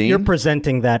 There's a scene? you're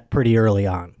presenting that pretty early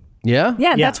on. Yeah?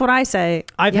 Yeah, that's what I say.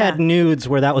 I've Yeah. had nudes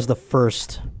where that was the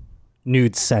first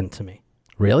nude sent to me.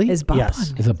 Really? Is butt Yes.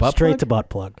 plug. Is a butt Straight plug? to butt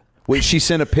plug. Wait, she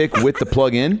sent a pic with the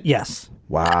plug in? Yes.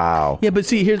 Wow. Yeah, but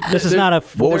see, This is not a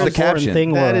What was the foreign caption?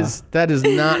 thing. that or is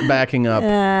not backing up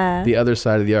the other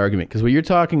side of the argument, because what you're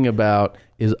talking about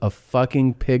is a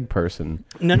fucking pig person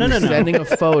No. sending a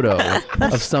photo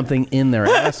of something in their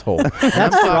asshole. And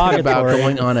I'm talking about derogatory.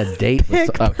 going on a date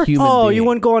with a human Oh, being. you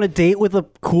wouldn't go on a date with a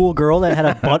cool girl that had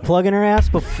a butt plug in her ass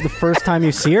the first time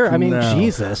you see her? I mean, No.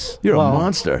 Jesus. You're Well, a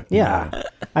monster. Yeah.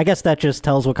 I guess that just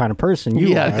tells what kind of person you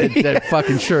Yeah, are. that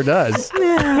fucking sure does.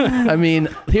 I mean,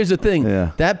 here's the thing.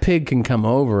 Yeah. That pig can come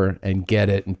over and get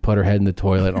it and put her head in the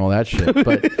toilet and all that shit.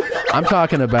 But I'm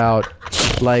talking about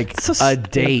like a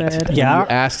date. stupid. Yeah. You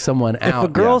ask someone If out. a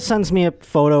girl sends me a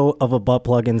photo of a butt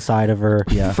plug inside of her,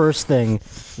 first thing,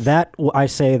 I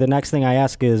say, the next thing I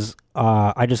ask is,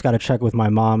 I just got to check with my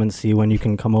mom and see when you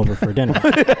can come over for dinner.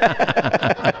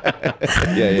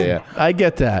 Yeah. I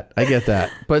get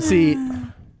that. But see,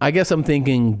 I guess I'm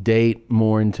thinking date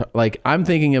more into I'm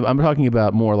talking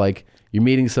about more like you're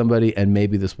meeting somebody and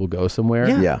maybe this will go somewhere.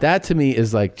 Yeah. That to me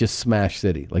is like just smash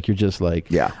city. Like you're just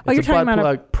like, Yeah. Oh, it's you're a talking butt about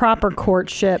plug. a proper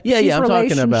courtship. Yeah, She's I'm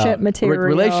talking about relationship material.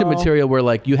 relationship material where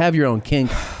like you have your own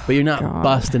kink, but you're not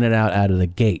busting it out of the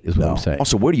gate. Is what I'm saying.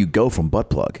 Also, where do you go from butt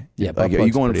plug? Yeah, like, butt are you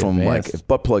plug's going pretty from advanced. like if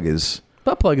butt plug is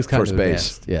Butt plug is kind first of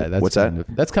base? advanced. Yeah, that's What's that?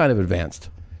 That's kind of advanced.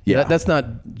 Yeah. That's not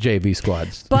JV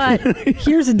squads. But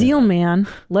here's the deal, man.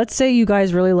 Let's say you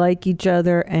guys really like each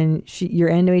other and you're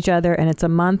into each other, and it's a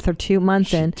month or 2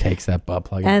 months in. Takes that butt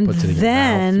plug And and puts it in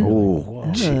then- your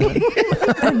mouth.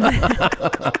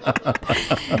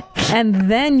 And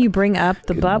then you bring up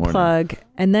the butt morning. plug,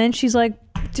 and then she's like,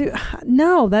 dude,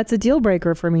 no, that's a deal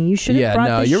breaker for me. You should have Yeah, brought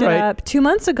no, this you're shit right. up 2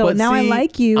 months ago. But Now I see,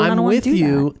 like you. And I I'm don't want with to do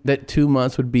you that 2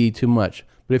 months would be too much.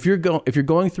 But if you're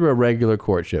going through a regular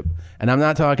courtship, and I'm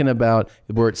not talking about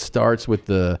where it starts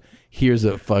with here's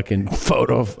a fucking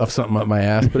photo of something up my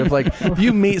ass, but if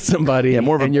you meet somebody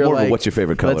more of a- and you're more of a like, what's your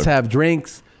favorite color? Let's have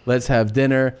drinks. Let's have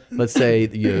dinner. Let's say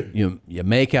you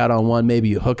make out on one, maybe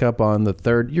you hook up on the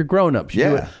third. You're grown ups.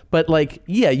 Yeah. But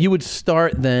you would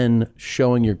start then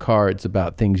showing your cards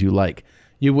about things you like.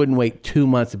 You wouldn't wait 2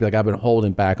 months to be like, I've been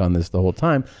holding back on this the whole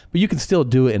time. But you can still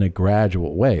do it in a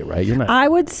gradual way, right? You're not. I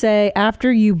would say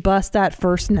after you bust that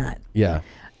first nut, Yeah.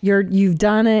 you've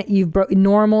done it. You've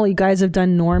normal. You guys have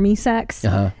done normie sex,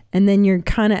 and then you're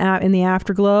kind of out in the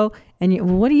afterglow.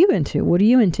 And what are you into? What are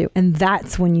you into? And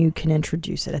that's when you can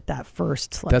introduce it at that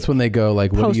first. That's when they go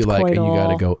what do you like? And you got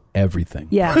to go everything.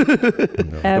 Yeah.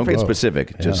 Don't get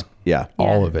specific. Just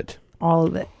all of it. All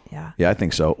of it. Yeah. Yeah, I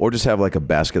think so. Or just have like a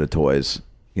basket of toys,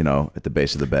 at the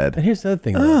base of the bed. And here's the other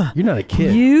thing. You're not a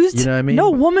kid. Used? You know what I mean?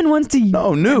 No woman wants to.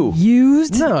 No, new.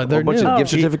 Used? No, they're a bunch new. of gift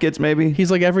certificates, maybe.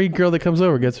 He's like, every girl that comes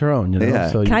over gets her own.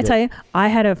 Yeah. So Can I tell you? I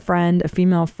had a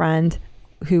female friend,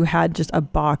 who had just a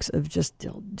box of just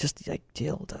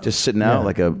dildos. Just sitting out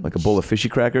like a bowl of fishy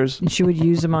crackers. And she would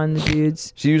use them on the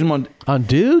dudes. She used them on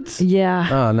dudes? Yeah.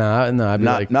 Oh no, I'd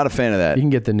be not a fan of that. You can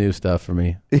get the new stuff for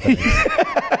me.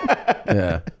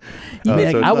 Yeah.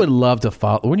 So I would love to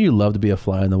follow. Wouldn't you love to be a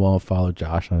fly on the wall and follow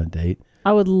Josh on a date?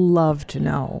 I would love to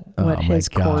know what his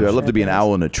course. Dude, I'd love to be an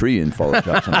owl in a tree and follow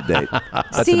Josh on a date.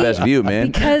 That's the best view, man.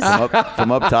 Because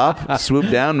from up top, swoop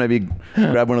down, maybe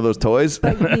grab one of those toys.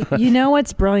 But you know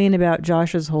what's brilliant about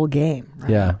Josh's whole game,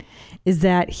 right? Yeah. Is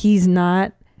that he's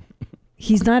not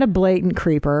a blatant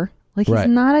creeper. Like he's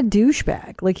not a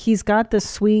douchebag. Like he's got this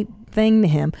sweet thing to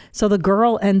him. So the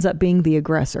girl ends up being the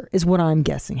aggressor, is what I'm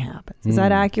guessing happens. Is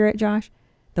that accurate, Josh?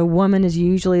 The woman is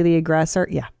usually the aggressor.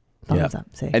 Yeah. Thumbs up.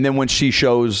 See. And then when she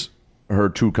shows her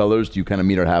true colors, do you kind of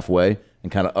meet her halfway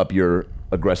and kind of up your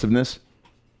aggressiveness?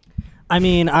 I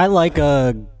mean, I like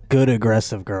a good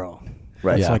aggressive girl.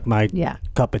 Right. It's like my Yeah.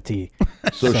 cup of tea.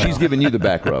 So she's giving you the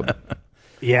back rub.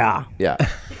 Yeah. Yeah.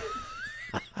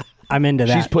 I'm into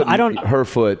that. She's putting her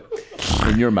foot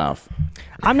in your mouth.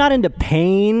 I'm not into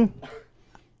pain.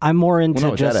 I'm more into Well,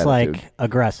 no, it's that just like attitude.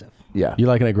 aggressive. Yeah. You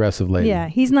like an aggressive lady. Yeah,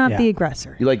 he's not Yeah. the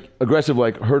aggressor. You like aggressive,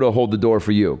 like her to hold the door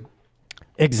for you.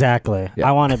 Exactly. Yeah.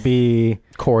 I want to be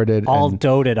courted, all and,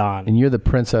 doted on. and you're the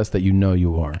princess that you know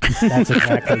you are. That's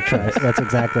exactly right. That's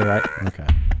exactly right. Okay.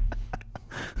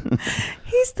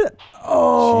 He's the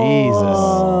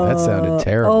Jesus, that sounded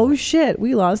terrible. Oh shit,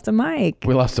 we lost a mic.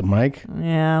 We lost a mic.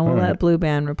 Yeah, we'll All let right. Blue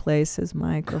Band replace his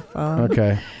microphone.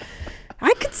 Okay.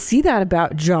 I could see that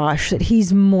about Josh, that he's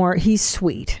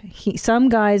sweet. Some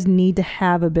guys need to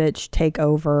have a bitch take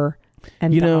over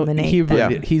and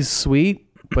dominate. He's sweet,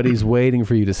 but he's waiting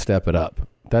for you to step it up.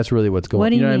 That's really what's going on. What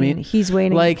do you know mean? what I mean? He's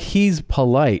waiting. Like he's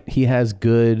polite. He has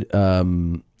good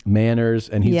manners,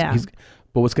 and he's.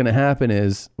 But what's going to happen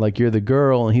is, like, you're the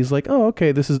girl, and he's like, "Oh,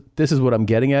 okay, this is what I'm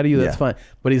getting out of you. That's fine."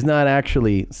 But he's not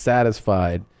actually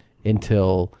satisfied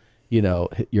until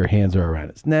your hands are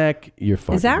around his neck. You're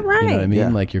fucking. Is that right? You know what I mean? Yeah.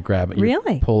 Like you're grabbing,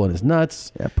 Really? you're pulling his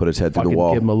nuts. Yeah, put his head through the fucking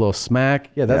wall. Give him a little smack.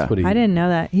 Yeah, that's what he. I didn't know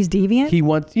that. He's deviant? He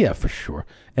wants, for sure,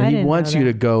 and I he didn't wants know you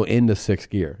that. to go into sixth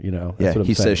gear. That's Yeah, what I'm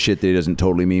he saying. says shit that he doesn't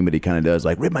totally mean, but he kind of does,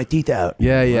 like rip my teeth out.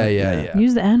 Yeah.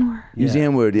 Use the N-word. Use the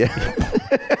N-word,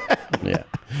 yeah. Yeah.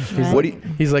 Right.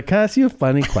 He's like, can I ask you a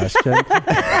funny question?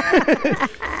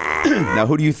 Now,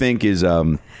 who do you think is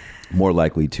more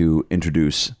likely to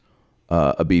introduce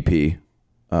a BP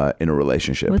in a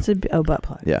relationship? What's a butt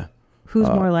plug? Yeah. Who's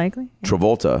more likely?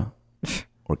 Travolta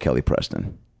or Kelly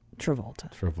Preston?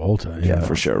 Travolta. Yeah,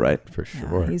 for sure, right? For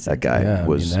sure. he's that guy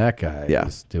was. that guy Yeah.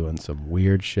 is doing some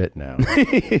weird shit now.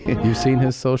 You've seen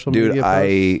his social Dude, media posts?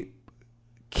 I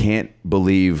can't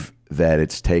believe that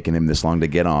it's taken him this long to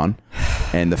get on,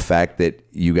 and the fact that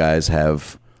you guys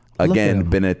have again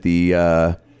been at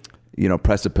the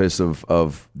precipice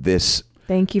of this.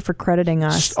 Thank you for crediting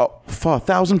us. Oh,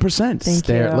 1,000%. Thank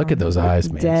you. Look at those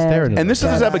eyes, man. Stare into And this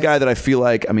is the type of guy that I feel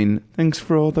like, I mean, thanks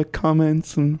for all the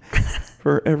comments and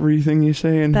for everything you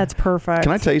say. And That's perfect.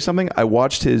 can I tell you something? I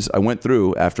went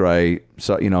through after I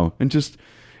saw, and just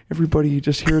everybody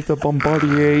just here at the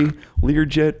Bombardier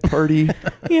Learjet party.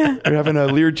 Yeah. They're having a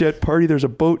Learjet party. There's a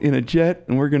boat in a jet,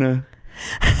 and we're gonna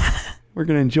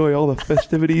enjoy all the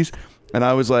festivities. And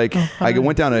I was like, I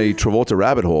went down a Travolta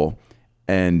rabbit hole,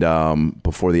 and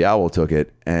before the owl took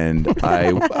it, and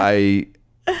I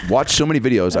watched so many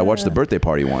videos. I watched the birthday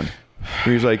party one, where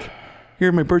he was like, "Here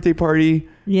at my birthday party,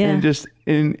 Yeah.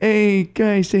 and hey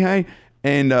guys, say hi."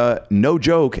 And no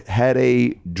joke, had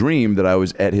a dream that I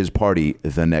was at his party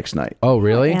the next night. Oh,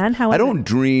 really? And how was I don't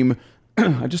dream.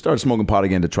 I just started smoking pot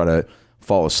again to try to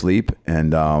fall asleep, and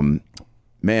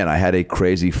man, I had a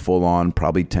crazy, full-on,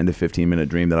 probably 10 to 15-minute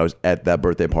dream that I was at that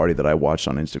birthday party that I watched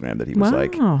on Instagram. That he was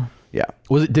like, yeah.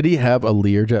 Did he have a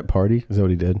Learjet party? Is that what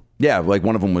he did? Yeah, like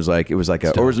one of them was like, it was like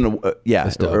or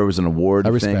it was an award. I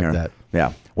respect thing, that.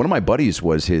 Yeah, one of my buddies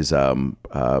was his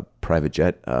private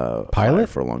jet pilot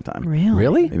for a long time.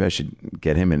 Really? Maybe I should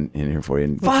get him in here for you.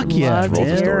 And Fuck some yeah, Travolta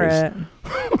man.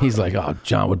 stories. He's like, oh,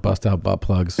 John would bust out butt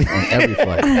plugs on every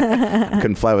flight.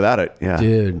 Couldn't fly without it. Yeah,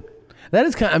 dude. That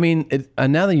is kind of, I mean,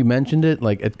 now that you mentioned it,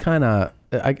 like it kind of,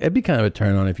 it'd be kind of a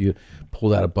turn on if you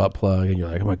pulled out a butt plug and you're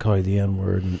like, I'm going to call you the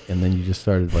N-word. And then you just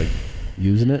started like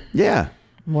using it. Yeah.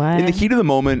 What? In the heat of the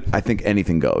moment, I think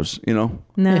anything goes, No.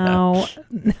 That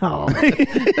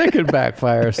could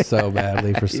backfire so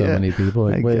badly for so many people.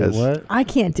 Like, wait, what? I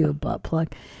can't do a butt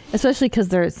plug, especially because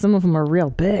some of them are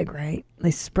real big, right?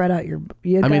 They spread out your.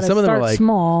 You gotta some of them are start like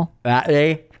small. That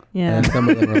Yeah. And some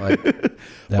of them are like.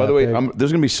 By the way,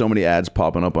 there's going to be so many ads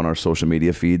popping up on our social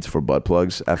media feeds for butt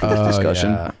plugs after this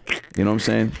discussion. Yeah. You know what I'm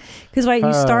saying? Because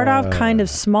you start off kind of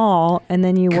small and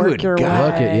then you work your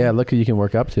way. Look at you can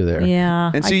work up to there.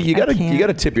 Yeah. And see, you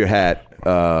gotta tip your hat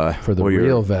for the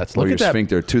real vets. Or Look your at that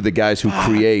sphincter to the guys who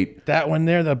create that one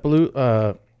there. The blue,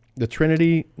 the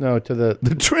Trinity. No, to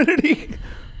the Trinity.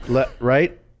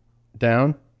 Right,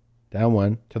 down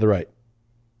one to the right.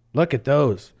 Look at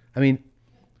those. I mean,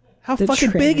 How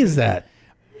fucking big is that?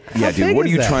 Yeah, dude. What are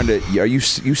you trying to? Are you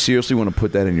seriously want to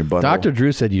put that in your butt? Dr.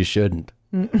 Drew said you shouldn't.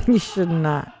 You should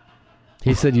not.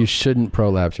 He said you shouldn't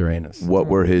prolapse your anus. What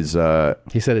were his?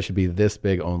 He said it should be this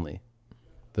big only,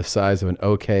 the size of an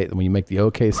OK. When you make the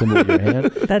OK symbol with your hand,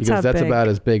 That's how that's big. about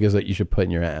as big as that you should put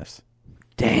in your ass.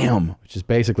 Damn. Which is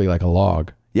basically like a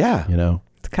log. Yeah. You know.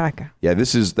 It's caca. Yeah,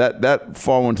 this is that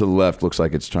far one to the left looks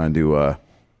like it's trying to.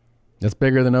 That's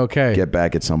bigger than OK. Get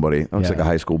back at somebody. That looks like a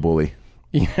high school bully.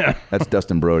 Yeah. That's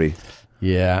Dustin Brody.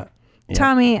 Yeah.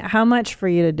 Tommy, how much for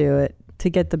you to do it to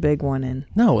get the big one in?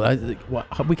 No,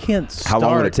 we can't start. How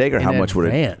long would it take, or how in much would it?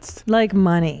 advance. Like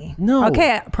money. No.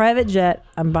 Okay, private jet.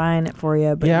 I'm buying it for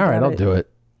you. But Yeah, you all right, I'll gotta- do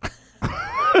it.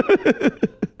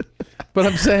 But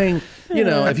I'm saying,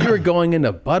 if you were going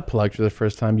into butt plug for the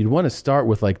first time, you'd want to start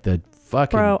with like the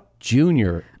fucking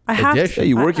junior I have to- edition. Yeah,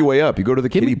 you work your way up. You go to the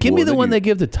kiddie Give pool, me the then one you- they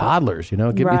give to toddlers. Give me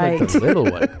like the Right. little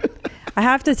one. I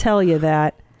have to tell you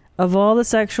that of all the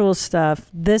sexual stuff,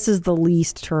 this is the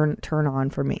least turn on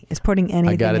for me. Is putting I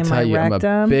anything gotta in tell my you, rectum.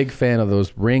 I'm a big fan of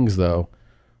those rings though.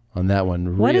 On that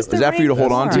one, What is the Is that for you to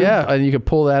hold on to? Yeah, and you can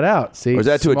pull that out. See, Or is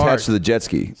that to Smart. attach to the jet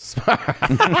ski?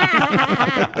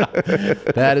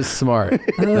 That is smart.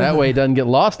 That way it doesn't get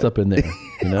lost up in there.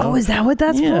 Oh, is that what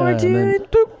that's Yeah, for, and then,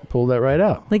 dude? pull that right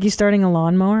out. Like you starting a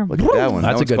lawnmower? Look at that one. That's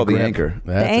That a one's good called grip. the anchor.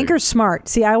 The anchor's smart.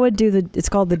 See, I would do it's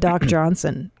called the Doc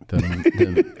Johnson.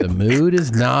 The mood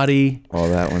is naughty. Oh,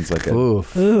 that one's like a.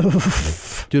 Oof.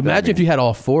 Dude, imagine if you had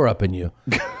all four up in you.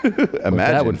 What that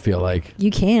Imagine. would feel like.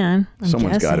 You can. I'm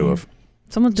Someone's got to guessing. have.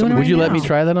 Someone's doing it Would right you let now. me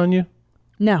try that on you?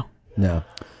 No. No.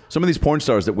 Some of these porn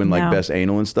stars that win like No. best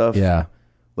anal and stuff. Yeah.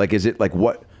 Like, is it like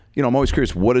what? I'm always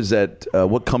curious. What is that?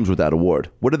 What comes with that award?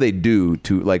 What do they do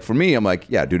to like? For me, I'm like,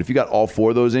 yeah, dude. If you got all four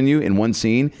of those in you in one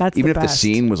scene, That's even the if the best.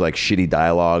 scene was like shitty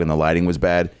dialogue and the lighting was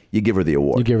bad, you give her the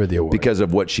award. You give her the award. because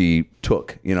of what she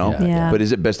took. Yeah. Yeah. But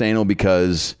is it best anal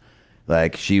because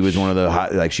like she was one of the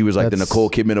hot, like she was like the That's- Nicole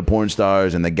Kidman of porn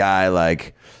stars, and the guy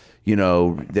like, he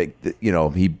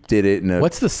did it. In a,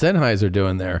 What's the Sennheiser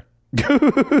doing there?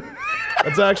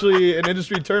 That's actually an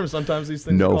industry term. Sometimes these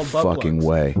things are no called butt fucking plugs.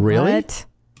 way? Really? What?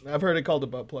 I've heard it called a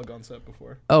butt plug on set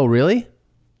before. Oh, really?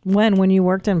 When you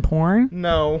worked in porn?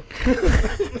 No.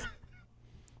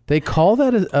 They call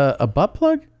that a butt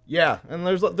plug? Yeah, and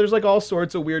there's like all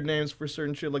sorts of weird names for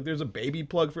certain shit. Like there's a baby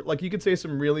plug for like you could say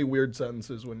some really weird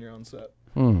sentences when you're on set.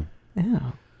 Ew.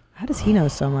 How does he know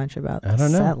so much about I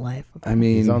don't know. set life? I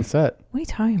mean, He's on set. What are you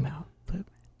talking about?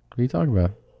 What are you talking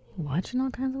about? Watching all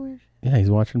kinds of weird shit? Yeah, he's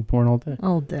watching porn all day.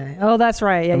 All day. Oh, that's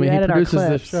right. Yeah, I mean, you he edit our produces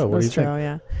clips. this show. What do That's you true,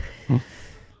 think?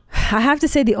 yeah. I have to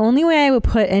say the only way I would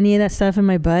put any of that stuff in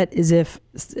my butt is if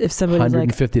somebody's like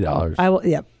 $150. I will.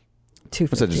 Yep. $250.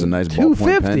 What's that? Just a nice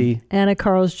ballpoint pen? $250. Anna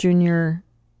Carl's Jr.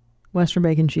 Western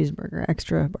bacon cheeseburger,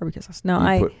 extra barbecue sauce.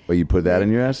 No, You put that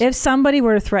in your ass? If somebody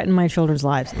were to threaten my children's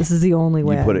lives, this is the only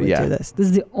way I put it- would yeah. do this. This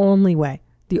is the only way.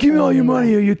 Give me all your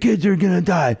money, or your kids are gonna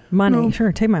die. Money, No.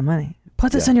 sure. Take my money.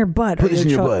 Put this Yeah. in your butt. Put or this in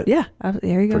your butt. Yeah,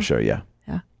 there you go. For sure, yeah.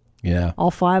 Yeah. All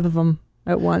 5 of them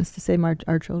at once to save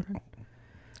our children.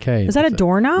 Okay. Is that a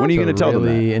doorknob? When are you It's going to a tell them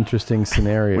really that? interesting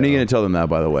scenario. When are you going to tell them that,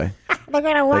 by the way? They're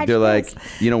gonna watch Like they're this.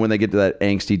 like, when they get to that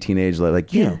angsty teenage,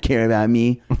 like you don't care about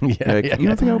me. Yeah, Like, yeah. You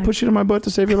don't think I would put shit in my butt to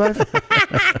save your life?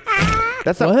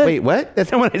 That's not. What? Wait, what?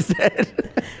 That's not what I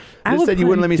said. I just said you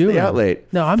wouldn't let me do stay it. out late.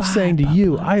 No, I'm saying to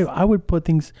you, I would put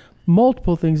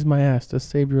multiple things in my ass to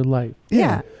save your life.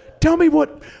 Yeah. Tell me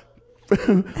what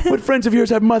friends of yours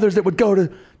have mothers that would go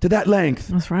to that length?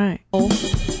 That's right.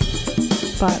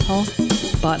 Butthole.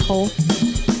 Butthole.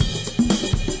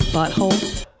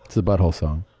 Butthole. It's a butthole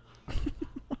song.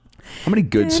 How many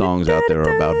good songs out there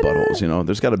are about buttholes?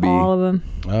 There's got to be All of them.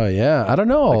 Oh yeah, I don't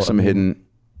know. like some hidden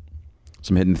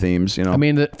themes. I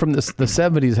mean, from the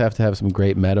 70s have to have some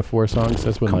great metaphor songs.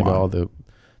 That's when Come like on. all the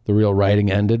real writing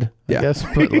ended. I Yeah. guess,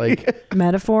 but like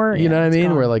Metaphor. you know what I it's mean,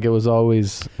 gone. where like it was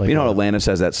always like You know how Alanis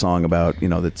has that song about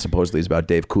that supposedly is about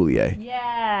Dave Coulier.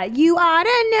 Yeah, you ought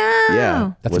to know.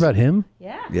 Yeah, that's Was- about him.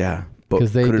 Yeah, but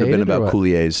 'Cause they could it have been dated or about what?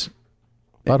 Coulier's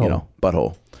Butthole.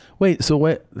 butthole? Wait, so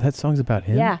what? That song's about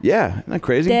him? Yeah. Yeah, isn't that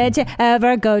crazy? Did you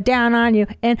ever go down on you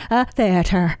in a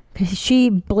theater? 'Cause she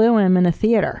blew him in a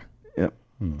theater. Yep.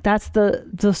 That's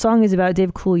the song is about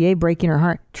Dave Coulier breaking her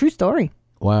heart. True story.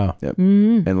 Wow. Yep.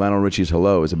 And Lionel Richie's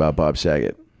 "Hello" is about Bob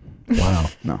Saget. Wow.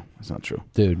 No, that's not true.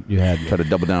 Dude, you had Try to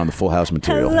double down on the Full House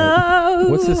material. Hello.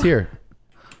 What's this here?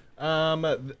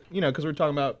 Because we're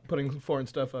talking about putting foreign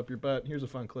stuff up your butt. Here's a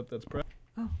fun clip that's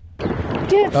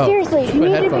Dude, Oh, seriously, put you need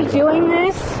to headphones be on. doing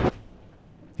this.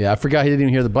 Yeah, I forgot he didn't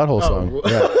even hear the butthole song.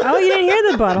 Yeah. Oh, you didn't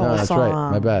hear the butthole No, that's song.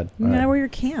 right. My bad. You All gotta right. wear your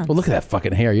cans. Well, look at that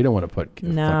fucking hair. You don't want to put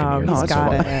No, fucking hair. he's That's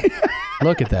got fine. it.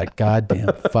 Look at that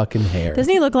goddamn fucking hair.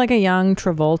 Doesn't he look like a young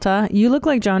Travolta? You look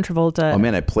like John Travolta. Oh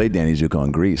man, I played Danny Zuko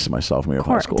in Greece my sophomore year of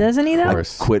high school. Doesn't he though? I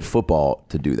quit football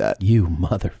to do that. You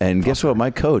mother. And guess what?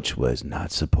 My coach was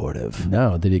not supportive.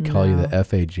 No, did he call you the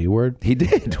FAG word? He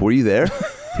did. Were you there?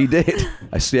 He did.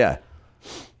 Yeah.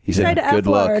 He said, "Good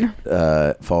luck,"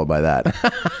 followed by that.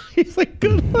 He's like,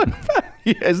 "Good luck."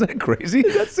 Yeah, isn't that crazy?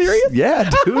 Is that serious? Yeah,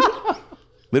 dude.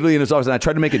 Literally in his office, and I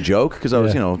tried to make a joke because I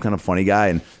was, kind of funny guy,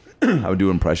 and I would do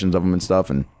impressions of him and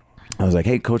stuff. And I was like,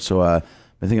 "Hey, coach, so I've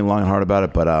been thinking long and hard about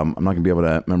it, but I'm not gonna be able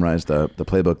to memorize the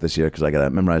playbook this year because I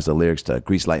gotta memorize the lyrics to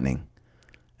Grease Lightning."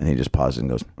 And he just pauses and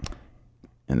goes,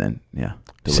 and then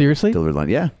seriously delivered line.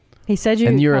 Yeah. He said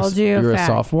and you're called you're a a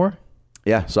sophomore.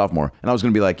 Yeah, sophomore, and I was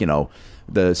gonna be like,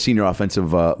 the senior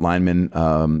offensive lineman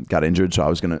got injured, so I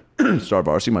was going to start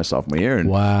varsity my sophomore year. And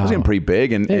I was getting pretty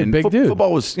big, and big dude.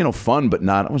 Football was fun, but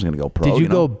not. I wasn't going to go pro. Did you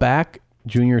go back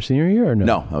junior, senior year or no?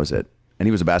 No, that was it. And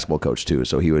he was a basketball coach too,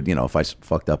 so he would, if I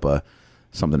fucked up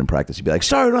something in practice, he'd be like,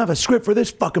 "Sorry, I don't have a script for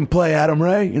this fucking play, Adam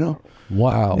Ray."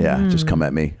 Wow. Yeah, just come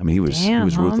at me. I mean, he was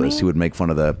ruthless. Homie. He would make fun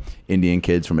of the Indian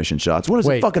kids for missing shots. What is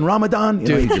it, fucking Ramadan?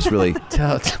 He just really.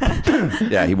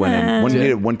 Yeah, he went in. He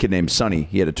had one kid named Sonny.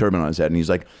 He had a turban on his head, and he's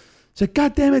like,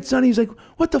 "God damn it, Sonny!" He's like,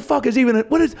 "What the fuck is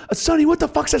what is a Sonny? What the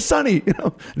fuck's a Sonny?"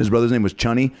 And his brother's name was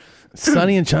Chunny.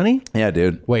 Sonny and Chunny? Yeah,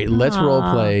 dude. Wait, let's role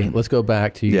play. Let's go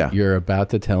back to you're about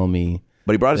to tell me.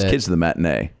 But he brought his kids to the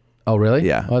matinee. Oh, really?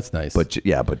 Yeah. Oh, that's nice. But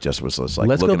just was like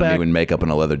Let's looking go at back. me in makeup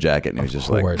and a leather jacket, and he was just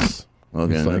Of course.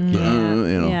 okay, He's like,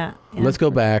 Yeah. Let's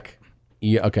go back.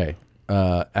 Yeah, okay.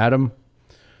 Adam,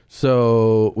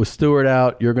 so with Stewart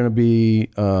out, you're going to be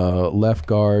left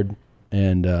guard,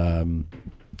 and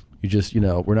you just,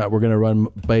 we're going to run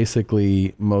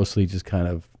basically mostly just kind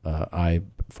of I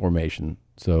formation.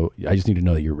 So I just need to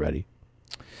know that you're ready.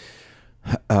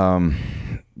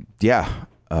 Yeah.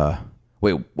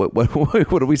 Wait, what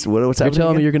are we? What's happening? You're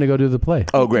telling me again? you're going to go do the play.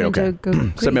 Oh, great. Okay.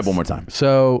 Set me up one more time.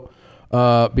 So,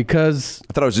 because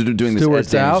I thought I was doing this Stewart's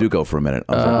as Danny out. Zuko for a minute.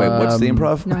 I was like, wait, what's the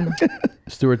improv? No.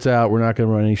 Stewart's out. We're not going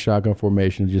to run any shotgun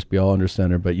formation. Just be all under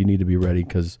center. But you need to be ready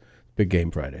because big game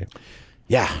Friday.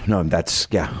 Yeah, no, that's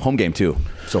home game too.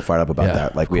 So fired up about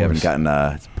that. Like we haven't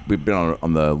gotten. We've been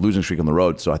on the losing streak on the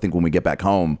road. So I think when we get back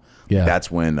home,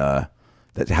 that's when that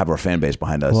have our fan base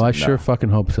behind us. Well, I and, sure fucking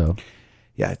hope so.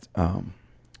 Yeah.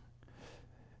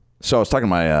 So I was talking to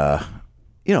my,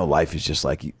 life is just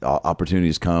like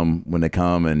opportunities come when they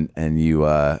come, and you,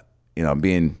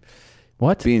 being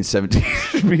 17, being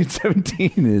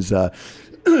 17 is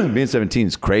being 17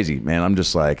 is crazy, man. I'm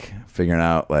just like figuring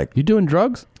out like you doing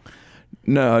drugs.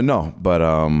 No, but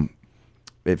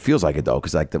it feels like it though,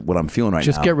 because like what I'm feeling right now.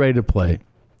 Just get ready to play.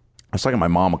 I was talking to my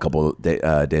mom a couple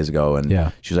days ago, and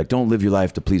she was like, "Don't live your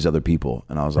life to please other people."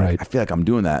 And I was like, I feel like I'm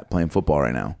doing that playing football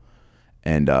right now.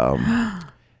 And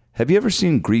have you ever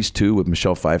seen Grease 2 with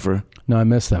Michelle Pfeiffer? No, I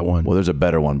missed that one. Well, there's a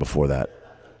better one before that.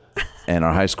 And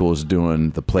our high school is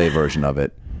doing the play version of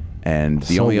it. And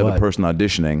the only other person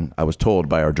auditioning, I was told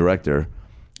by our director,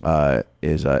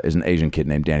 is an Asian kid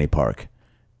named Danny Park.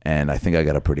 And I think I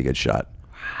got a pretty good shot.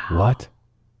 What?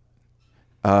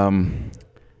 You're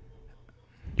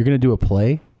going to do a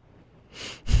play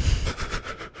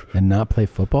and not play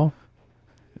football?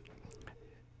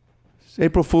 It's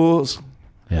April Fools.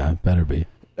 Yeah, it better be.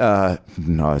 No,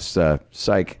 it's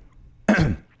psych.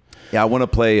 Yeah, I want to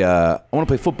play. I want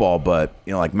to play football, but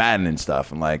like Madden and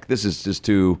stuff. And like this is just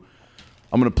too.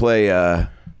 I'm gonna play.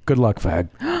 Good luck, fag.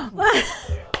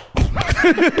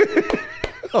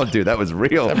 Oh, dude, that was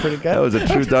real. Is that pretty good? That was a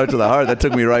true dart to the heart. That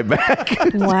took me right back.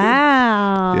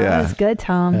 Wow. Yeah. That was good,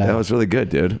 Tom. That was really good,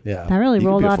 dude. Yeah. That really You could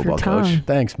rolled be a off your football tongue. coach.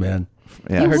 Thanks, man.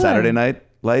 Yeah, Saturday night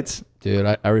lights.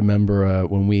 Dude, I remember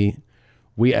when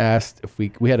we asked if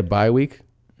we had a bye week.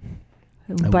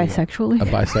 Bisexually? A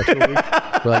bisexual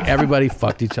week. Where like everybody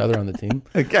fucked each other on the team.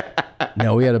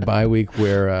 No, we had a bye week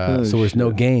where so there's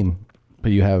no game,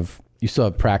 but you still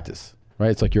have practice,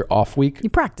 right? It's like your off week. You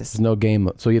practice. There's no game,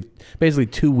 so you have basically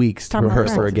 2 weeks to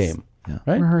rehearse for a game.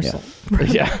 Right? Rehearsal.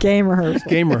 Yeah. Game rehearsal.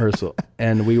 Game rehearsal.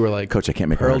 And we were like, Coach, I can't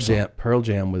make Pearl rehearsal. Jam. Pearl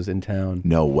Jam was in town.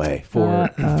 No way. For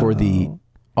the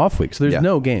off week. So there's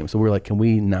no game. So we're like, can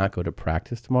we not go to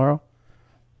practice tomorrow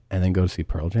and then go to see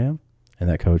Pearl Jam? And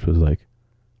that coach was like,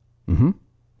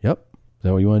 yep. Is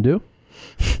that what you want to do?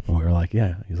 And we were like,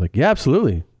 yeah. He's like, yeah,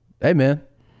 absolutely. Hey, man.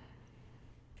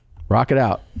 Rock it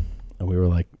out. And we were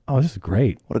like, oh, this is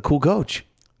great. What a cool coach.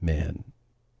 Man.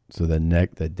 So the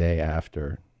day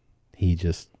after, we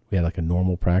had like a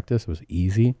normal practice. It was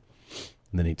easy.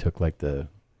 And then he took like the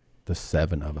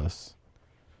 7 of us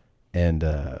and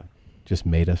just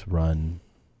made us run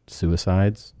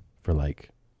suicides for like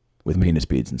with penis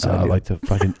beads inside. Like to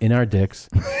fucking in our dicks.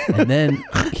 And then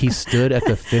he stood at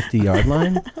the 50-yard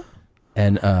line,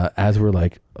 and as we're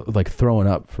like throwing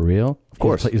up for real, of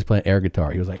course, he was playing air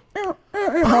guitar. He was like,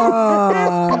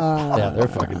 yeah, they're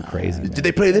fucking crazy. Man. Did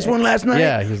they play this one last night?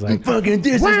 Yeah, he was like, fucking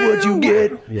this is what you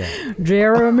get. Yeah,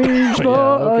 Jeremy's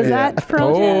is that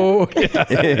Pearl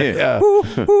Jam?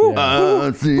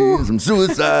 I'm seeing some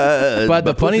suicides. But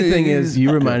the funny thing is,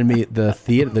 you reminded me,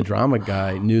 the drama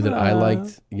guy knew that I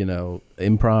liked,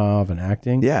 improv and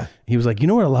acting. Yeah. He was like, you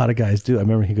know what a lot of guys do? I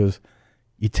remember he goes,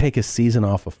 you take a season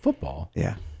off of football.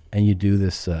 Yeah. And you do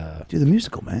this. Do the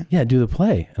musical, man. Yeah, do the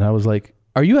play. And I was like,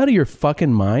 are you out of your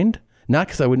fucking mind? Not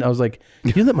because I wouldn't. I was like,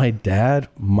 you know that my dad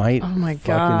might. Oh my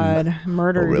God,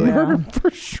 murder! Oh, really? Yeah. Murder for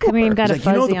sure. I mean, you've got a He's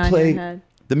like, fuzzy the on play, your head.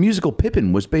 the musical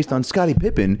Pippin was based on Scottie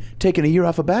Pippen taking a year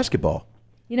off of basketball.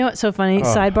 You know what's so funny? Oh.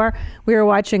 Sidebar: we were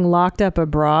watching Locked Up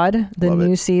Abroad, the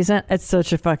new season. It's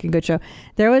such a fucking good show.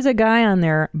 There was a guy on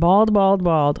there, bald,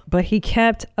 but he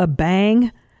kept a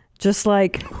bang, just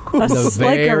like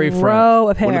a row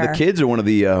of hair. One of the kids or one of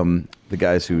the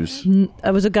guys who's.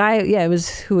 It was a guy. Yeah, it was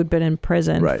who had been in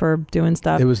prison for doing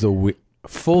stuff. It was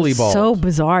fully bald. So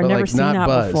bizarre. I've But, never like, seen not that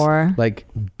buzzed, before. Like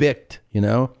bicked,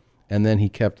 and then he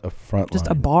kept a front Just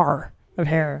line. a bar of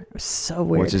hair. It was so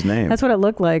weird. What's his name? That's what it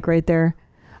looked like right there.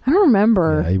 I don't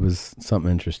remember. Yeah, he was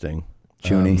something interesting.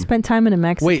 Junie. Spent time in a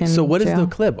Mexican Wait, so what is jail. the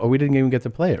clip? Oh, we didn't even get to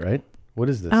play it, right? What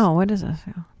is this? Oh, what is this?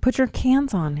 Put your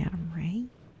cans on, Adam, right?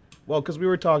 Well, because we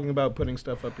were talking about putting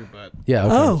stuff up your butt. Yeah,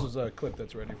 okay. This is a clip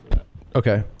that's ready for that.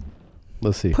 Okay.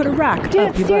 Let's see. Put a rack.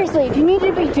 Dude, seriously, do you need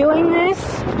to be doing this?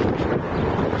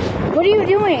 What are you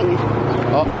doing?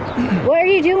 Oh. What are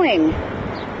you doing?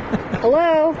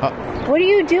 Hello? What are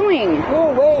you doing? Go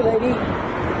away, lady.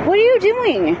 What are you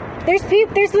doing?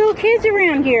 There's little kids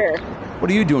around here. What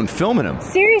are you doing filming him?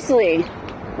 Seriously.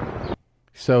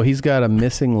 So he's got a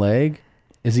missing leg.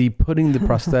 Is he putting the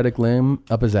prosthetic limb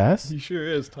up his ass? He sure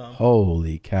is, Tom.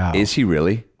 Holy cow. Is he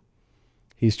really?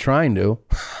 He's trying to.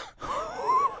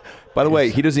 By the way,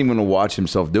 he doesn't even want to watch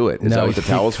himself do it. Is that what the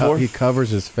towel's for? He covers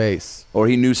his face. Or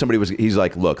he knew somebody was. He's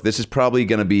like, look, this is probably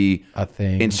going to be a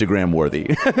thing, Instagram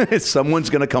worthy. Someone's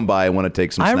going to come by and want to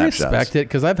take some snapshots. I respect it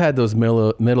because I've had those middle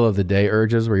of the day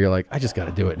urges where you're like, I just got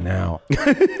to do it now.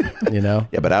 Yeah,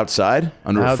 but outside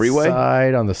under a freeway,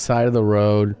 outside on the side of the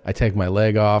road, I take my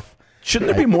leg off.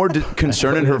 Shouldn't there be more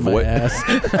concern in her voice?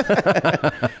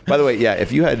 By the way, yeah,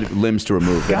 if you had limbs to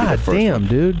remove, that'd be the first damn, one.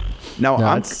 dude. Now,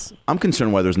 No, I'm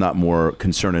concerned why there's not more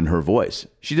concern in her voice.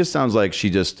 She just sounds like she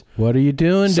just What are you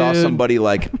doing, saw dude? somebody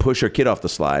like push her kid off the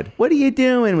slide. What are you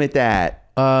doing with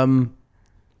that?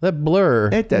 That blur.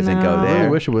 It doesn't go there. I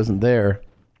wish it wasn't there.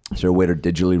 Is there a way to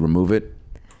digitally remove it?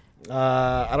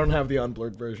 I don't have the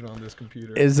unblurred version on this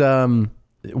computer. Is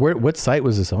what site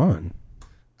was this on?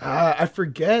 I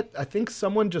forget. I think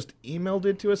someone just emailed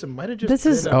it to us. It might have just. This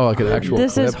is like an actual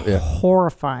This clip? is Yeah.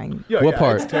 horrifying. Yeah, What yeah,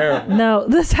 part? It's terrible. No,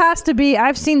 this has to be.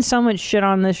 I've seen so much shit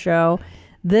on this show.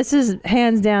 This is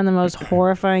hands down the most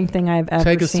horrifying thing I've ever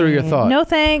seen. Take us through your thought. No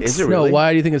thanks. Is it really? No,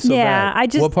 why do you think it's so Yeah, bad? I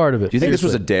just- What part of it? Do you think this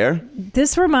was a dare?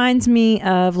 This reminds me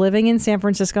of living in San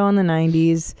Francisco in the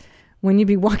 90s when you'd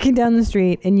be walking down the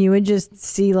street and you would just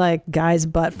see like guys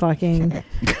butt fucking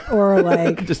or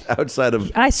like Just outside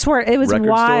of I swear it was record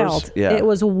wild. stores? Yeah. It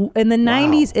was in the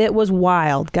 90s it was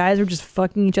wild. Guys were just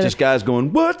fucking each other. Just guys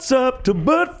going, what's up to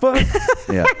butt fuck?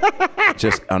 Yeah.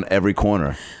 Just on every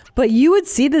corner. But you would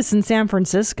see this in San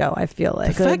Francisco, I feel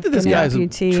like. The fact that this Like, guy's an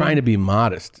amputee. trying to be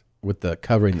modest with the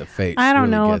covering the face. I don't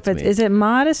really know if gets it's me. is it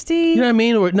modesty? You know what I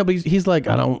mean? Or, no, but he's like,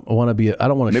 I don't want to be. I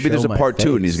don't want to. Maybe there's a my part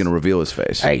two and face. he's going to reveal his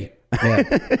face. Hey, yeah,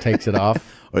 takes it off.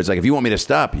 Or it's like, if you want me to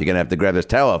stop, you're going to have to grab this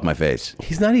towel off my face.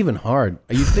 He's not even hard.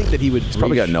 You think that he would? He's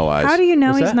probably got no eyes. How do you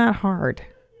know What's he's that? not hard?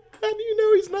 How do you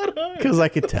know he's not high? Because I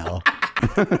could tell.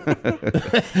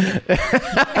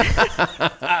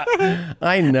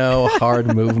 I know hard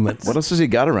movements. What else has he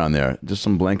got around there? Just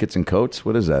some blankets and coats?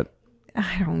 What is that?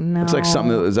 I don't know. It's like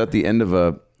something that is at the end of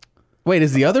a... Wait,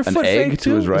 is the other An foot egg fake to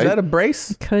too? his right? Is that a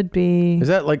brace? Could be. Is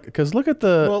that like? Because look at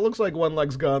the. Well, it looks like one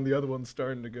leg's gone, the other one's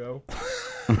starting to go.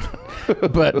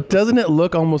 But doesn't it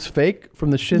look almost fake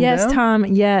from the shin Yes, down? Tom.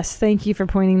 Yes, thank you for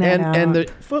pointing that out. And the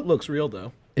Foot looks real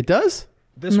though. it does.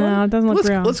 This no, one? it doesn't look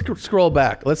real. Let's scroll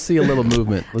back. Let's see a little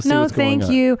movement. Let's see No, what's going thank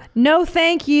on. you. No,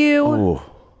 thank you. Oh.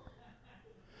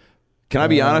 Can I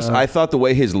be honest? I thought the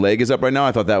way his leg is up right now,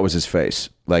 I thought that was his face,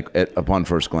 like upon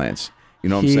first glance. You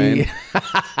know what I'm saying?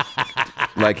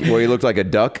 Like where he looked like a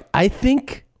duck I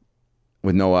think.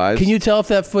 with no eyes. Can you tell if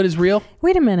that foot is real?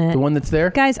 Wait a minute, The one that's there?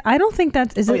 guys. I don't think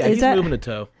that's is Oh it. yeah, Is he's that moving a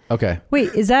toe. Okay.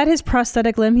 wait? Is that his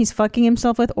prosthetic limb he's fucking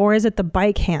himself with, or is it the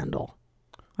bike handle?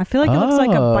 I feel like it looks like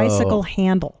a Oh. bicycle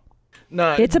handle.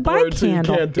 Nah, It's a bike blurred, so you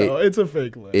candle. can't tell. It's a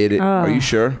fake leg. Are you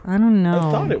sure? I don't know. I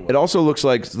thought it was. It also looks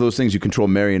like those things you control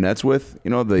marionettes with.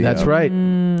 You know the. That's right.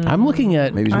 I'm looking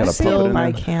at. Maybe he's got a puppet in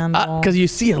there. candle. Because you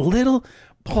see a little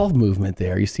ball movement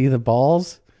there. You see the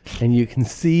balls, and you can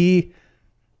see.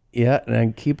 Yeah, and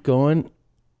I keep going.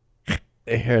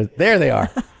 There they are.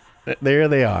 There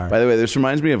they are. By the way, this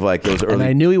reminds me of like those early. And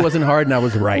I knew he wasn't hard, and I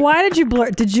was right. Why did you blur?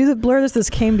 Did you blur this? This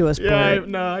came to us. Yeah,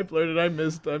 blurred. I blurted. I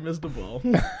missed a ball.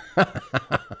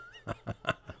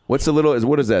 What's the little?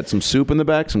 What is that? Some soup in the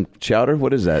back? Some chowder?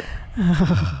 What is that?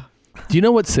 Do you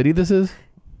know what city this is?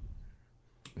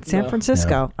 San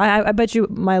Francisco. I bet you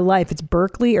my life it's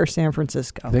Berkeley or San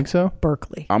Francisco. Think so?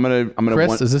 Berkeley. I'm gonna.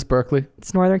 Chris, is this Berkeley?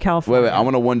 It's Northern California. Wait. I'm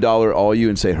gonna $1 all you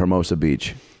and say Hermosa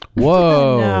Beach.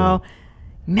 Whoa.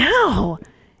 No.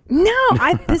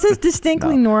 This is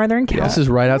distinctly Northern California. This is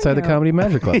right outside the Comedy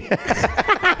Magic Club.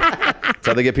 That's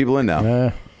how they get people in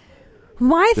now.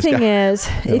 My thing is,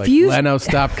 if like, you Leno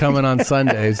stopped coming on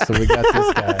Sundays, so we got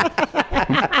this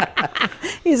guy.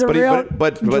 He's a real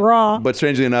draw. But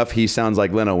strangely enough, he sounds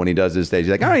like Leno when he does his stage.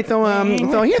 He's like, all right, so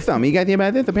here's something. You got the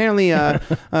about this. Apparently,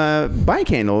 bike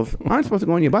handles aren't supposed to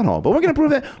go in your butthole, but we're going to prove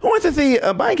that. Who wants to see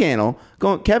a bike handle?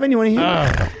 Kevin, you want to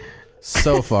hear?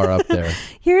 So far up there.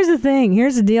 Here's the thing.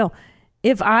 Here's the deal.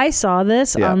 If I saw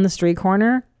this on the street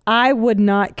corner, I would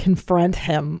not confront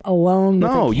him alone.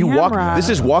 No, with a you camera. walk. This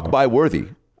is walk by worthy.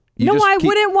 No, I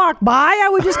wouldn't walk by. I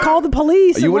would just call the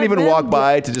police. You and wouldn't let even them walk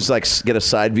by to just like get a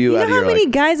side view You out know of how your many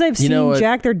like. guys I've seen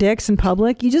jack their dicks in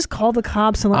public? You just call the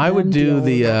cops and let I them would do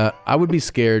deal. I would be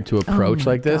scared to approach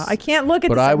my like this. God. I can't look at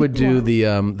But this I would do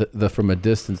anymore. the from a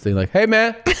distance thing, like, hey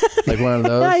man, like one of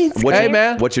those. Hey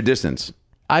man, What's your distance?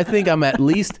 I think I'm at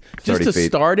least just 30 to feet.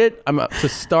 start it. I'm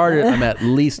at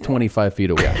least 25 feet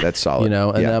away. Yeah, that's solid. You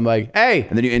know, and then I'm like, hey,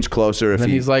 and then you inch closer. If and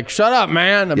then he's like, shut up,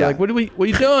 man. I'm like, what are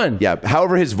you doing? Yeah.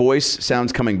 However, his voice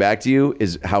sounds coming back to you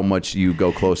is how much you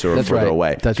go closer or That's further right. away.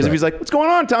 That's Because if right. he's like, what's going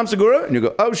on, Tom Segura? And you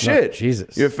go, oh shit,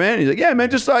 Jesus, you're a fan. He's like, yeah, man,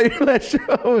 just saw your last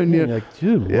show. And you're like,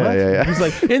 dude, what? Yeah. He's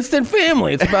like, instant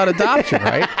family. It's about adoption,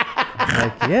 right? I'm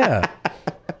like, yeah.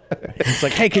 It's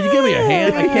like, hey, can you give me a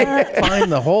hand? I can't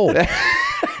find the hole.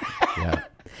 Yeah.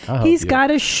 He's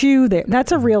got a shoe there.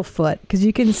 That's a real foot because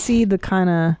you can see the kind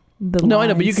of the. No, I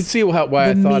know, but you can see why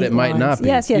I the thought it meat might lines. not be.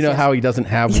 Yes, You know yes. how he doesn't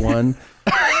have one?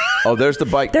 Oh, there's the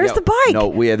bike. There's the bike.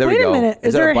 No, there we Wait go. a minute.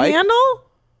 Is that there a bike? handle?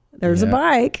 There's a Yeah.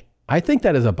 bike. I think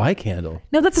that is a bike handle.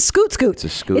 No, that's a scoot. It's a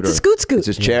scooter. It's a scoot. It's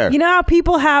his chair. You know how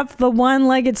people have the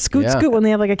one-legged scoot Yeah. when they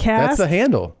have like a cast? That's the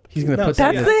handle. He's going to put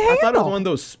that That's in. the I thought it was handle. one of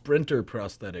those sprinter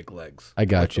prosthetic legs. I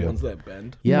got Like you. The ones that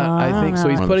bend. Yeah, No, I think so.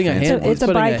 He's One of putting the a fancy handle. ones. He's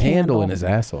putting bike a handle handle. in his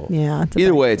asshole. Yeah. It's a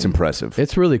Either bike. way, it's impressive.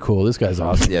 It's really cool. This guy's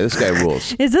awesome. Yeah, this guy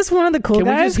rules. Is this one of the cool Can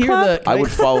we guys just hear club? the? I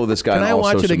would follow this guy Can on I all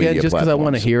watch it social again media just because I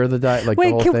want to platforms. hear the the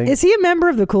Wait, whole thing? is he a member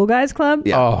of the cool guys club?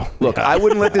 Yeah. Oh, Look, I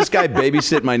wouldn't let this guy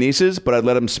babysit my nieces, but I'd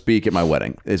let him speak at my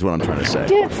wedding, is what I'm trying to say.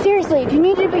 Dude, seriously, do you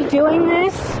need to be doing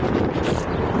this?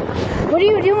 What are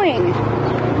you doing?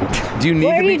 Do you need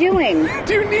What to are be you doing?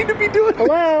 Do you need to be doing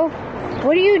Hello?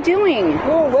 What are you doing?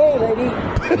 Go away, lady.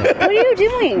 What are you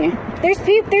doing?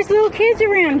 There's little kids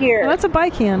around here. Well, that's a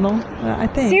bike handle, I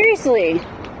think. Seriously.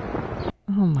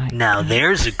 Oh my. Now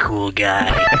there's a cool guy.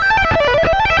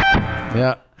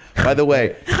 Yeah. By the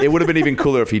way, it would have been even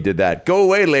cooler if he did that. Go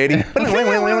away, lady.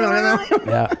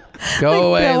 Yeah. Go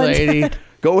away, lady.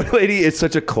 Go away, lady. It's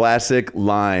such a classic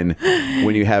line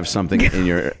when you have something in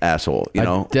your asshole, you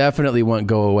know? I definitely want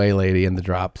 "Go Away, Lady" in the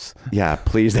drops. Yeah,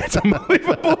 please. That's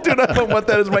unbelievable. Dude, I don't want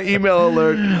that as my email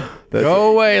alert.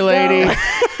 Go away, lady.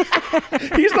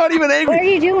 He's not even angry. What are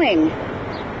you doing?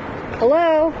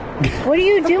 Hello? What are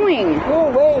you doing? Go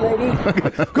away,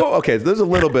 lady. Go. Okay, there's a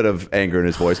little bit of anger in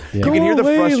his voice. Yeah. You can hear the Go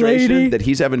away, frustration lady. that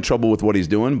he's having trouble with what he's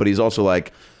doing, but he's also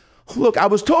like, look, I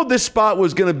was told this spot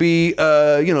was going to be,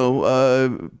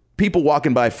 people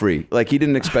walking by free. Like, he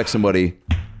didn't expect somebody.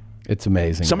 It's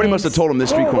amazing. Somebody must have told him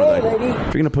this street corner. Like, if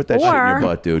you're going to put that shit in your Or-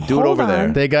 butt, dude, do it hold over there.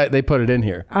 on. They put it in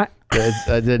here. I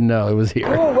didn't know it was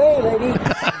here. Go away, lady.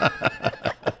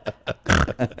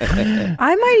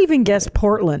 I might even guess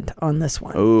Portland on this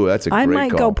one. Oh, that's a great I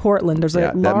might call. go Portland. There's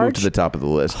Yeah, a that moved to large the top of the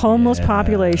list. homeless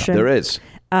population. There is.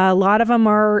 A lot of them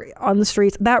are on the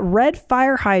streets. That red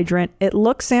fire hydrant, it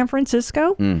looks San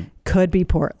Francisco, could be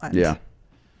Portland. Yeah.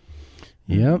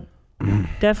 Yep.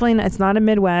 Definitely, it's not a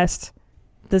Midwest.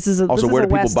 This is Also, this where is do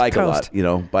people West bike Coast. a lot? You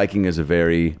know, biking is a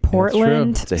very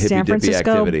Portland, It's a hippy San dippy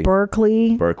Francisco, activity.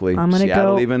 Berkeley. Berkeley, I'm gonna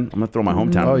Seattle. go. Even I'm gonna throw my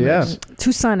hometown. Oh in the yeah. mix.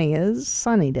 Too sunny. It is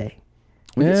sunny day.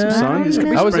 We get some sun. This could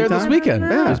be I was there this springtime. weekend.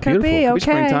 Yeah, It was Could beautiful. be Could be okay.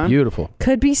 springtime. Beautiful.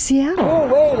 Could be Seattle. Go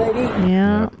away, lady.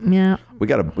 Yeah. Yeah. We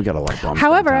got a lot of bums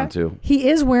However, downtown too.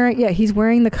 he's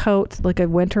wearing the coat like a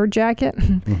winter jacket.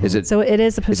 Is it? So it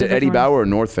is a Pacific Is it Eddie Northwest. Bauer or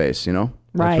North Face? You know.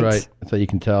 Right. That's right. That's how you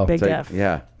can tell. Big diff.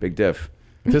 Yeah, big diff.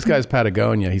 This guy's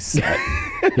Patagonia. He's set.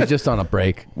 He's just on a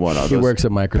break. He works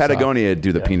at Microsoft. Patagonia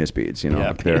do the penis beads. You know,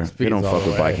 Yeah, they penis don't beads all fuck with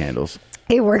the way. bike handles.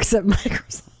 He works at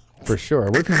Microsoft. For sure.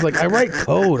 What if he's like, I write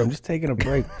code. I'm just taking a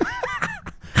break.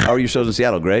 How are your shows in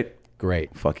Seattle? Great.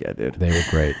 Great. Fuck yeah, dude. They were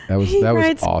great. That was He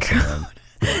writes awesome, man.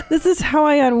 This is how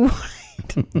I unwind.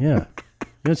 Yeah. You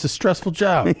know, it's a stressful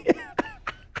job.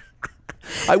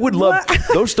 I would love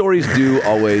those stories. Do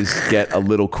always get a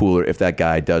little cooler if that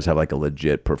guy does have like a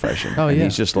legit profession. Oh, and yeah.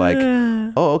 he's just like,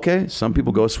 oh, okay. Some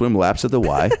people go swim laps at the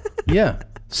Y. Yeah.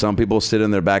 Some people sit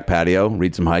in their back patio,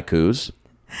 read some haikus.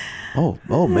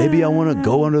 Oh, maybe I want to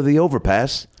go under the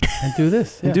overpass and do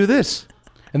this. and do this.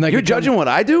 And like you're judging what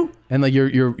I do, and like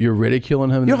you're ridiculing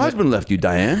him. Your husband left you,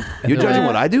 Diane. You're judging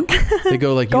what I do. They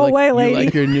go like, Go away, lady. You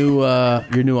like your new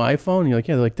iPhone? You're like,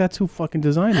 yeah. They're like, that's who fucking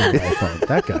designed the iPhone.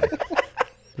 That guy.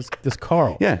 This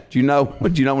Carl. Yeah. Do you not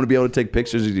want to be able to take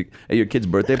pictures at your kid's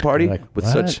birthday party with what?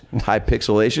 such high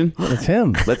pixelation? It's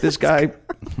him. Let this guy.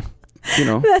 You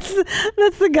know. That's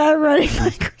the guy running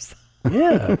Microsoft.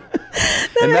 Yeah.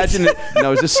 Imagine it.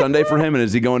 Now, is this Sunday for him, and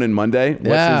is he going in Monday?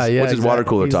 What's his water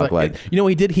cooler He's talk like? You know what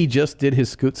he did? He just did his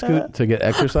scoot to get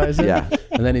exercise in. Yeah.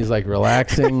 And then he's like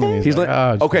relaxing. And he's like,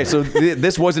 oh, okay, so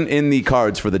this wasn't in the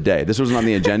cards for the day. This wasn't on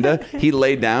the agenda. He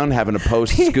laid down having a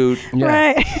post scoot.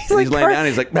 Right. He's laying down.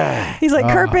 He's like, bah. He's like,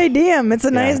 Carpe diem. It's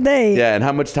a nice day. Yeah, and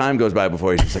how much time goes by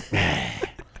before he's just like,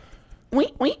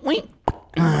 Wink, wink, wink.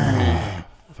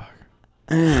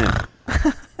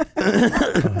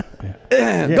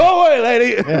 Go away,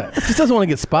 lady. Yeah. Just doesn't want to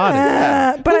get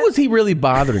spotted. but Who was he really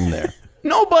bothering there?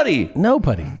 Nobody.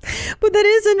 But that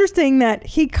is interesting that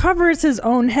he covers his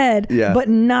own head, but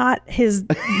not his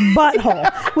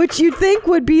butthole, which you'd think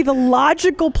would be the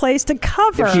logical place to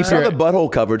cover. If she saw the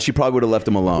butthole covered, she probably would have left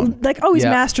him alone. Like, oh, he's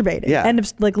masturbating. Yeah. And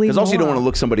if, like, leave Because him also you don't alone. want to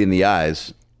look somebody in the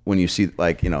eyes when you see,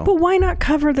 like, you know. But why not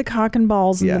cover the cock and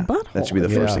balls and the butthole? That should be the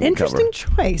first thing. Interesting you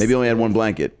cover. choice. Maybe he only had one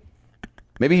blanket.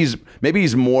 Maybe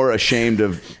he's more ashamed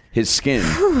of his skin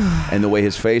and the way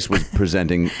his face was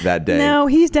presenting that day. No,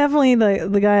 he's definitely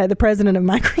the guy, the president of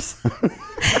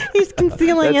Microsoft. He's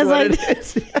concealing his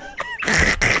That's identity.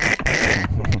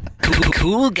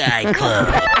 Cool guy club.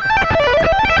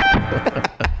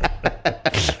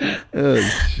 Oh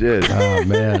shit! Oh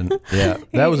man, yeah,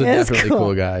 that was a He is definitely cool.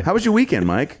 cool guy. How was your weekend,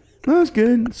 Mike? That was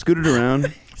good. Scooted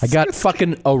around. I got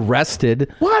fucking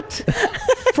arrested. What?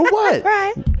 For what?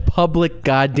 Right. Public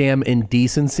goddamn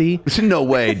indecency. No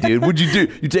way, dude. What'd you do?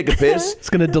 You take a piss? It's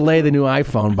gonna delay the new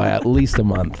iPhone by at least a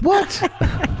month. What?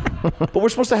 But we're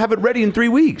supposed to have it ready in 3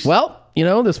 weeks. Well, you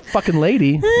know, this fucking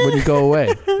lady wouldn't go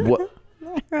away. What?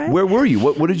 Where were you?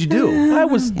 What did you do? I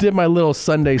did my little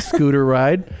Sunday scooter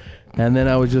ride, and then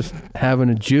I was just having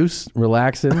a juice,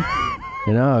 relaxing.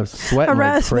 You know, I was sweating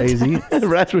like crazy.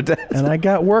 And I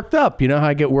got worked up. You know how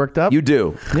I get worked up? You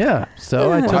do. Yeah.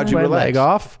 So I How'd took you my relax? leg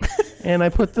off, and I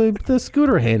put the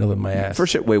scooter handle in my ass. For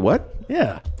shit. Wait, what?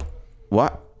 Yeah.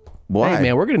 What? Why? Hey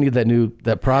man, we're gonna need that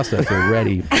processor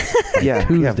ready. Yeah,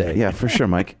 Tuesday. Yeah, for sure,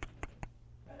 Mike.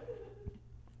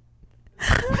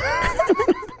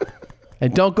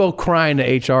 And don't go crying to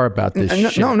HR about this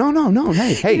shit. No.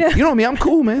 Hey, you know me. I'm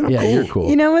cool, man. I'm Yeah, cool. you're cool.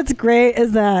 You know what's great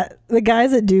is that the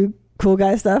guys that do cool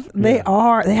guy stuff, they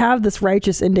have this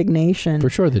righteous indignation. For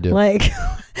sure they do. Like,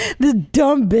 this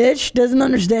dumb bitch doesn't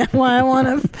understand why I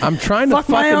want to I'm trying to fuck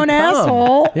my fucking own come.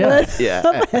 asshole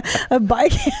Yeah. with a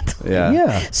bike handle.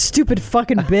 Yeah. Stupid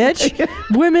fucking bitch.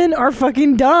 Women are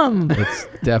fucking dumb. It's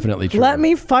definitely true. Let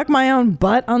me fuck my own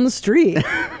butt on the street.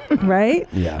 Right?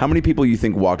 Yeah. How many people you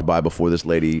think walked by before this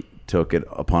lady took it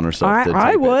upon herself to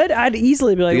I tape it? would. I'd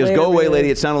easily be like, He goes, wait go a away, minute. lady.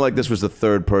 It sounded like this was the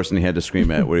third person he had to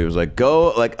scream at, where he was like, go,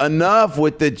 like, enough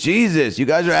with the Jesus. You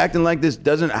guys are acting like this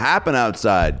doesn't happen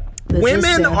outside.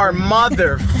 Women are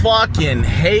motherfucking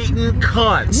hating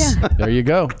cunts. Yeah. There you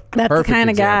go. That's Perfect the kind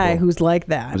of guy example. who's like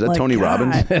that. Was that Like, Tony God.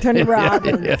 Robbins? Tony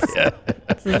Robbins. Yeah.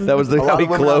 That was how he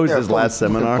closed his last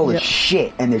seminar. Full of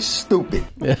shit and they're stupid.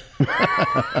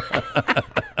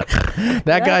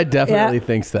 That guy definitely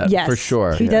thinks that. Yes. For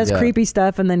sure. He does Yeah. creepy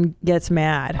stuff and then gets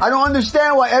mad. I don't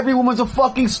understand why every woman's a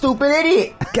fucking stupid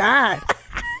idiot. God.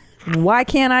 Why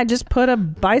can't I just put a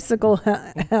bicycle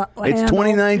It's handle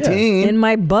 2019. in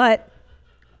my butt?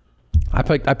 I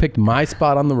picked my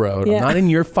spot on the road. Yeah. I'm not in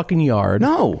your fucking yard.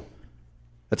 No.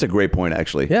 That's a great point,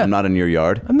 actually. Yeah. I'm not in your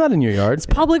yard. I'm not in your yard. It's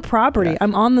public property.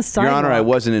 I'm on the sidewalk. Your Honor, I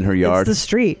wasn't in her yard. It's the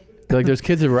street. Like there's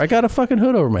kids everywhere. I got a fucking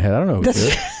hood over my head. I don't know who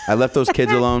cares. I left those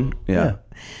kids alone. Yeah.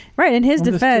 Right. In his I'll just do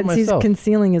it defense, he's myself.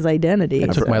 concealing his identity. I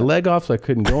took my leg off so I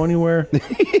couldn't go anywhere.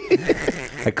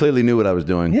 I clearly knew what I was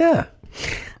doing. Yeah.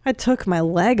 I took my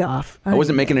leg off. I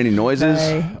wasn't making any noises.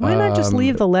 Why not just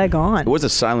leave the leg on? It was a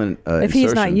silent if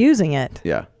he's not insertion. using it.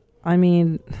 Yeah. I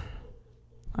mean,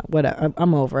 whatever.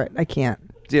 I'm over it. I can't.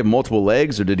 Did he have multiple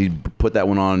legs, or did he put that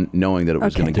one on knowing that it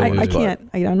was going to go in I his butt? can't.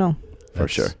 I don't know. For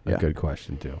sure. A good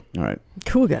question, too. All right.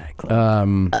 Cool guy.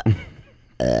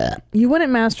 You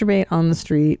wouldn't masturbate on the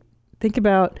street. Think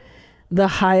about the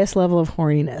highest level of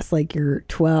horniness, like you're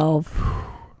 12.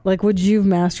 Like, would you have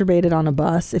masturbated on a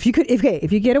bus? If you could,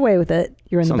 if you get away with it,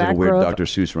 you're in Sounds the back like a weird row. Dr.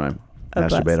 Seuss rhyme. a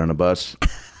bus. Masturbate on a bus.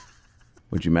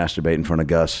 Would you masturbate in front of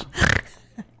Gus?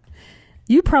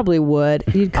 You probably would.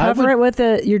 You'd cover it with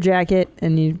your jacket,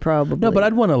 and you'd probably No, but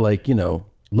I'd want to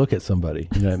look at somebody.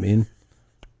 You know what I mean?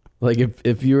 Like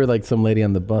if you were like some lady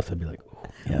on the bus, I'd be like, oh,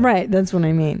 yeah. Right. That's what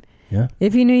I mean. Yeah.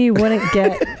 If you knew you wouldn't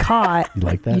get caught, You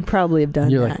like that? you'd probably have done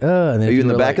You're that. like, and then Are you in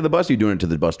the were back of the bus? Or are you doing it to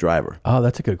the bus driver? Oh,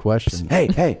 that's a good question.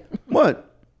 Hey,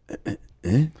 what?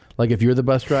 Like if you're the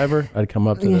bus driver, I'd come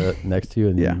up to Yeah. the next to you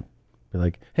and you'd be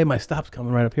like, hey, my stop's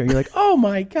coming right up here. You're like, oh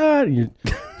my God. And you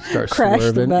start Crash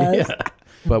the swerving. bus. Yeah.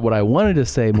 But what I wanted to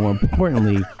say more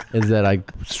importantly is that I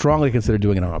strongly consider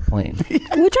doing it on a plane.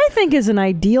 Which I think is an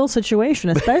ideal situation,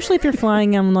 especially if you're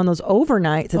flying on one of those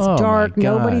overnights. It's Oh, my dark. God.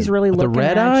 Nobody's really With the looking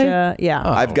red at eye? you. Yeah.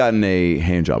 I've gotten a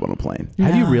hand job on a plane.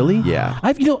 Have you really? Yeah.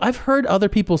 I've heard other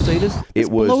people say this. This It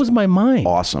was blows my mind.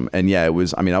 Awesome. And yeah, it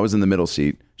was, I mean, I was in the middle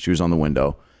seat. She was on the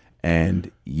window.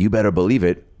 And you better believe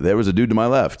it, there was a dude to my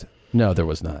left. No, there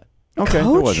was not. Okay, there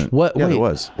Coach? wasn't. What? Yeah, Wait. there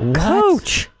was.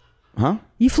 Coach. Huh?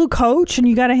 You flew coach and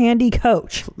you got a handy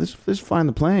coach. Let's find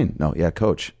the plane. No, yeah,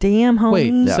 coach. Damn, homie.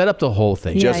 Wait, set up the whole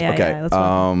thing. Yeah, yeah, let's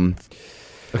walk.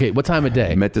 Okay, what time of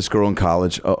day? Met this girl in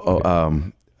college.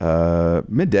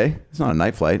 Midday. It's not a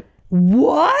night flight.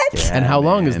 What? Yeah, And how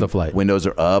long is man. the flight? Windows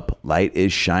are up. Light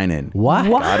is shining. What?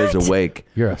 God is awake.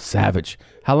 You're a savage.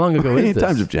 How long ago is this?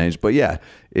 Times have changed, but yeah,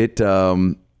 this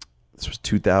was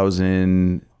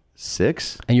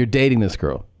 2006. And you're dating this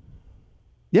girl.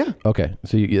 Yeah. Okay.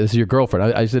 So this is your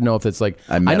girlfriend. I just didn't know if it's like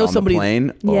I met know on somebody. the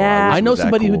plane. Yeah. I know was that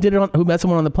somebody who cool. did it who met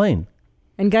someone on the plane.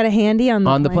 And got a handy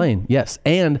on the plane. Yes.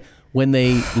 And when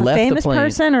they left the famous plane,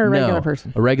 person or a regular No,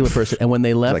 person? A regular person. And when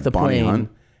they left like the Bonnie plane, Hunt?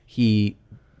 he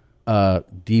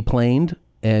deplaned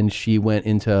and she went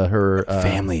into her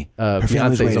family. Her family's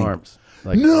fiance's waiting. arms.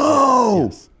 Like,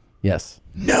 No. Yes.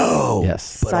 No.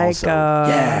 Yes. But also,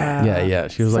 Yeah, yeah.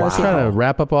 She was like trying to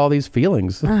wrap up all these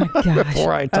feelings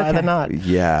before I tie the knot.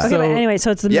 Yeah. Okay, but anyway,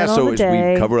 so it's the middle of the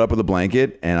day. We covered up with a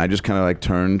blanket, and I just kind of like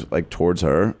turned like towards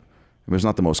her. It was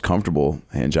not the most comfortable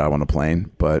hand job on a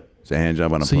plane, but it's a hand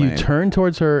job on a So plane. you turn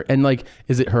towards her and like,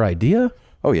 is it her idea?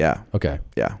 Oh yeah. Okay.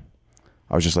 Yeah.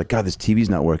 I was just like, God, this TV's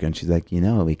not working. She's like,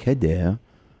 what we could do.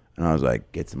 And I was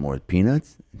like, get some more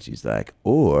peanuts. And she's like,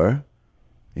 or,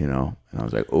 and I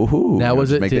was like, ooh. Now,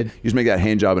 was it- you just make that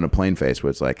hand job in a plane face where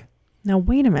it's like, Now,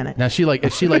 wait a minute. Now is she like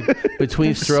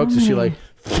between strokes? Is she like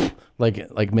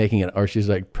making it, or she's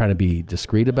like trying to be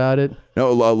discreet about it?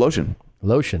 no, lotion.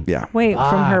 Lotion. Yeah. Wait,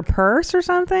 from her purse or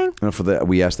something? No,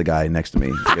 we asked the guy next to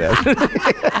me. Yeah.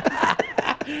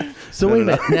 So wait a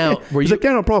minute. Now, were He's you? like,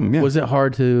 yeah, no problem. Yeah. Was it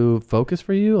hard to focus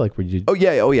for you? Like, were you? Oh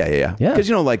yeah. Yeah. Because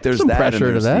like there's Some that pressure and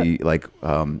to there's that. the like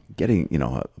getting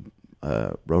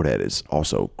roadhead is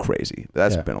also crazy.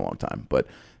 That's been a long time, but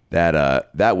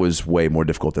that was way more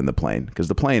difficult than the plane because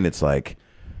the plane it's like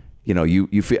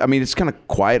you feel. I mean, it's kind of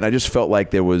quiet, and I just felt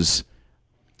like I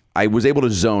was able to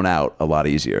zone out a lot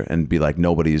easier and be like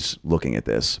nobody's looking at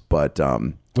this. But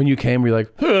When you came, were you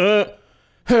like?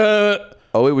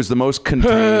 oh, it was the most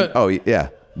contained. Oh yeah,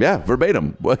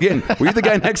 verbatim. Well, again, were you the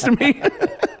guy next to me?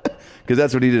 Because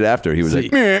that's what he did after. He was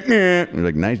like, meh, meh. He was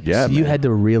like, nice job. So you had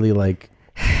to really like.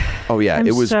 Oh yeah, I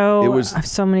it was. I have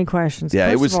so many questions.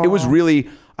 Yeah, First of it was all- really.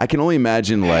 I can only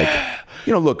imagine like,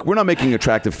 look, we're not making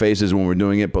attractive faces when we're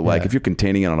doing it, but like if you're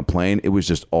containing it on a plane, it was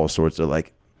just all sorts of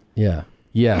like, Yeah.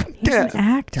 Yeah. He's an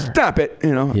actor. stop it,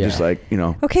 just like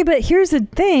Okay, but here's the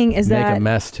thing: is Make that a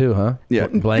mess too, huh? Yeah,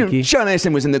 Blanky. Sean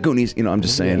Astin was in the Goonies. I'm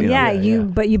just saying.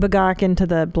 but you begaw into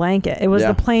the blanket. It was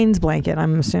Yeah. the plane's blanket.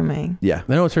 I'm assuming. Yeah.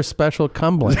 I know it's her special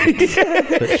cum blanket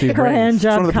that she Her brings. hand It's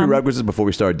one job. of the cum- prerequisites before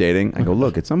we started dating. I go,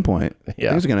 look, at some point,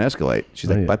 things are going to escalate. She's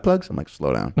like, butt plugs? I'm like,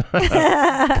 slow down.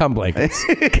 Cum blankets.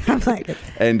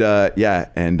 And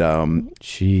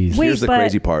Jeez. Wait, here's the but-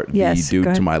 crazy part. yes, The go dude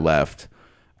ahead. to my left,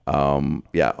 on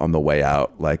the way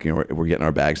out, like we're getting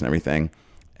our bags and everything,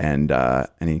 and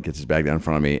he gets his bag down in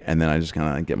front of me, and then I just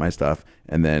kind of get my stuff,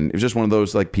 and then it was just one of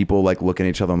those like people like looking at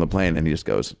each other on the plane, and he just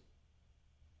goes,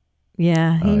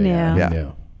 Yeah, he knew. Yeah. Yeah.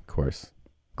 Of course.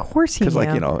 Of course he knew.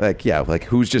 Because like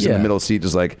who's just in the middle seat,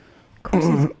 just like. Of course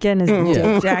he's getting his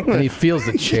dick jacked. And he feels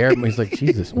the chair, and he's like,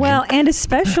 Jesus. Well, and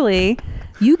especially,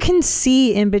 you can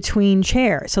see in between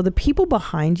chairs. So the people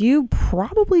behind you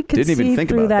probably could Didn't even see think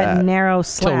through about that narrow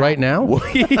slab. So right now?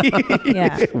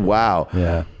 Yeah. Wow.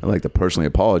 Yeah. I'd like to personally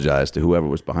apologize to whoever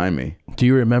was behind me. Do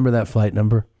you remember that flight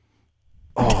number?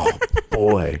 Oh,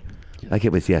 boy. Like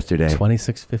it was yesterday.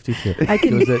 2652. I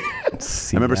can- Was it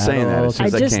I remember saying that as soon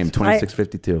as I came,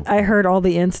 2652. I heard all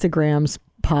the Instagrams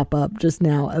pop up just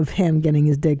now of him getting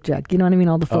his dick jacked. You know what I mean?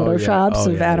 All the photoshops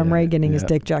of Adam Ray getting his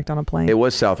dick jacked on a plane. It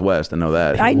was Southwest. I know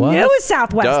that. I knew it was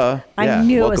Southwest. Duh. I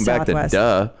knew it Welcome was back Southwest. to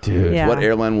Duh. Dude. Yeah. What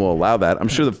airline will allow that? I'm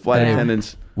sure the flight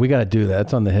attendants. We got to do that.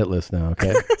 It's on the hit list now,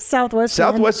 okay? Southwest.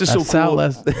 Southwest is so cool.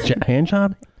 Southwest hand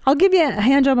job? I'll give you a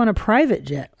hand job on a private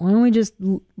jet. Why don't we just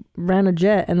rent a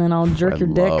jet and then I'll jerk your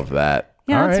dick? I love that.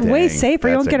 Yeah, that's way safer.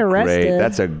 You don't get arrested.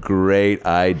 That's a great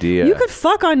idea. You could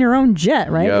fuck on your own jet,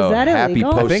 right? Yo, Is that happy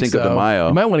illegal? post Cinco de Mayo.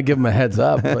 You might want to give him a heads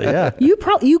up. But yeah. You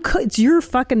could. It's your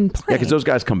fucking plane. Yeah, because those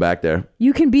guys come back there.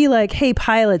 You can be like, hey,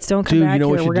 pilots, don't come Dude, back you know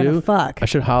here. what you We're gonna do? fuck. I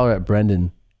should holler at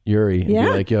Brendan Urie and Yeah? be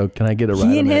like, yo, can I get a ride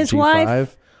He on and that his G5?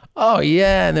 wife? Oh,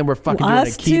 yeah. And then we're fucking doing a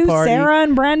Us key two, party. Sarah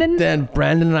and Brandon. Then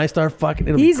Brandon and I start fucking.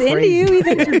 It'll He's be into crazy. you. He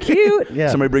thinks you're cute. Yeah.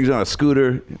 Somebody brings on a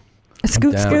scooter.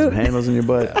 Scoot, down. scoot. Some handles in your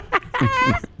butt.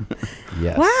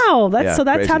 Yes. Wow, that's Yeah, so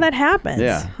that's crazy. how that happens.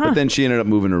 Yeah. Huh. But then she ended up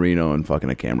moving to Reno and fucking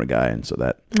a camera guy. And so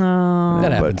that. Oh. That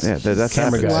But, happens. yeah, that's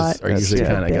Camera happens. guys are That's- usually yeah.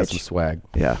 kind of got bitch. some swag.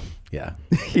 Yeah. Yeah.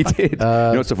 He did. You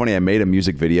know what's so funny? I made a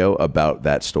music video about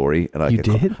that story. And You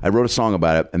did? I wrote a song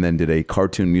about it and then did a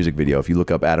cartoon music video. If you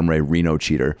look up Adam Ray Reno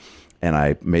Cheater, and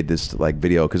I made this like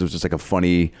video because it was just like a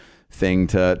funny thing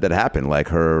that happened, like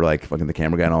her like fucking the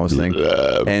camera guy and all this thing.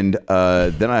 And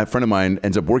then a friend of mine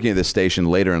ends up working at this station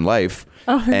later in life,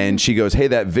 and she goes, "Hey,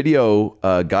 that video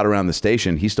got around the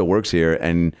station. He still works here,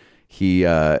 and he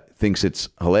thinks it's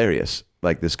hilarious."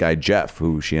 Like this guy Jeff,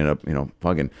 who she ended up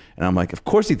fucking, and I'm like, of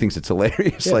course he thinks it's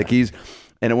hilarious. Yeah. Like he's,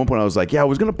 and at one point I was like, yeah, I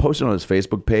was gonna post it on his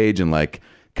Facebook page and like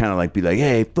kind of like be like,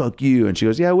 hey, fuck you. And she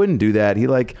goes, yeah, I wouldn't do that. He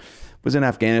like was in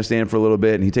Afghanistan for a little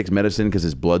bit and he takes medicine because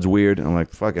his blood's weird. And I'm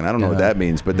like, fucking, I don't know what that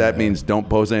means, but that means don't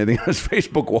post anything on his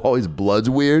Facebook wall. His blood's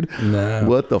weird. No.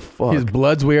 What the fuck? His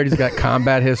blood's weird. He's got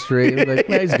combat history. Like,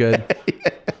 yeah, he's good.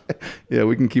 Yeah,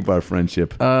 we can keep our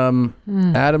friendship.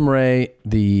 Adam Ray,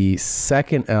 the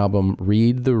second album,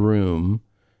 Read the Room,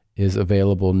 is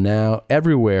available now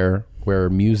everywhere where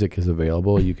music is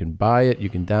available. You can buy it, you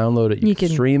can download it, you can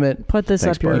stream it. Put this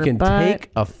up your You can butt. take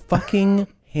a fucking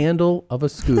handle of a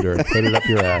scooter and put it up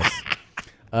your ass.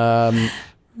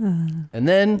 And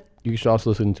then you should also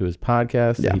listen to his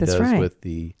podcast that he That's does right. with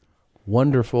the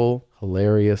wonderful,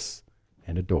 hilarious,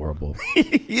 and adorable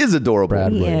He is adorable.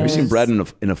 Brad Williams. Have you seen Brad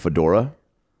in a fedora?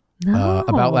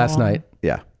 About last night.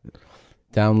 Yeah.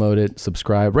 Download it,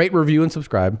 subscribe, rate, review, and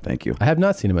subscribe. Thank you. I have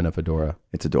not seen him in a fedora.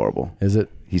 It's adorable. Is it?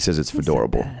 He says it's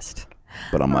fedorable.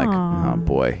 But I'm like, oh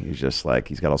boy, he's just like,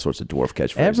 he's got all sorts of dwarf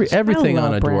catchphrases. Everything I on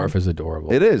a love Brad. dwarf is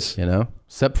adorable. It is. You know,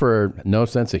 except for no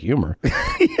sense of humor.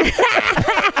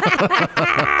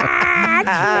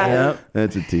 Yep.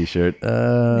 That's a t-shirt.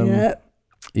 Yep.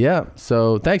 Yeah.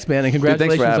 So thanks, man, and Dude,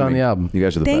 thanks congratulations for having on me. the album. You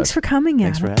guys are the Thanks best. for coming,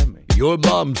 Thanks for Adam. having me. Your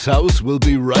mom's house will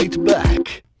be right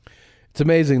back. It's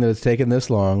amazing that it's taken this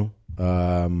long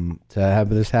to have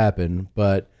this happen,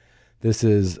 but this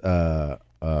is a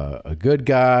good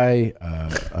guy,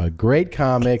 a great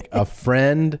comic, a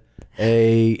friend,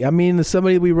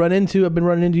 somebody we run into. I've been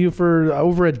running into you for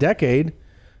over a decade.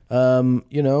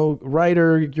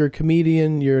 Writer, you're a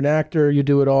comedian, you're an actor, you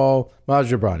do it all. Maz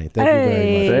Jobrani, thank you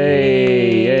very much.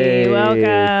 Hey, welcome.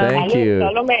 Thank you.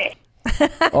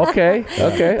 Okay,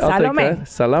 I'll Salome. take that.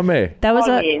 Salame. That was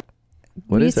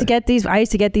What I is used to it? get these. I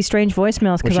used to get these strange voicemails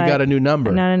Well, because she got a new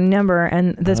number. Not a new number,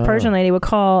 and this Persian lady would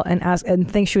call and ask and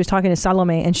think she was talking to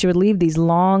Salome, and she would leave these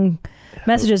long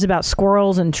messages about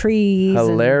squirrels and trees.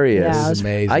 Hilarious. And, yeah, it was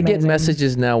Amazing. I get amazing.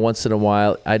 messages now once in a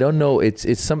while. I don't know.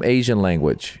 It's some Asian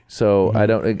language. So I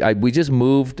don't. We just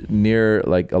moved near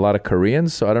like a lot of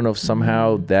Koreans. So I don't know if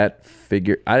somehow that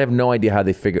figure. I have no idea how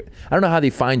they figure. I don't know how they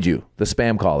find you, the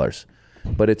spam callers,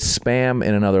 but it's spam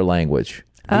in another language.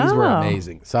 These were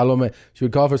amazing. Salome, she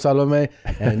would call for Salome,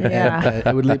 and, and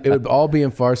it would all be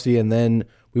in Farsi, and then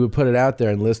we would put it out there,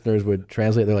 and listeners would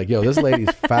translate. They're like, "Yo, this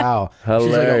lady's foul." She's like an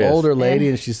Hilarious. older lady,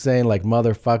 and she's saying like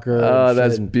 "motherfucker." Oh, and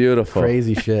that's shit and beautiful.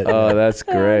 crazy shit. Oh, that's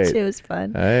great. It was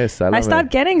fun. Hey, Salome. I stopped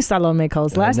getting Salome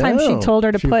calls. Last time she know. told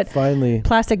her to She put finally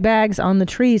plastic bags on the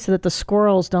tree so that the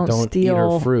squirrels don't eat steal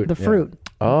her fruit. the fruit.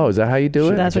 Oh, is that how you do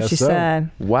it? That's what guess she so.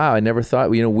 said. Wow, I never thought.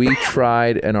 We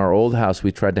tried in our old house.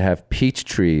 We tried to have peach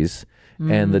trees,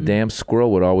 and the damn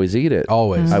squirrel would always eat it.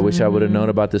 Always. I wish I would have known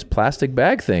about this plastic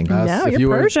bag thing. No, if you're you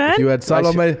were- Persian. if you had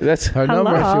Salome, That's her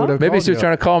number, she would have Maybe called she was you.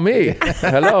 trying to call me.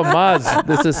 Hello, Maz.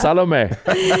 This is Salome.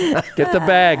 Get the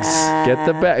bags. Get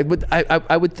the bag. But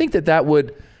I would think that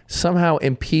would somehow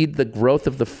impede the growth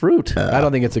of the fruit. I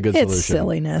don't think it's a good solution. It's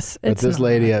silliness. But It's this not.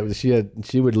 lady,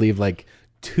 she would leave like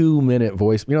 2-minute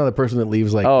voice. You know, the person that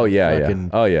leaves like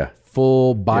fucking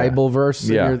full Bible verse.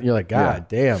 And Yeah. you're like, God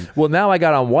damn. Well, now I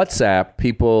got on WhatsApp.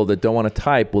 People that don't want to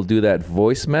type will do that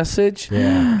voice message,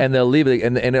 and they'll leave it.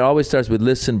 And it always starts with,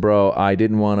 "Listen, bro, I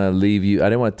didn't want to leave you. I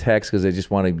didn't want to text because I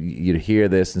just wanted you to hear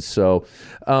this." And so,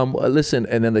 listen.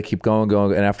 And then they keep going.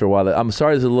 And after a while, I'm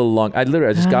sorry, this is a little long. I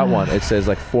just got one. It says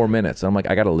like 4 minutes. I'm like,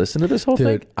 I got to listen to this whole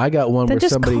Dude, thing. I got one Then where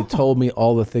just somebody call. told me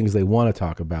all the things they want to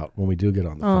talk about when we do get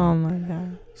on the phone. Oh my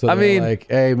god. So I they're mean- like,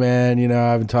 hey man,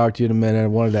 I haven't talked to you in a minute. I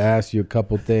wanted to ask you a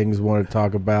couple things. Wanted to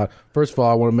talk about. First of all,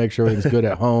 I want to make sure everything's good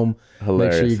at home. Make sure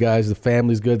Hilarious. you guys, the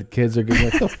family's good, the kids are good.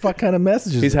 What the fuck kind of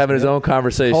messages? He's having his own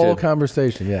conversation. Whole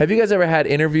conversation. Yeah. Have you guys ever had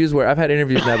interviews where I've had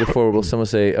interviews now before where someone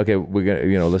say, okay, we're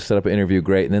gonna, let's set up an interview,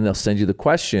 great, and then they'll send you the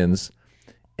questions,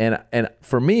 and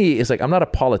for me, it's like I'm not a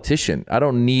politician. I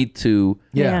don't need to,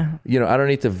 I don't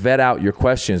need to vet out your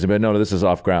questions. But no, this is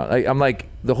off ground. I'm like,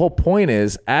 the whole point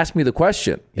is ask me the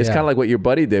question. It's Yeah. kind of like what your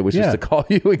buddy did, which is Yeah. to call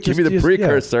you and give me the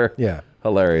precursor. Yeah.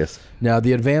 Hilarious. Now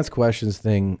the advanced questions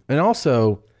thing, and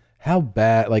also how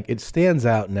bad, like it stands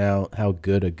out now how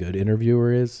good a good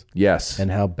interviewer is. Yes. And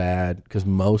how bad, because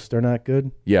most are not good.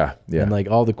 Yeah. And like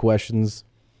all the questions,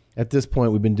 at this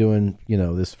point we've been doing,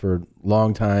 this for a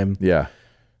long time. Yeah.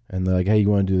 And they're like, hey, you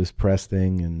want to do this press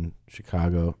thing in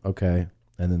Chicago? Okay.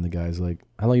 And then the guy's like,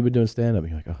 how long you been doing stand-up?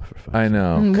 And you're like, oh, for fuck's I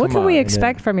know. What Come can we on.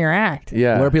 expect from your act?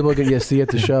 Yeah. What are people going to see at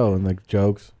the show? And like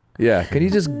jokes. Yeah. Can you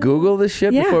just Google this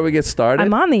shit Yeah. before we get started?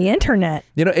 I'm on the internet.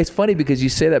 It's funny because you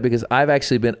say that because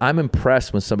I'm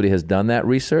impressed when somebody has done that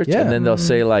research, Yeah. and then they'll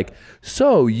say like,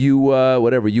 so you,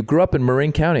 you grew up in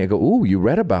Marin County. I go, ooh, you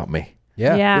read about me.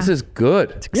 Yeah. Yeah. This is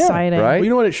good. It's exciting. Right? Well, you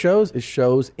know what it shows? It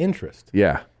shows interest.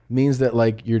 Yeah. Means that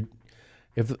like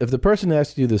if the person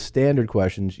asks you the standard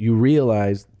questions, you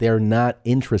realize they're not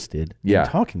interested Yeah. in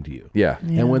talking to you. Yeah.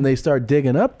 And when they start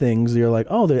digging up things, you're like,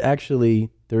 oh,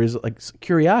 there is like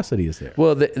curiosity is there.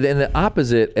 Well, the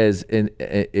opposite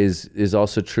is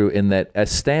also true in that as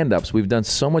stand-ups, we've done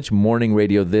so much morning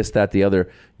radio, this, that, the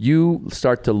other. You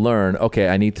start to learn. Okay,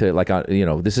 I need to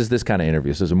this is this kind of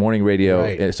interview. So it's a morning radio.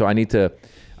 Right. So I need to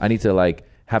like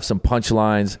have some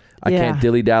punchlines. I Yeah. can't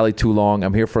dilly-dally too long.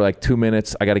 I'm here for like 2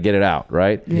 minutes. I got to get it out,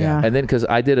 right? Yeah. And then because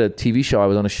I did a TV show, I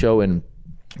was on a show in,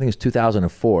 I think it was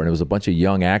 2004, and it was a bunch of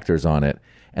young actors on it.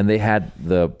 And they had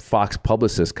the Fox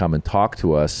publicist come and talk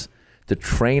to us to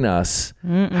train us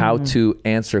how to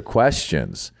answer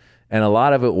questions. And a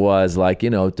lot of it was like,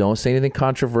 don't say anything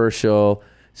controversial.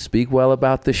 Speak well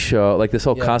about the show. Like this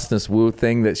whole Constance Wu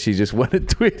thing that she just went and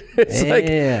tweeted.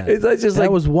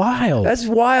 That was wild. That's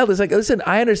wild. It's like, listen,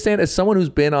 I understand as someone who's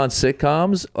been on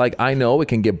sitcoms, like I know it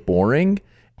can get boring,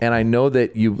 and I know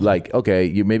that you like,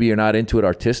 okay, maybe you're not into it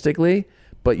artistically,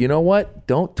 but you know what?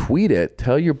 Don't tweet it.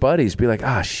 Tell your buddies. Be like,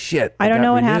 shit. I don't got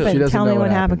know what renewed." happened. She doesn't Tell know me what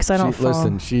happened because I don't follow.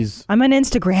 Listen, she's I'm an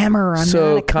Instagrammer. I'm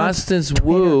So not a Constance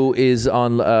Wu is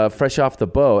on Fresh Off the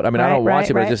Boat. I mean, I don't Right, watch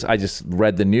it, but right. I just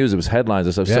read the news. It was headlines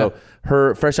and stuff. Yeah. So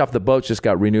her Fresh Off the Boat just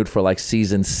got renewed for like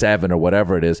season 7 or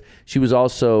whatever it is. She was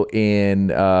also in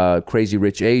Crazy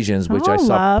Rich Asians, which I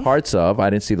saw love. parts of. I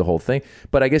didn't see the whole thing,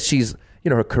 but I guess she's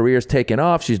her career's taken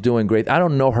off. She's doing great. I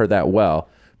don't know her that well.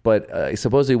 But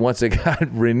supposedly once it got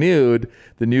renewed,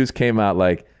 the news came out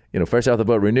like, Fresh Off the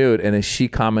Boat renewed, and then she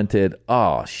commented,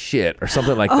 "Oh shit," or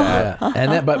something like that. Yeah.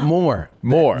 And then, but more.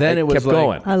 Then it was kept like,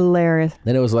 going. Hilarious.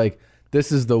 Then it was like,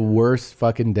 this is the worst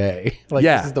fucking day. Like,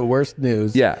 Yeah. this is the worst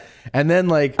news. Yeah. And then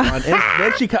like on then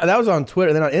that was on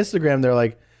Twitter. Then on Instagram, they're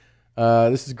like,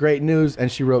 this is great news,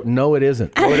 and she wrote, "No, it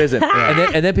isn't." No, it isn't.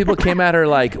 And then people came at her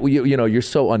like, you're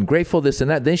so ungrateful, this and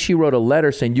that. Then she wrote a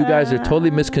letter saying, you guys are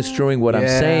totally misconstruing what I'm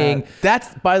saying.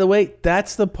 That's, by the way,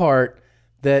 that's the part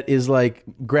that is like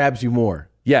grabs you more.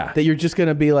 Yeah. That you're just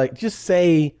gonna be like, just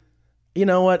say, you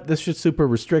know what, this is super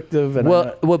restrictive. And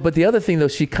Well, but the other thing though,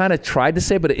 she kind of tried to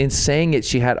say, but in saying it,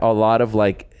 she had a lot of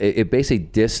like, it basically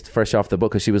dissed Fresh Off the Boat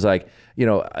because she was like,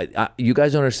 you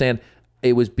guys don't understand.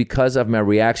 It was because of my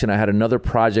reaction. I had another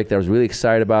project that I was really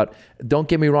excited about. Don't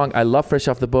get me wrong. I love Fresh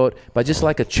Off the Boat, but I just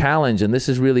like a challenge. And this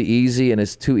is really easy. And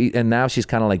it's too easy. And now she's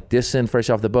kind of like dissing Fresh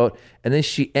Off the Boat. And then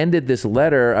she ended this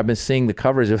letter. I've been seeing the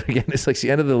covers of it again. It's like she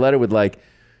ended the letter with like,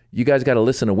 you guys got to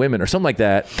listen to women or something like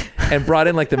that, and brought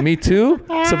in like the Me Too.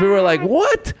 So people were like,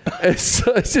 what? It's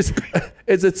just,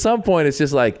 it's at some point, it's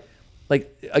just like,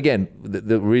 like, again,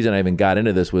 the reason I even got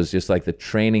into this was just like the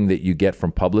training that you get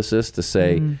from publicists to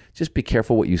say, just be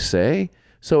careful what you say.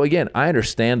 So again, I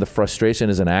understand the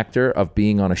frustration as an actor of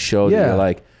being on a show that you're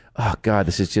like, oh God,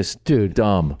 this is just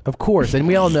dumb. Of course. And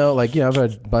we all know, like, I've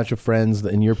had a bunch of friends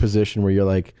in your position where you're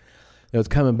like, it's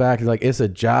coming back. It's like, it's a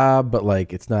job, but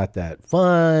like, it's not that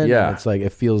fun. Yeah. And it's like,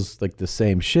 it feels like the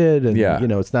same shit. And,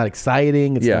 it's not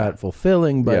exciting. It's not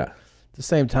fulfilling. But at the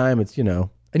same time, it's,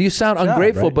 And you sound It's a job,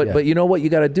 ungrateful, right? but you know what you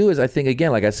got to do is, I think,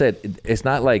 again, like I said, it's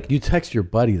not like you text your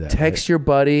buddy that. Text your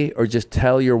buddy or just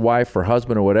tell your wife or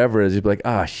husband or whatever it is. You'd be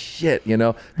like, shit,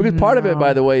 Because part of it,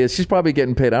 by the way, is she's probably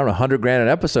getting paid, I don't know, $100,000 an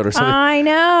episode or something. I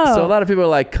know. So a lot of people are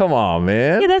like, come on,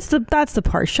 man. Yeah, that's the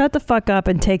part. Shut the fuck up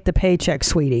and take the paycheck,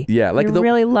 sweetie. Yeah, like you're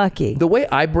really lucky. The way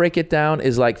I break it down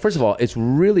is like, first of all, it's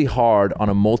really hard on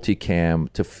a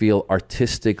multicam to feel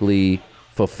artistically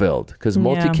fulfilled, because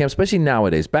multicam, especially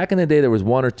nowadays, back in the day there was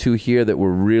one or two here that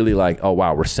were really like, oh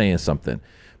wow, we're saying something,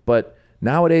 but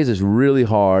nowadays it's really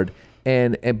hard.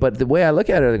 And but the way I look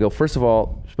at it, I go, first of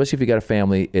all, especially if you got a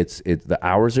family, it's the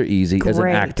hours are easy as an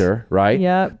actor, right?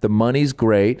 Yep. The money's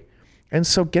great, and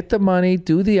so get the money,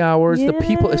 do the hours. The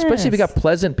people, especially if you got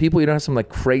pleasant people, you don't have some like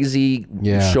crazy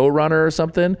showrunner or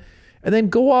something, and then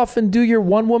go off and do your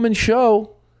one-woman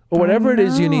show or whatever it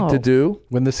is you need to do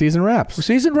when the season wraps.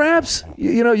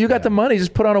 You got the money.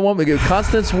 Just put on a woman.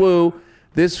 Constance Wu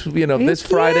this this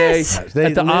Friday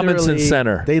at the Amundsen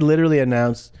Center. They literally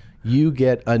announced you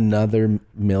get another $1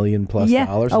 million+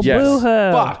 dollars.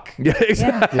 Woohoo. Fuck. Yeah,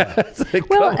 exactly. Yeah. Like,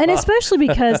 well, and especially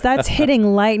because that's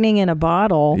hitting lightning in a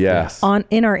bottle. Yes.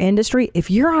 In our industry, if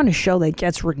you're on a show that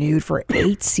gets renewed for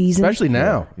 8 seasons, especially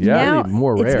now, now really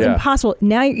more rare. It's impossible.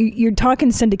 Now you're talking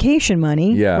syndication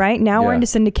money, right? Now we're into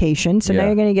syndication, so now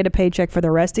you're going to get a paycheck for the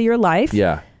rest of your life.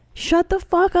 Yeah. Shut the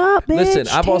fuck up, bitch. Listen,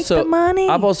 I've Take the money.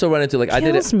 also run into I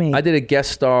did a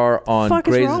guest star on Fuck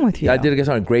is wrong with you? I did a guest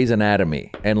star on Grey's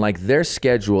Anatomy, and like their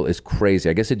schedule is crazy.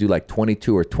 I guess they do like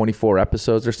 22 or 24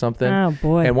 episodes or something. Oh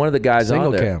boy. And one of the guys Single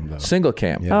on there, cam, though. single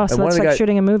cam. Oh, so that's like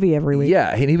shooting a movie every week.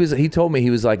 Yeah, and he told me, he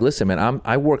was like, listen, man,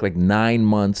 I work like 9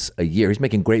 months a year. He's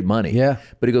making great money. Yeah.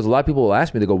 But he goes, a lot of people will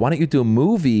ask me, they go, why don't you do a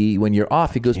movie when you're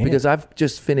off? He goes, because I've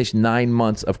just finished 9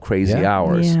 months of crazy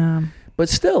hours. Yeah. But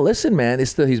still, listen, man,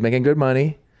 he's making good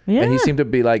money. Yeah. And he seemed to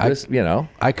be like this,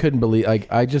 I couldn't believe,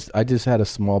 I just had a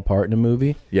small part in a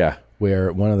movie. Yeah.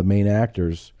 Where one of the main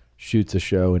actors shoots a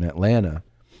show in Atlanta.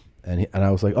 And I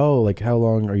was like, oh, like how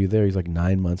long are you there? He's like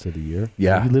 9 months of the year.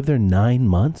 Yeah. Like, you live there 9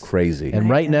 months? Crazy. And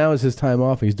right now is his time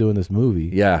off. He's doing this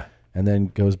movie. Yeah. And then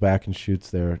goes back and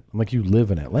shoots there. I'm like, you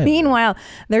live in Atlanta. Meanwhile,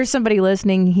 there's somebody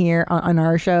listening here on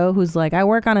our show who's like, I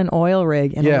work on an oil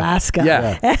rig in Alaska.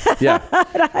 Yeah.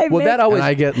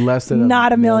 I get less than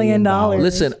not $1 million.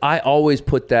 Listen, I always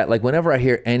put that, like whenever I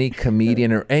hear any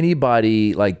comedian or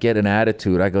anybody like get an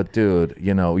attitude, I go, dude,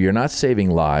 you're not saving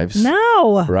lives.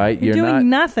 No. Right? You're doing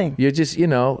nothing. You're just,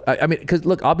 I mean, because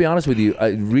look, I'll be honest with you.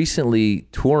 Recently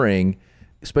touring,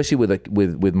 especially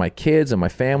with my kids and my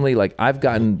family, like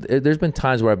there's been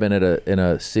times where I've been in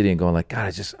a city and going like,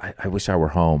 God, I wish I were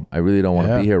home. I really don't want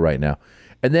to be here right now.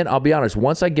 And then I'll be honest,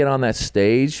 once I get on that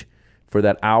stage for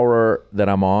that hour that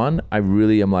I'm on, I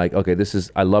really am like, okay,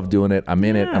 I love doing it. I'm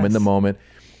in it. I'm in the moment.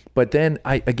 But then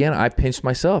I pinched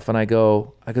myself and I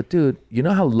go, dude, you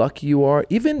know how lucky you are?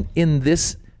 Even in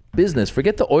this business,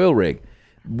 forget the oil rig.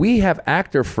 We have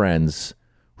actor friends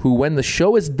who, when the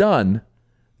show is done,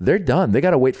 they're done. They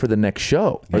got to wait for the next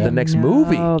show or the next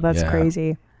movie. Oh, that's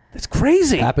crazy. That's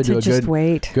crazy. Happened to just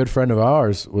wait. Good friend of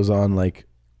ours was on like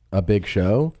a big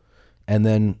show, and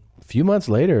then a few months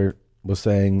later was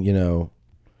saying, I don't know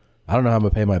how I'm gonna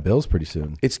pay my bills pretty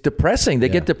soon. It's depressing. They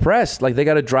get depressed. Like they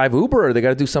got to drive Uber or they got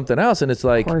to do something else, and it's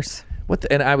like, of course.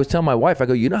 And I was telling my wife, I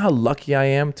go, you know how lucky I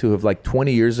am to have like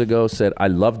 20 years ago said, I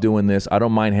love doing this. I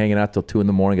don't mind hanging out till 2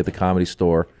 a.m. at the Comedy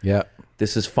Store. Yeah,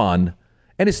 this is fun.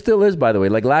 And it still is, by the way.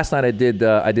 Like last night I did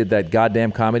that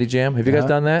goddamn comedy jam. Have you guys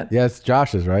done that? Yeah, it's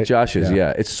Josh's, right? Josh's,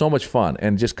 yeah. It's so much fun.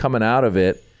 And just coming out of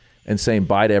it and saying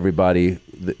bye to everybody,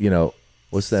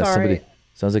 what's that? Sorry. Somebody,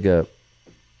 sounds like a...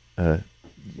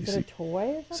 Is it a toy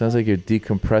or something? Sounds like you're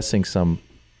decompressing some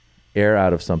air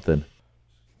out of something.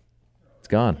 It's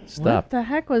gone. Stop. What the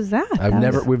heck was that?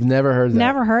 We've never heard that.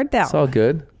 Never heard that. It's all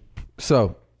good.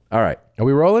 So, all right. Are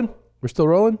we rolling? We're still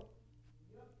rolling?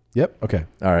 Yep. Okay.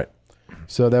 All right.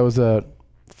 So that was a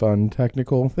fun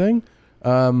technical thing.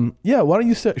 Why don't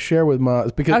you share with Mom?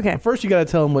 Because first you got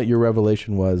to tell them what your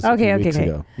revelation was a few weeks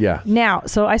ago. Yeah. Now,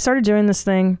 so I started doing this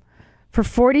thing for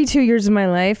 42 years of my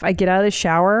life. I get out of the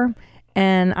shower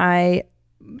and I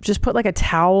just put like a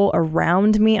towel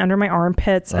around me under my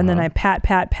armpits and then I pat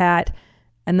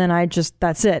And then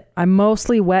that's it. I'm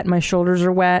mostly wet. My shoulders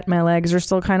are wet. My legs are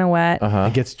still kind of wet.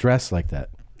 It gets dressed like that.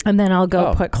 And then I'll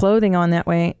go put clothing on that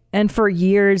way. And for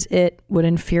years, it would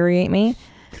infuriate me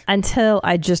until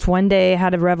I just one day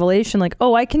had a revelation like,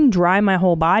 oh, I can dry my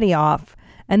whole body off.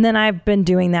 And then I've been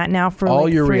doing that now for all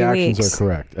like your 3 reactions weeks. are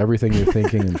correct. Everything you're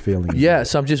thinking and feeling. Yeah,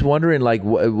 so I'm just wondering, like,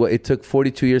 it took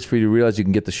 42 years for you to realize you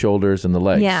can get the shoulders and the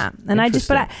legs. Yeah, and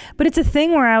but it's a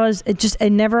thing where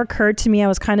it never occurred to me. I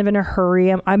was kind of in a hurry.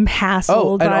 I'm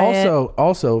hassled by it.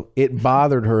 Also, it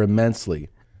bothered her immensely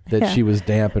that she was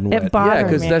damp and wet. It bothered Yeah,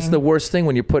 because me. that's the worst thing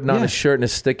when you're putting on a shirt and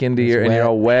it's stick into your, and you're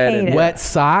all wet. Hate And it. Wet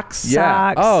socks.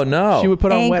 Yeah. Socks. Oh, no. She would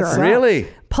put on wet Anger. socks. Really?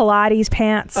 Pilates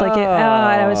pants.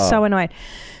 I was so annoyed.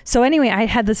 So anyway, I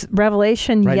had this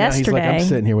revelation Right yesterday. now, he's like, I'm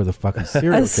sitting here with a fucking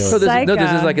serial killer. So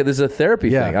this is a therapy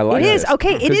thing. I like It is. this.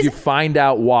 Okay, it Because is. you find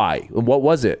out why. What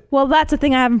was it? Well, that's the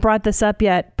thing. I haven't brought this up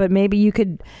yet, but maybe you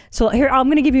could. So here, I'm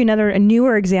going to give you a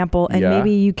newer example, and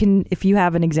maybe you can, if you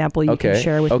have an example, you can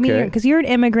share with me, because you're an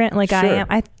immigrant like I am.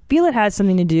 I feel it has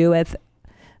something to do with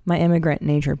my immigrant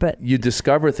nature, but You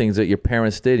discover things that your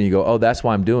parents did, and you go, "Oh, that's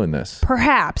why I'm doing this."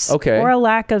 perhaps, Okay. or a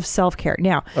lack of self-care.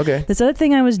 Now, Okay. this other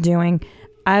thing I was doing,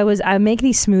 I make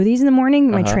these smoothies in the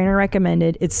morning. My trainer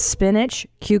recommended it's spinach,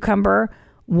 cucumber,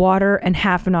 water, and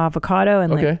half an avocado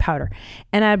and like powder,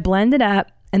 and I blend it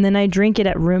up, and then I drink it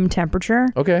at room temperature.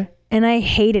 Okay. And I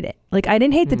hated it. Like, I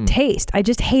didn't hate the taste. I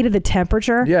just hated the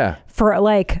temperature. Yeah. For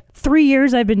like 3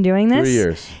 years I've been doing this. 3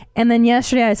 years. And then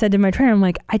yesterday I said to my trainer, I'm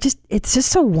like, it's just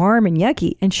so warm and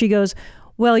yucky. And she goes,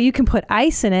 well, you can put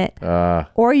ice in it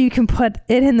or you can put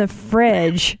it in the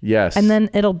fridge. Yes. And then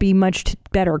it'll be much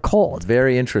better cold.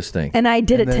 Very interesting. And I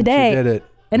did it then today. she did it.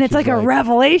 And it's like a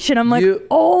revelation. I'm like,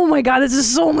 oh my God, this is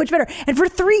so much better. And for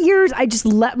 3 years, I just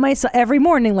let myself every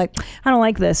morning, like, I don't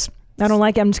like this. I don't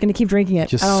like it. I'm just going to keep drinking it.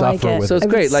 Just I don't suffer like it. with So it's I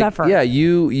would great. Like, suffer. yeah,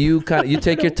 you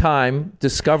take your time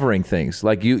discovering things.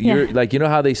 Like you're like, you know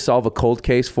how they solve a cold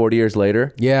case 40 years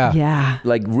later? Yeah. Yeah.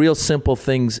 Like real simple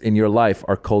things in your life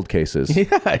are cold cases. Yeah.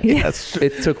 That's true.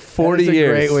 It took 40 That is a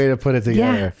years. great way to put it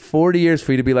together. 40 years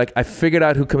for you to be like, I figured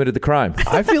out who committed the crime.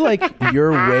 I feel like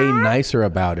you're way nicer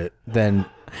about it than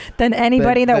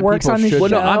anybody that works people on the should show.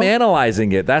 Well, no, I'm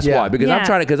analyzing it. That's Yeah. why. Because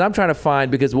I'm trying to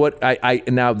find, because what I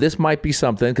now this might be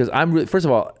something, because I'm really, first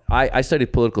of all, I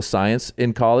studied political science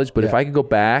in college, but if I could go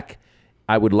back,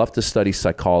 I would love to study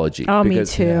psychology. Oh, me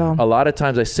because too. A lot of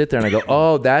times I sit there and I go,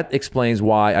 oh, that explains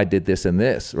why I did this and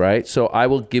this, right? So I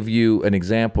will give you an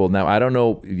example. Now, I don't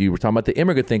know, you were talking about the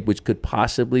immigrant thing, which could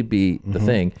possibly be the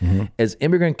thing. As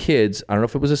immigrant kids, I don't know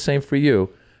if it was the same for you,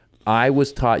 I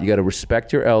was taught you got to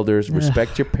respect your elders,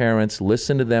 respect your parents,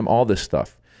 listen to them, all this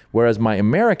stuff. Whereas my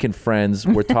American friends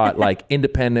were taught like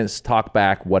independence, talk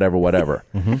back, whatever.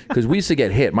 Because we used to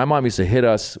get hit. My mom used to hit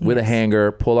us with a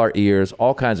hanger, pull our ears,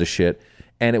 all kinds of shit.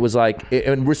 And it was like,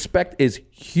 and respect is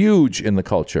huge in the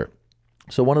culture.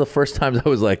 So one of the first times I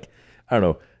was like, I don't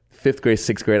know, 5th grade,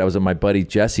 6th grade, I was at my buddy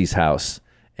Jesse's house,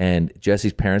 and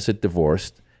Jesse's parents had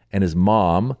divorced, and his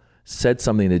mom said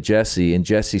something to Jesse, and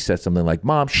Jesse said something like,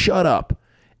 Mom, shut up.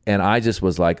 And I just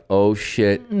was like, oh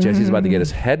shit, Jesse's about to get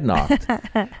his head knocked.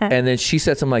 And then she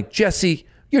said something like, Jesse,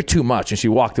 you're too much. And she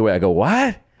walked away. I go,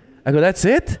 what? I go, that's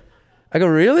it? I go,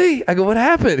 really? I go, what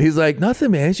happened? He's like,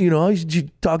 nothing, man. You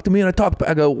talk to me and I talk.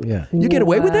 I go, you get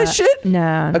away with that shit?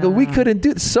 No. I go, we couldn't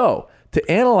do this. So to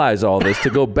analyze all this, to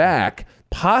go back,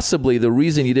 possibly the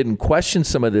reason you didn't question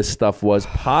some of this stuff was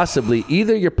possibly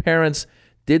either your parents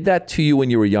did that to you when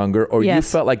you were younger, or you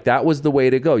felt like that was the way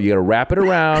to go. You got to wrap it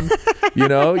around.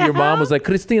 Your mom was like,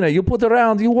 Christina, you put it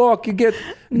around, you walk, you get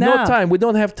no time. We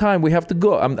don't have time. We have to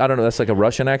go. I don't know. That's like a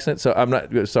Russian accent. So I'm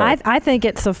not sorry. I think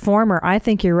it's the former. I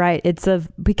think you're right. It's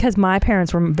because my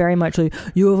parents were very much like,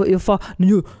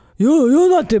 you're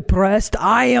not depressed.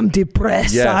 I am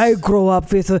depressed. Yes. I grow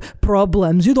up with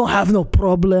problems. You don't have no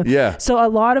problem. Yeah. So a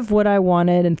lot of what I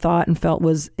wanted and thought and felt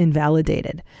was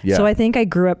invalidated. Yeah. So I think I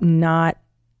grew up not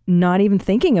even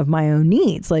thinking of my own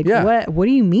needs. Like, what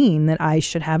do you mean that I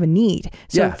should have a need?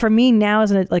 So for me now,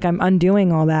 isn't it like I'm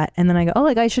undoing all that? And then I go, oh,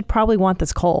 like I should probably want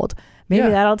this cold. Maybe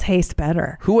that'll taste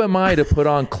better. Who am I to put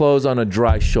on clothes on a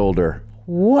dry shoulder?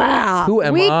 Wow. Who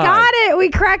am we I? got it. We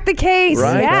cracked the case.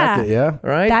 Right? Yeah. Yeah.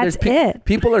 Right? That's it.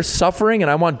 People are suffering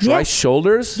and I want dry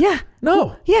shoulders? Yeah.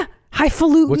 No. Yeah.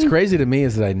 Highfalutin. What's crazy to me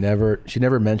is that she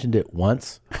never mentioned it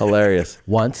once. Hilarious.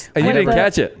 Once. And you didn't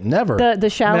catch it? Never. The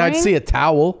showering? I mean, I'd see a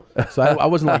towel So I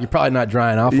wasn't like, you're probably not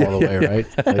drying off all the way,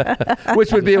 right? Like,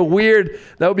 Which would be a weird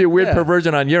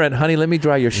perversion on your end. Honey, let me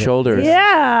dry your shoulders.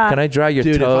 Yeah. Can I dry your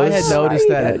dude, toes? if I had noticed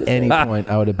that at any point,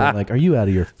 I would have been like, are you out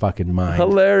of your fucking mind?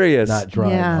 Hilarious. Not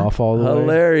drying off all the way.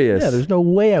 Hilarious. Yeah, there's no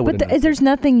way I would have. There's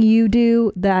nothing you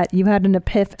do that you had an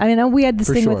epiphany. I mean, we had this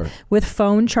For thing sure. with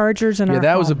phone chargers in our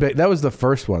that was home. that was the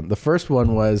first one. The first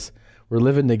one was we're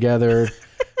living together,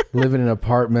 living in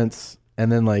apartments,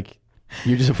 and then like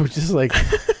we're just like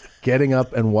getting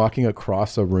up and walking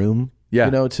across a room,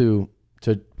 to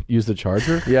use the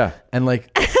charger. Yeah. And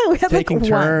like taking like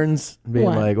turns being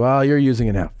one. like, well, you're using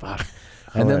it now. Fuck.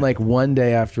 And then like one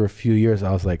day after a few years,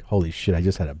 I was like, holy shit, I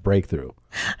just had a breakthrough.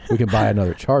 We can buy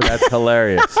another charger. That's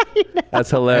hilarious. That's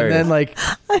hilarious. And then like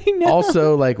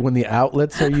also like when the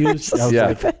outlets are used, I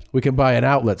was like, we can buy an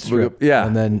outlet strip.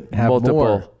 And then have multiple.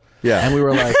 more. Yeah. And we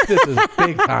were like, this is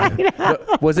big time.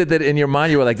 Was it that in your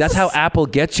mind you were like, that's how Apple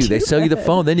gets you? They sell you the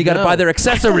phone, then you got to buy their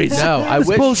accessories. No, I It's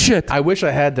wish bullshit. I wish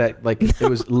I had that. Like it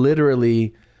was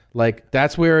literally like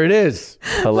that's where it is.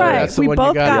 Hilarious. That's the We one both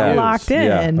you gotta got use. locked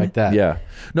in. like that. Yeah.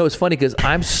 No, it's funny because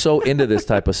I'm so into this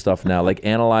type of stuff now, like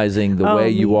analyzing the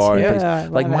way you are. too. And things. Yeah, I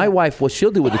Like love my it. wife, what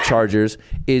she'll do with the chargers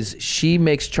is she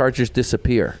makes chargers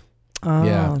disappear. Oh.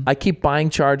 Yeah. I keep buying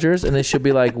chargers, and then she'll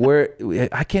be like, "Where?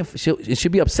 I can't."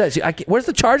 She'll be upset. Where's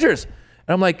the chargers?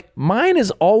 And I'm like, "Mine is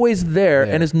always there,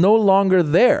 and is no longer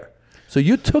there. So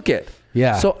you took it.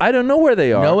 Yeah. So I don't know where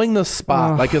they are. Knowing the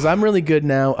spot, like, because I'm really good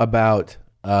now about.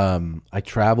 I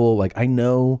travel. Like I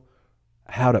know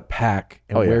how to pack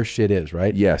and where shit is.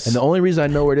 Right. Yes. And the only reason I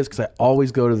know where it is because I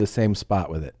always go to the same spot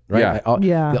with it. Right.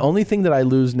 Yeah. The only thing that I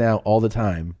lose now all the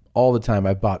time.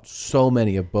 I've bought so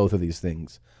many of both of these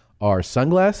things. Are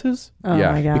sunglasses. Oh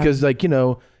my God. Because like,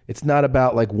 it's not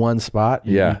about like one spot.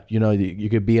 You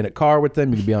could be in a car with them.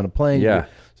 You could be on a plane. Yeah.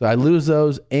 So I lose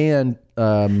those and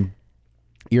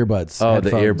earbuds. Oh,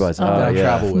 the headphones earbuds. that I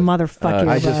travel with.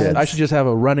 Motherfucking I should just have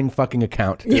a running fucking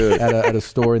account at a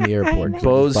store in the airport.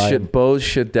 Bose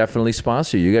should definitely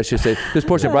sponsor you. You guys should say this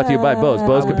portion brought to you by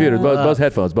Bose computers, Bose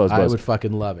headphones, Bose. I would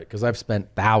fucking love it because I've spent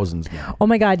thousands now. Oh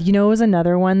my God. It was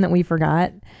another one that we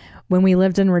forgot when we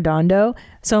lived in Redondo.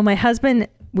 So my husband,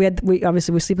 we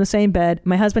obviously sleep in the same bed.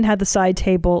 My husband had the side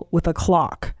table with a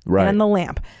clock and the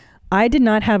lamp. I did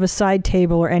not have a side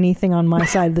table or anything on my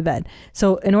side of the bed.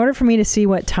 So in order for me to see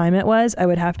what time it was, I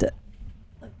would have to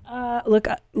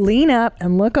lean up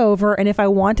and look over. And if I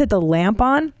wanted the lamp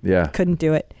on, couldn't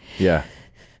do it. Yeah.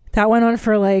 That went on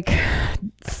for like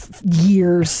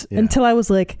years until I was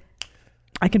like,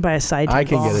 I can buy a side table. I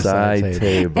can get a side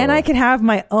table. And I can have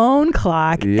my own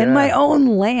clock and my own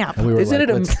lamp. And we were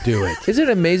let's do it. Isn't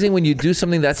it amazing when you do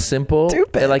something that simple?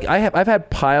 Stupid. Like I've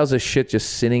had piles of shit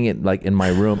just sitting in my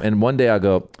room, and one day I'll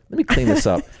go, let me clean this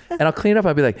up, and I'll clean it up.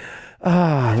 I'll be like,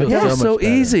 that was so much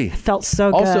better. easy. It felt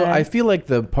so good. Also, I feel like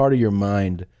the part of your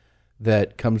mind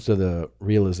that comes to the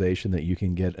realization that you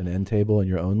can get an end table and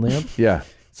your own lamp. Yeah.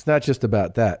 It's not just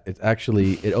about that. It's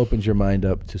actually, it opens your mind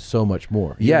up to so much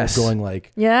more. Yes. You're going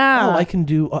like, yeah, I can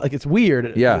do, like, it's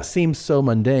weird. Yeah. It seems so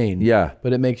mundane. Yeah.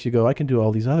 But it makes you go, I can do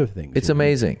all these other things. It's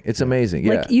amazing. It's amazing.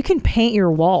 Yeah. Like you can paint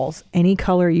your walls any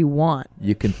color you want.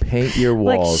 You can paint your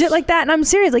walls. Like shit like that. And I'm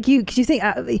serious. Like you think,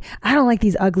 I don't like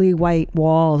these ugly white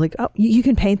walls. Like, you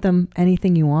can paint them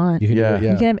anything you want. You can do it,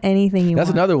 You can have anything you That's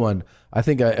want. another one. I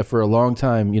think for a long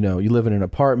time, you live in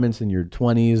apartments in your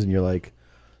 20s and you're like,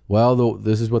 well,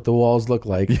 this is what the walls look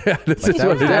like. Yeah, that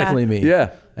was definitely me.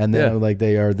 Yeah. And then like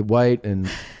they are the white and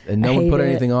no one put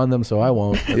anything on them, so I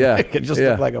won't. Yeah. It just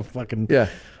look like a fucking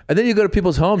And then you go to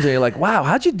people's homes and you're like, wow,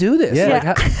 how'd you do this?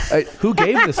 Yeah. Like, who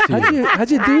gave this to you? How'd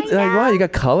you do? Like, wow, you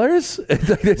got colors?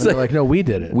 They're like, no, we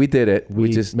did it. We did it. We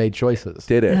just made choices.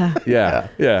 Did it?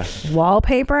 Yeah.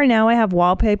 Wallpaper. Now I have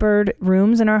wallpapered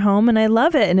rooms in our home, and I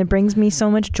love it, and it brings me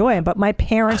so much joy. But my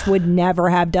parents would never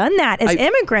have done that as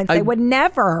immigrants. They would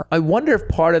never. I wonder if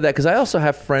part of that, because I also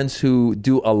have friends who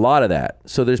do a lot of that.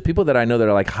 So there's people that I know that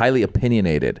are like highly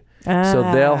opinionated.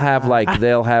 So they'll have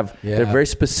they're very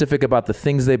specific about the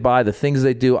things they buy, the things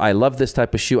they do. I love this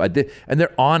type of shoe. I did, and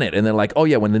they're on it. And they're like, oh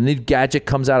yeah, when the new gadget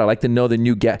comes out, I like to know the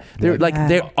new gadget. They're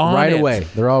they're on right it away.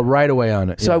 They're all right away on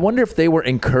it. So I wonder if they were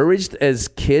encouraged as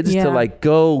kids to like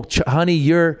go, honey,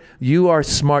 you are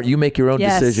smart. You make your own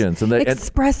decisions. And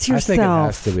express yourself. I think it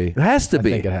has to be. It has to be.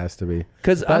 I think it has to be.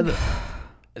 Because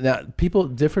now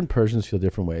different persons feel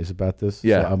different ways about this.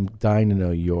 Yeah. So I'm dying to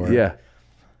know your. Yeah.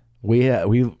 We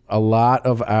a lot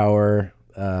of our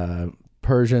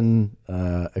Persian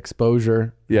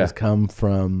exposure has come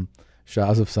from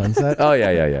Shahs of Sunset. Oh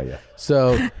yeah.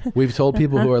 So we've told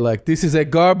people who are like, this is a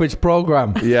garbage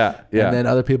program. Yeah. And then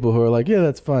other people who are like, yeah,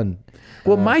 that's fun.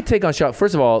 Well, my take on Shah,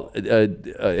 first of all,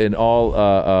 in all...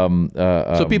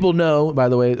 so people know, by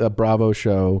the way, a Bravo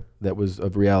show that was a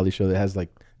reality show that has like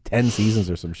 10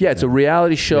 seasons or some shit. Yeah, it's a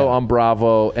reality show on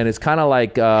Bravo, and it's kind of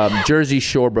like Jersey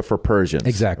Shore, but for Persians.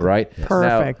 Exactly. Right? Yes.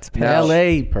 Perfect. Now,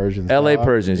 LA Persians. LA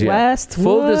Persians, yeah.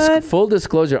 Westwood. Full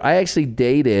disclosure, I actually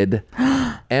dated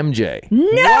MJ. No!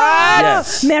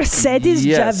 Yes. Mercedes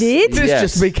Yes. Javid? This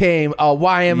just became a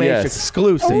YMH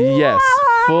exclusive. Yes.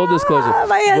 Full disclosure.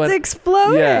 My head's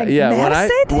exploding. Yeah.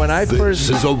 Mercedes? When I first...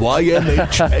 This is a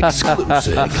YMH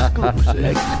exclusive.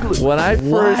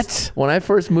 When I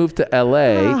first moved to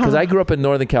LA, because I grew up in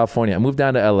Northern California, I moved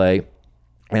down to LA,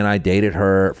 and I dated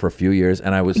her for a few years,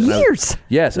 and I was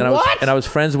yes, and I was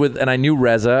friends with, and I knew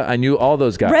Reza, I knew all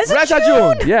those guys. Reza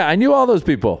June. Yeah, I knew all those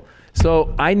people.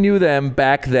 So I knew them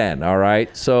back then, all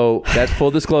right? So that's full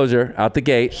disclosure out the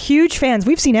gate. Huge fans.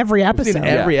 We've seen every episode.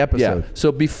 Yeah.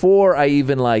 So before I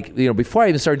even before I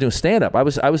even started doing stand-up, I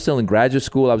was still in graduate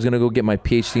school. I was going to go get my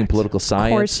PhD in political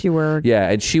science. Of course you were. Yeah,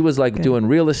 and she was like doing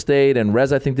real estate, and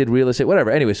Rez, I think, did real estate, whatever.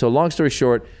 Anyway, so long story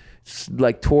short,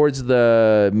 like towards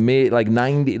the mid, like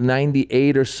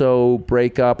 98 or so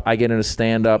breakup, I get into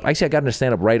stand-up. Actually, I got into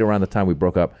stand-up right around the time we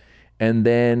broke up. And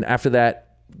then after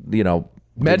that,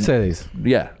 Mercedes.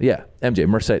 Yeah. MJ,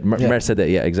 Mercedes.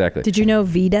 Yeah, exactly. Did you know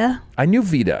Vida? I knew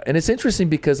Vida. And it's interesting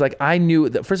because I knew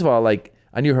that, first of all, I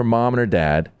knew her mom and her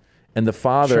dad, and the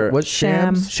father. What,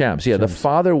 Shams? Shams, yeah. The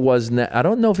father was, I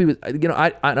don't know if he was, I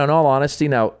in all honesty,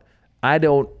 now,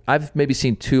 I've maybe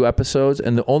seen 2 episodes,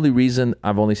 and the only reason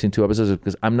I've only seen 2 episodes is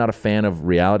because I'm not a fan of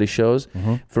reality shows.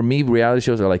 Mm-hmm. For me, reality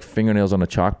shows are like fingernails on a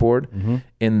chalkboard,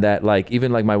 in that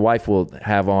even my wife will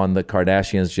have on the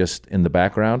Kardashians just in the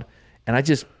background. And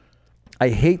I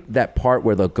hate that part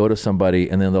where they'll go to somebody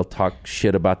and then they'll talk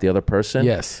shit about the other person.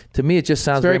 Yes. To me, it just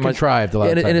sounds very much contrived a lot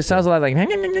of and times, it sounds a lot like,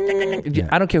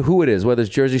 I don't care who it is, whether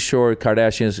it's Jersey Shore,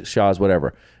 Kardashians, Shahs,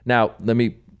 whatever. Now, let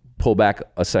me pull back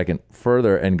a second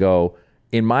further and go,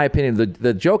 in my opinion,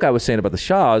 the joke I was saying about the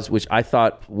Shahs, which I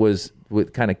thought was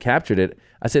what kind of captured it,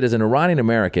 I said, as an Iranian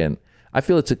American, I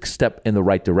feel it's a step in the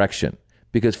right direction.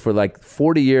 Because for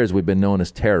 40 years, we've been known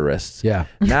as terrorists. Yeah.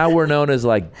 Now we're known as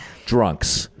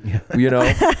drunks,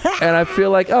 And I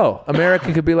feel like,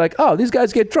 America could be like, these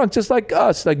guys get drunk just like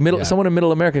us. Someone in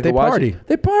middle America could watch party. it.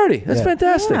 They party. That's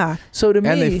fantastic. Yeah. So to me.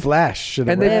 And they flash.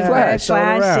 Flash.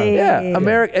 Flashy. Yeah.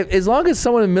 America, as long as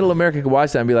someone in middle America could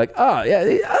watch that and be like,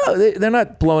 they're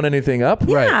not blowing anything up.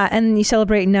 Yeah, Right. and you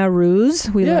celebrate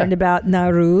Nowruz. We learned about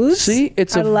Nowruz. See, I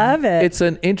love it. It's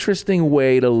an interesting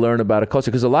way to learn about a culture,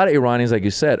 because a lot of Iranians, like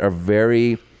you said, are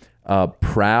very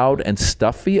proud and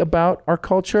stuffy about our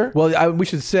culture. Well, we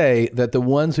should say that the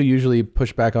ones who usually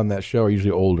push back on that show are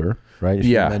usually older, right? If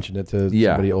you mention it to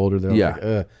somebody older, they're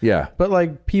like, yeah.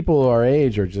 But people our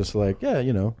age are just like,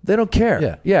 they don't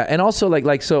care. Yeah. And also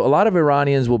so a lot of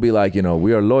Iranians will be like,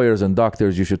 we are lawyers and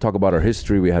doctors. You should talk about our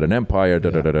history. We had an empire.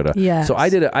 Yes. So I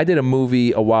did a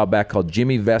movie a while back called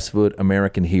Jimmy Westwood,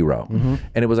 American Hero, and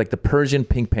it was like the Persian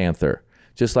Pink Panther.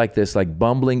 Just like this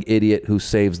bumbling idiot who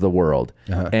saves the world.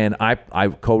 And I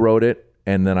co-wrote it,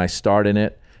 and then I starred in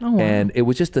it. Oh, wow. And it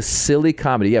was just a silly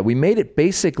comedy. Yeah, we made it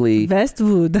basically...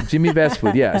 Westwood. Jimmy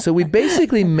Westwood, yeah. So we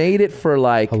basically made it for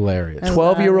hilarious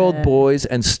 12-year-old boys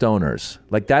and stoners.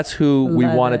 That's who we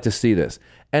wanted to see this.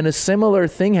 And a similar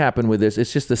thing happened with this.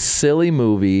 It's just a silly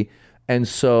movie. And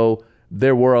so...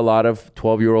 there were a lot of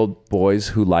 12-year-old boys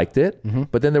who liked it,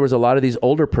 but then there was a lot of these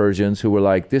older Persians who were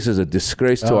like, this is a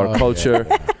disgrace to our culture.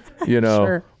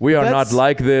 Sure. We are not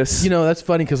like this. That's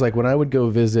funny because when I would go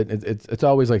visit, it's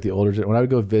always like the older. When I would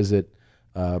go visit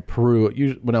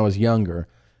Peru, when I was younger,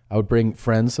 I would bring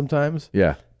friends sometimes.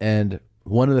 Yeah. And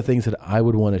one of the things that I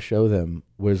would want to show them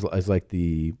was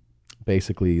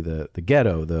basically the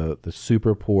ghetto, the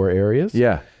super poor areas.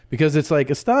 Yeah. Because it's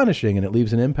astonishing and it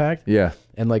leaves an impact. Yeah.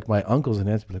 And my uncles and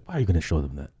aunts would be like, why are you going to show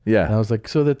them that? Yeah. And I was like,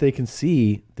 so that they can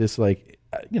see this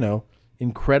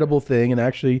incredible thing, and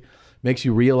actually makes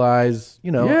you realize,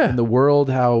 in the world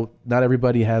how not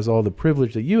everybody has all the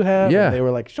privilege that you have. Yeah. And they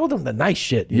were like, show them the nice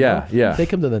shit. you know? Yeah. They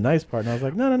come to the nice part. And I was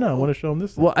like, no, I want to show them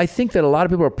this. Well, I think that a lot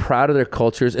of people are proud of their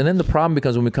cultures. And then the problem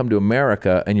becomes when we come to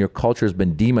America and your culture has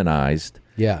been demonized.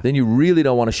 Yeah. Then you really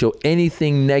don't want to show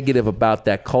anything negative about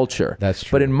that culture. That's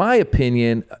true. But in my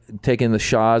opinion, taking the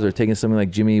Shahs or taking something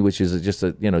like Jimmy, which is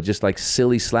just like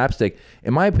silly slapstick,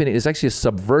 in my opinion, it's actually a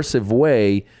subversive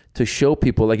way to show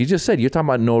people, like you just said, you're talking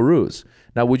about Nowruz.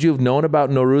 Now, would you have known about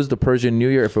Nowruz, the Persian New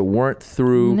Year, if it weren't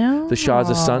through the Shahs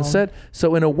of Sunset?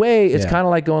 So in a way, it's kind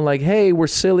of like going like, hey, we're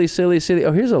silly.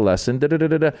 Oh, here's a lesson.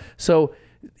 So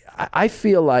I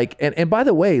feel like, and by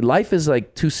the way, life is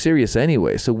like too serious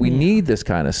anyway. So we need this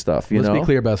kind of stuff, Let's be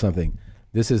clear about something.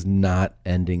 This is not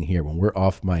ending here. When we're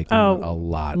off mic, a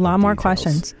lot more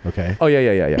questions. Okay. Oh,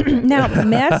 yeah. Now,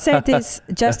 Mercedes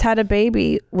just had a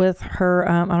baby with her.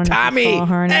 I don't know. Tommy, if you follow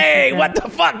her on hey, Instagram. what the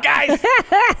fuck, guys?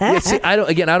 See, I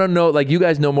don't know. Like, you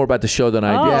guys know more about the show than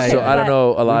I do, so I don't know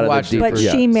a lot of the deeper. But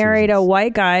she married a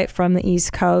white guy from the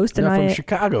East Coast, and from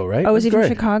Chicago, right? Oh, was he from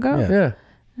Chicago?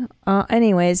 Yeah.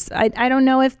 Anyways, I don't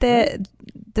know if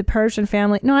the Persian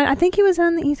family. No, I think he was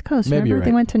on the East Coast. Maybe Remember, you're right.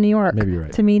 they went to New York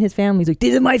to meet his family. He's like,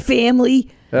 "This is my family."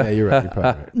 Yeah, you're right. You're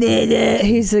probably right.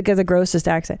 He's got the grossest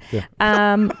accent. Yeah.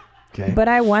 Okay. But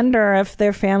I wonder if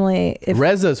their family. If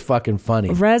Reza's fucking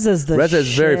funny. Reza's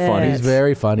very funny. He's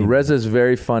very funny. Reza's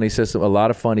very funny. Says a lot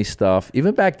of funny stuff.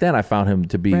 Even back then, I found him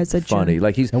to be funny.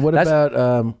 Like he's. And what about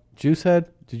Juicehead?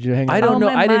 Did you hang out? I don't know.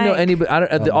 I didn't know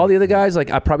anybody. All the other guys,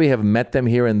 like I probably have met them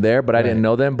here and there, but I didn't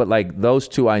know them. But like those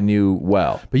two, I knew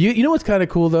well. But you know what's kind of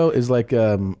cool though is like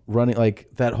running, like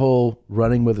that whole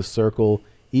running with a circle,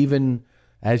 even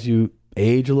as you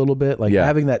age a little bit, like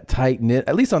having that tight knit.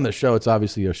 At least on the show, it's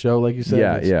obviously a show, like you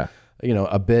said. Yeah. You know,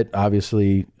 a bit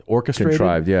obviously orchestrated,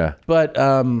 contrived. Yeah. But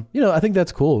I think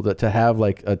that's cool to have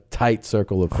like a tight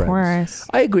circle of friends. Of course.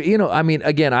 I agree. I mean,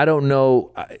 again, I don't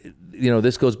know.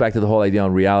 This goes back to the whole idea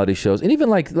on reality shows, and even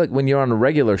like when you're on a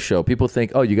regular show, people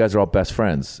think, "Oh, you guys are all best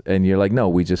friends," and you're like, "No,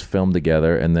 we just film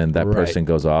together, and then that person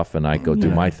goes off, and I go do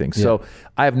my thing." Yeah. So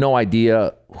I have no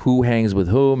idea who hangs with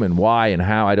whom and why and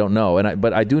how. I don't know,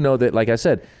 but I do know that, like I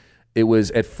said, it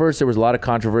was at first there was a lot of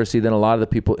controversy. Then a lot of the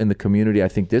people in the community, I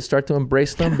think, did start to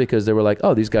embrace them because they were like,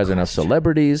 "Oh, these guys are now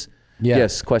celebrities." Yeah.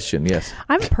 Yes. Question. Yes.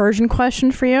 I have a Persian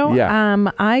question for you. Yeah.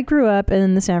 I grew up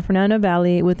in the San Fernando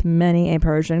Valley with many a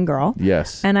Persian girl.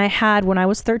 Yes. And I had, when I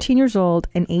was 13 years old,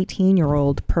 an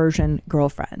 18-year-old Persian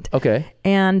girlfriend. Okay.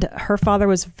 And her father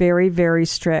was very, very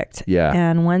strict. Yeah.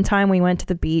 And one time we went to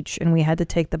the beach and we had to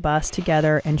take the bus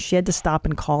together, and she had to stop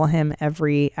and call him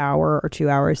every hour or 2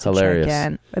 hours to Hilarious.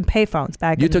 check in. And payphones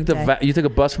back You in took the day. you took a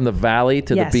bus from the valley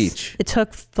to Yes. the beach. It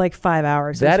took like 5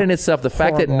 hours. That It in was itself, the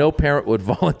fact that horrible. no parent would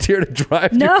volunteer to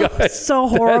drive No, you guys. so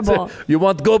That's horrible. it. You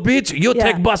want to go beach? You Yeah.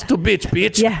 take bus to beach,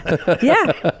 bitch. Yeah.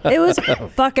 It was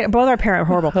fucking, both our parents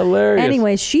were horrible. Hilarious.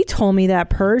 Anyways, she told me that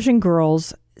Persian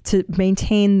girls, to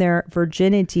maintain their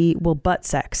virginity, will butt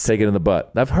sex. Take it in the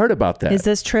butt. I've heard about that. Is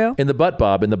this true? In the butt,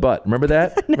 Bob, in the butt. Remember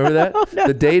that? Remember that? No.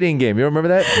 The dating game. You remember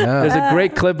that? No. There's a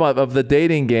great clip of the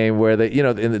dating game where they,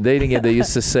 in the dating game, they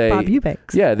used to say, Bob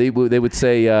Eubanks. Yeah, they would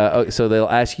say, so they'll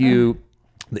ask you,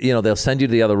 they'll send you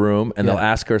to the other room and they'll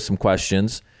ask her some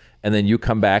questions, and then you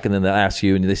come back and then they'll ask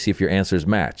you and they see if your answers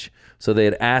match. So they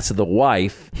had asked the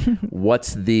wife,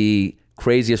 what's the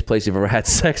craziest place you've ever had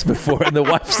sex before? And the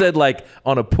wife said, like,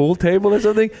 on a pool table or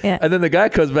something. Yeah. And then the guy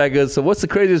comes back and goes, so what's the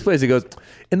craziest place? He goes,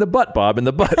 in the butt, Bob, in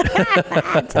the butt.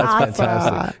 That's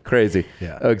fantastic. Crazy.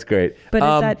 Yeah. That looks great.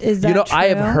 But is that I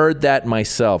have true? heard that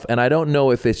myself, and I don't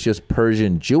know if it's just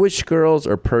Persian Jewish girls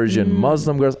or Persian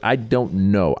Muslim girls. I don't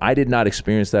know. I did not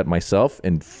experience that myself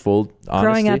in full honesty.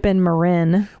 Growing up in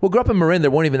Marin. Well, grew up in Marin,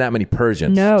 there weren't even that many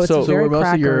Persians. No, it's so, very were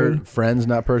most of your crackery. friends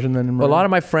not Persian then? a lot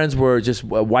of my friends were just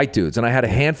white dudes, and I had a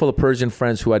handful of Persian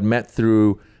friends who I'd met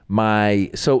through my.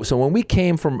 So when we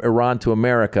came from Iran to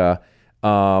America,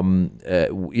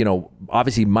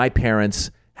 obviously my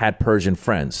parents had Persian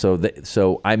friends,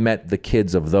 so I met the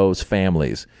kids of those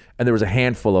families, and there was a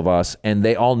handful of us, and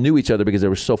they all knew each other because there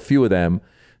were so few of them.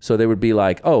 So they would be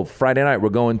like, "Oh, Friday night we're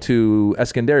going to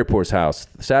Eskandaripour's house.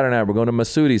 Saturday night we're going to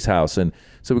Masoudi's house," and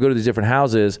so we go to these different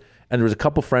houses. And there was a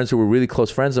couple friends who were really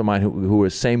close friends of mine who were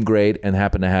same grade and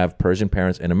happened to have Persian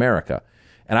parents in America.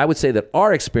 And I would say that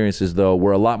our experiences, though,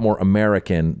 were a lot more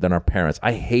American than our parents.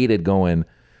 I hated going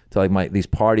to like these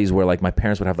parties where like my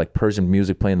parents would have like Persian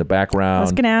music playing in the background. I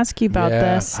was going to ask you about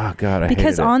this. Oh God, I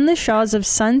because hated it. on the Shahs of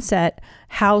Sunset,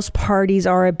 house parties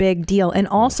are a big deal, and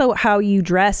also how you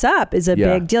dress up is a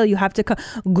big deal. You have to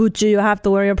Gucci, you have to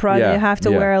wear your Prada, you have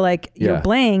to wear like your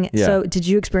bling. Yeah. So did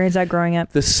you experience that growing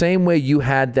up? The same way you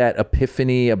had that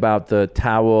epiphany about the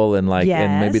towel and like,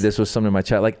 and maybe this was something in my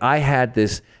child. Like I had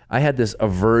this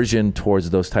aversion towards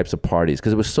those types of parties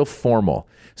because it was so formal.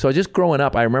 So just growing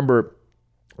up, I remember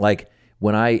like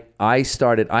when I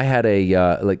started, I had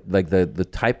a like the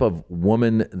type of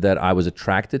woman that I was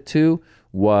attracted to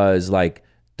was like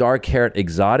dark-haired,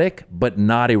 exotic, but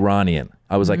not Iranian.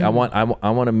 I was like, I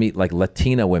want to meet like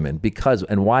Latina women because,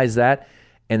 and why is that?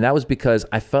 And that was because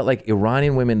I felt like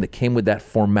Iranian women that came with that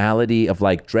formality of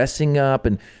like dressing up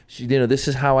and, this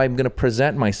is how I'm going to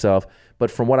present myself. But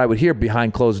from what I would hear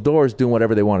behind closed doors, doing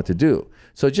whatever they wanted to do.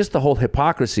 So just the whole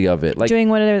hypocrisy of it. Like doing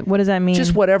what does that mean?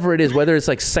 Just whatever it is, whether it's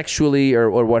like sexually or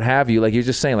what have you. Like you're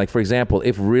just saying, like, for example,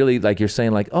 if really like you're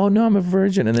saying like, oh no, I'm a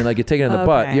virgin. And then like you're taking it in the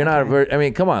butt. You're not a virgin. I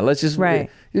mean, come on, let's just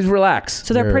relax.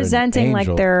 So they're presenting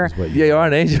like they're you are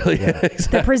an angel. Yeah, exactly.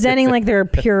 They're presenting like they're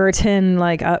Puritan,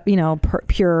 like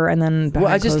pure, and then well,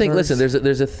 I just think listen,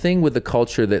 there's a thing with the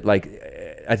culture that like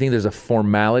I think there's a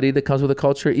formality that comes with the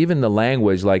culture. Even the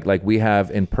language, like we have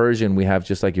in Persian, we have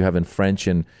just like you have in French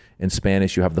and in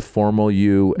Spanish, you have the formal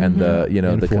you and the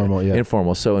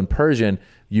informal. So in Persian,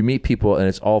 you meet people and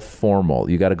it's all formal.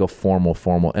 You got to go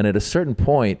formal. And at a certain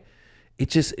point, it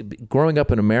just growing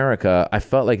up in America, I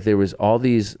felt like there was all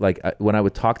these like when I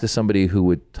would talk to somebody who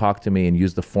would talk to me and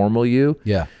use the formal you.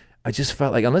 Yeah. I just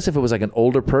felt like unless if it was like an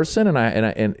older person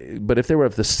but if they were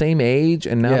of the same age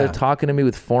and now they're talking to me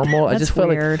with formal, I just felt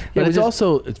weird. like but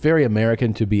it's very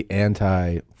American to be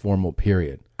anti-formal,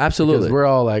 period. Absolutely. Because we're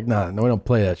all like, no, we don't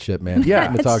play that shit, man. Yeah.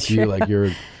 I'm gonna talk to you like you're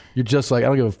just like I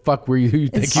don't give a fuck who you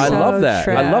think you are. I love that.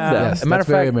 True. I love that. Yes, that's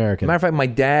very American. Matter of fact, my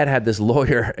dad had this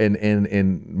lawyer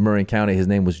in Marin County. His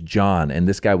name was John, and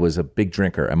this guy was a big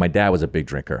drinker, and my dad was a big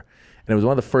drinker. And it was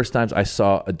one of the first times I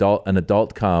saw an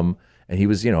adult come. And he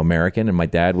was, American, and my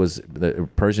dad was the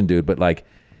Persian dude. But like,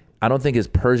 I don't think his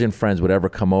Persian friends would ever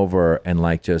come over and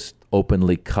like just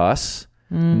openly cuss,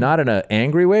 not in an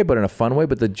angry way, but in a fun way.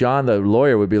 But John, the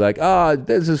lawyer, would be like, "Oh,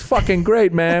 this is fucking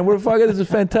great, man. This is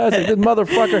fantastic, this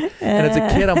motherfucker." And as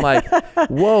a kid, I'm like,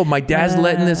 "Whoa, my dad's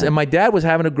letting this," and my dad was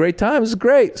having a great time. This is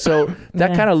great. So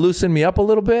that kind of loosened me up a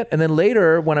little bit. And then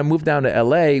later, when I moved down to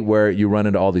LA, where you run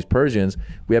into all these Persians,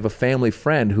 we have a family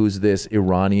friend who's this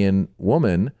Iranian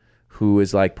woman who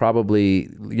is like probably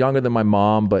younger than my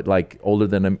mom, but like older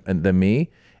than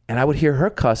me. And I would hear her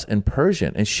cuss in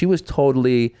Persian. And she was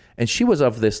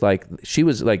of this, like,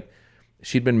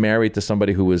 she'd been married to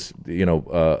somebody who was,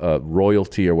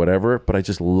 royalty or whatever. But I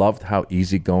just loved how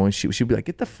easygoing she'd be like,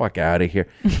 get the fuck out of here.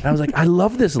 And I was like, I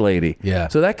love this lady. Yeah.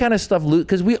 So that kind of stuff,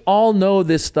 because we all know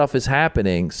this stuff is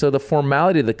happening. So the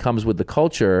formality that comes with the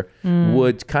culture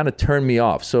would kind of turn me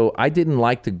off. So I didn't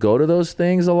like to go to those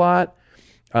things a lot.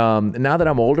 Now that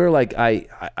I'm older, like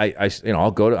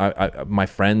I'll go to my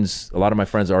friends. A lot of my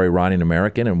friends are Iranian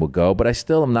American, and will go. But I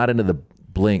still am not into the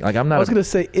bling. Like I'm not. I was gonna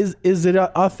say, is it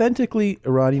authentically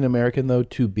Iranian American though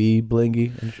to be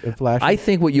blingy and flashy? I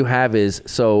think what you have is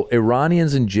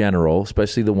Iranians in general,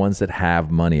 especially the ones that have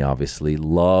money, obviously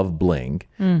love bling.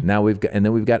 Now we've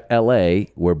got LA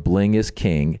where bling is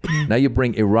king. Now you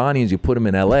bring Iranians, you put them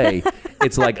in LA.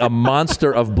 It's like a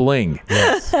monster of bling.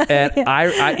 Yes. And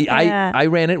I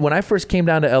ran it when I first came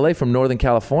down to LA from Northern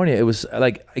California. It was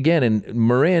like, again, in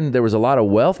Marin, there was a lot of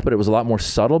wealth, but it was a lot more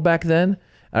subtle back then.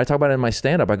 And I talk about it in my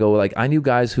stand-up. I go, like, I knew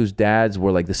guys whose dads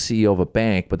were like the CEO of a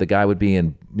bank, but the guy would be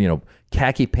in,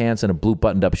 khaki pants and a blue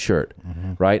buttoned-up shirt,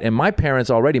 right? And my parents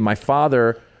already, my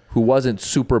father, who wasn't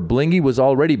super blingy, was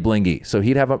already blingy. So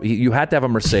you had to have a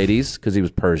Mercedes because he was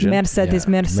Persian. Mercedes.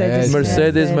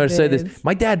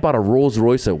 My dad bought a Rolls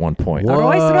Royce at one point. A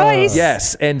Rolls Royce?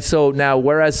 Yes. And so now,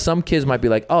 whereas some kids might be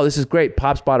like, oh, this is great,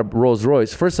 Pops bought a Rolls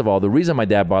Royce. First of all, the reason my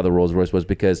dad bought the Rolls Royce was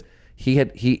because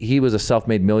he was a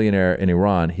self-made millionaire in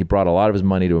Iran. He brought a lot of his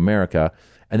money to America.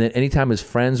 And then anytime his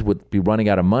friends would be running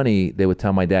out of money, they would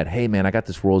tell my dad, hey, man, I got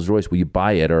this Rolls Royce. Will you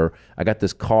buy it? Or I got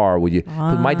this car. Will you?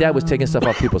 But my dad was taking stuff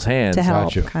off people's hands. To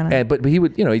help, but he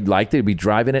would, he liked it. He'd be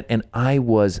driving it. And I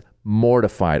was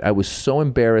mortified. I was so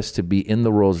embarrassed to be in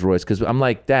the Rolls Royce because I'm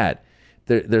like, Dad,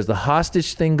 there's the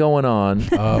hostage thing going on.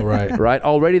 Oh, right. Right?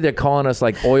 Already they're calling us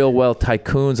like oil well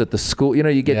tycoons at the school.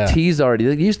 You get teased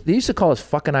already. They used to call us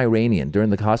fucking Iranian during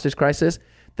the hostage crisis.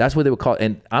 That's what they would call it.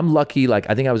 And I'm lucky, like,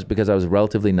 I think because I was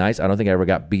relatively nice. I don't think I ever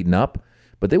got beaten up,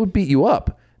 but they would beat you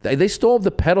up. They stole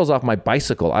the pedals off my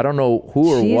bicycle. I don't know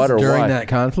who or what or why. During that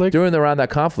conflict? Around that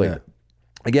conflict. Yeah.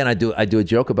 Again, I do a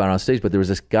joke about it on stage, but there was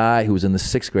this guy who was in the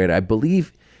 6th grade. I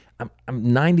believe, I'm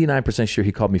 99% sure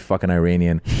he called me fucking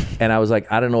Iranian. And I was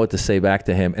like, I don't know what to say back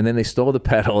to him. And then they stole the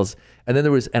pedals. And then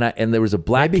there was a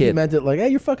black kid. Maybe he meant it like, hey,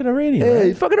 you're fucking Iranian. Hey, right?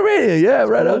 you're fucking Iranian. Yeah,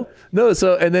 right on. No,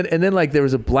 so and then like there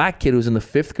was a black kid who was in the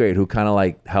 5th grade who kind of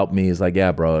like helped me. He's like,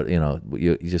 yeah, bro,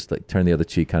 you just like turn the other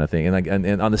cheek kind of thing. And like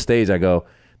and on the stage I go,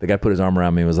 the guy put his arm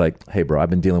around me and was like, hey, bro, I've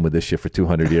been dealing with this shit for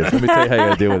 200 years. Let me tell you how you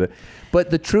gotta deal with it. But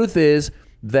the truth is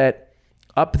that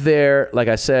up there, like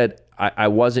I said, I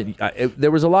wasn't, there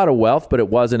was a lot of wealth, but it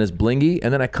wasn't as blingy.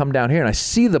 And then I come down here and I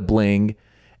see the bling.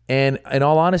 And in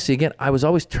all honesty, again, I was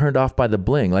always turned off by the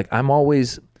bling. Like I'm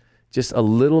always, just a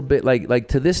little bit like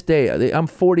to this day. I'm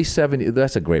 47.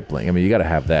 That's a great bling. I mean, you got to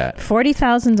have that.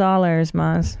 $40,000,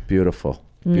 Maz. Beautiful.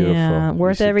 Yeah,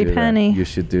 worth every penny. You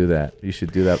should do that. You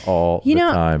should do that all You the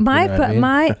know, time. my You know what I mean?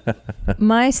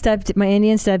 my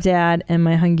Indian stepdad and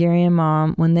my Hungarian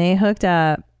mom, when they hooked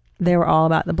up, they were all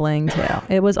about the bling too.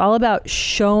 It was all about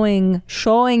showing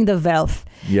the wealth.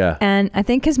 Yeah. And I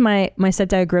think because my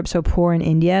stepdad grew up so poor in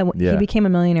India, Yeah. he became a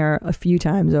millionaire a few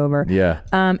times over. Yeah.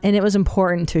 And it was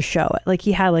important to show it. Like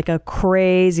he had like a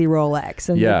crazy Rolex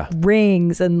and Yeah. like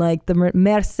rings and like the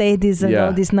Mercedes and Yeah.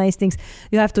 all these nice things.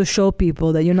 You have to show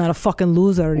people that you're not a fucking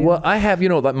loser. you Well, know? I have,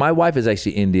 like my wife is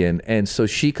actually Indian, and so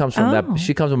she comes from Oh.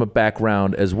 she comes from a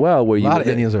background as well where A lot of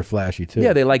Indians are flashy too.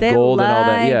 Yeah, they like They gold and all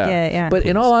that. like Yeah. it, yeah. But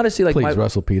in all honesty, like Please,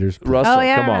 Russell Peters. Russell, Oh,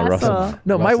 yeah, come on, Russell. Russell.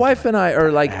 No, my wife and I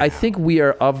are like, I think we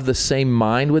are of the same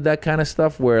mind with that kind of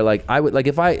stuff. Where like I would like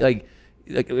if I like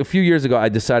a few years ago, I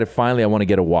decided finally I want to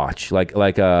get a watch, like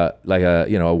a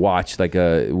watch like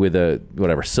with a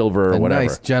whatever silver or A whatever.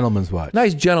 nice gentleman's watch.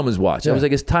 Nice gentleman's watch. I Yeah. was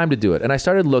like, it's time to do it. And I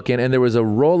started looking, and there was a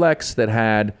Rolex that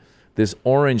had this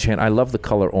orange hand. I love the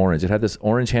color orange. It had this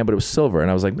orange hand, but it was silver. And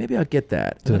I was like, maybe I'll get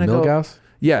that. To And the then I go, Milgauss?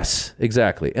 Yes,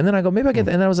 exactly. And then I go, maybe I'll get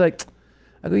that. And then I was like,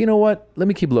 you know what? Let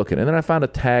me keep looking. And then I found a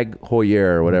Tag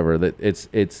Heuer or whatever that it's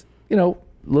a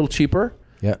little cheaper.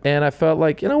 Yeah. And I felt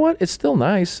like, you know what? It's still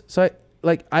nice. So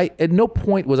I at no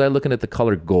point was I looking at the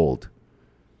color gold.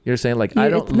 You're saying like I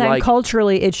don't like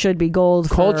culturally it should be gold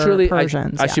culturally for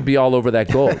Persians. I should be all over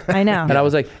that gold. I know. And I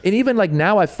was like, and even like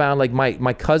now I found like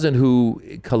my cousin who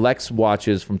collects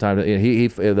watches from time to he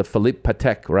the Philippe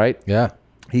Patek, right? Yeah.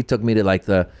 He took me to like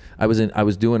I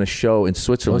was doing a show in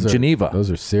Switzerland, Geneva. Those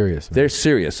are serious. Man. They're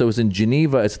serious. So it was in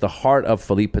Geneva. It's the heart of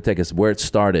Philippe Patek. It's where it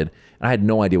started. And I had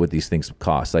no idea what these things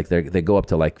cost. Like they go up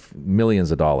to like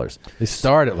millions of dollars. They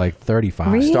start at like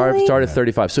 35. Really? Started at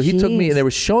 35. So he took me Jeez. and they were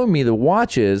showing me the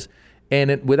watches.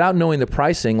 And without knowing the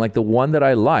pricing, like the one that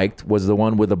I liked was the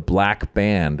one with a black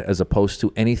band as opposed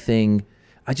to anything.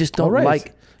 I just don't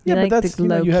like. Yeah, You but like that's the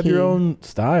you have your low-key. own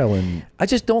style, and I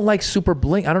just don't like super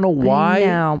bling. I don't know why.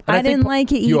 No, And I didn't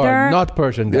like it either. you are not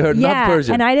Persian. guy. You're not Yeah,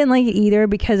 Persian. and I didn't like it either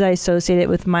because I associate it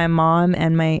with my mom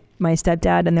and my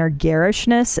stepdad and their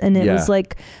garishness, and it Yeah. was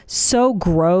like so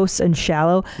gross and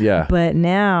shallow. Yeah. But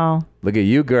now, Look at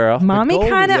you, girl. mommy Gold is-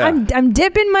 kind of, yeah. I'm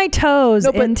dipping my toes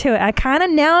No, but- into it. I kind of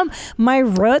now my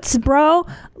roots, bro.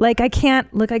 Like I can't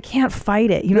fight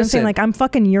it. You know what I'm saying? Listen. Like I'm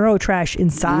fucking Eurotrash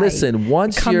inside. Listen,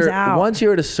 once It comes you're out.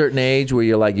 at a certain age where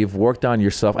you're like you've worked on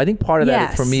yourself, I think part of that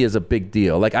Yes. for me is a big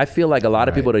deal. Like I feel like a lot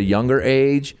of people at a younger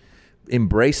age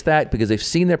embrace that because they've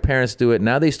seen their parents do it.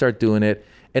 Now they start doing it.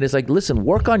 And it's like, listen,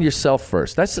 work on yourself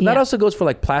first. That also goes for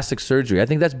like plastic surgery. I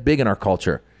think that's big in our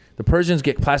culture. The Persians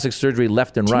get plastic surgery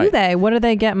left and right. Do they? What do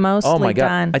they get mostly Oh my God.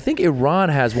 done? I think Iran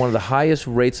has one of the highest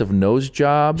rates of nose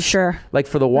jobs. Sure. Like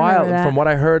for the Remember while, that. from what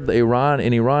I heard,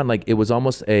 in Iran, like it was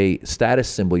almost a status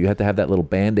symbol. You had to have that little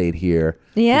Band-Aid here.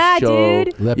 to Yeah, show-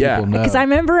 dude. Let Yeah. people know. Because I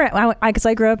remember, because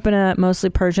I grew up in a mostly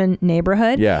Persian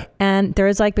neighborhood. Yeah. And there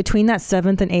was like between that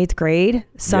 7th and 8th grade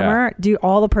summer, dude,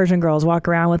 all the Persian girls walk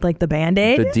around with like the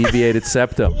Band-Aid. The deviated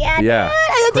septum. Yeah.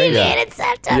 Deviated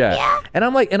septum, yeah. And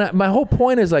I'm like, my whole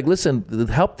point is like, listen,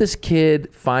 help this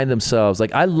kid find themselves.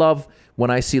 Like, I love when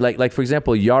I see like for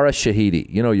example, Yara Shahidi.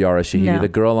 You know Yara Shahidi, No. the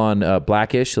girl on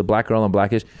Blackish, the black girl on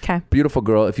Blackish. Okay. Beautiful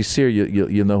girl. If you see her,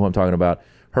 you'll know who I'm talking about.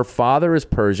 Her father is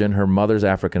Persian. Her mother's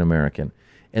African American.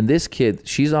 And this kid,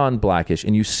 she's on Blackish,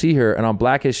 and you see her, and on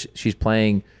Blackish, she's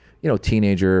playing,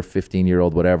 teenager,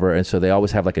 15-year-old, whatever. And so they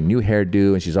always have like a new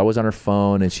hairdo, and she's always on her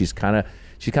phone, and she's kind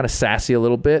of sassy a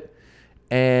little bit.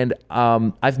 And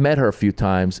I've met her a few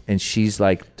times, and she's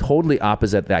like totally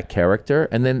opposite that character.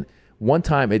 And then one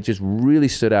time, it just really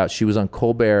stood out. She was on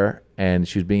Colbert, and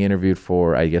she was being interviewed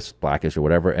for, I guess, Blackish or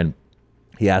whatever. And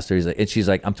he asked her, and she's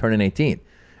like, "I'm turning 18." And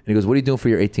he goes, "What are you doing for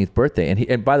your 18th birthday?"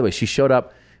 And by the way, she showed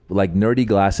up with like nerdy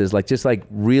glasses, like just like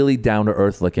really down to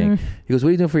earth looking. He goes, "What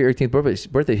are you doing for your 18th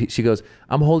birthday?" She goes,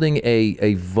 "I'm holding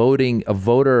a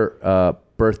voter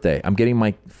birthday. I'm getting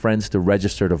my friends to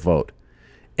register to vote."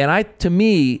 And I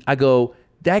go,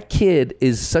 that kid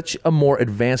is such a more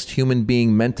advanced human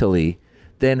being mentally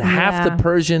than half the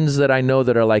Persians that I know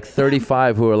that are like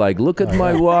 35 who are like, look at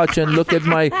my watch and look at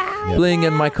my bling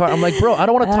in my car. I'm like, bro, I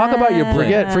don't want to talk about your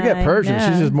bling. Forget Persian.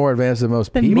 She's just more advanced than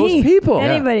most people. Most people.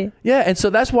 Anybody. Yeah. And so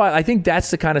that's why I think that's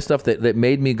the kind of stuff that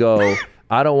made me go,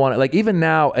 I don't want to, like even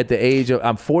now at the age of,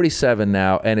 I'm 47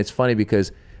 now. And it's funny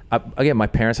because again, my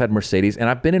parents had Mercedes, and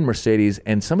I've been in Mercedes,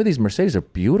 and some of these Mercedes are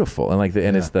beautiful, and like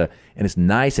it's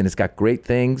nice, and it's got great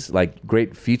things, like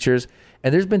great features.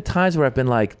 And there's been times where I've been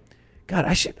like, God,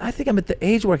 I think I'm at the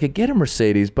age where I could get a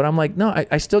Mercedes, but I'm like, no,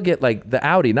 I still get like the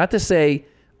Audi. Not to say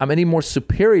I'm any more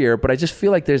superior, but I just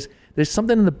feel like there's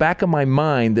something in the back of my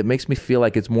mind that makes me feel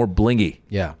like it's more blingy.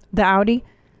 Yeah. The Audi?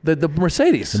 The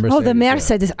Mercedes. The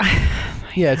Mercedes.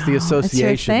 Yeah, it's the association.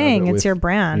 It's your thing. It's your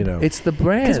brand. You know. It's the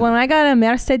brand. Because when I got a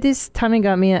Mercedes, Tommy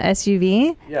got me an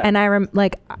SUV, and I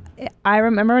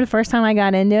remember the first time I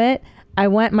got into it.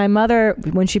 My mother,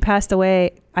 when she passed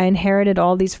away, I inherited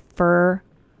all these fur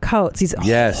coats, these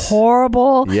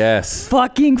horrible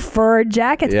fucking fur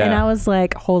jackets. And I was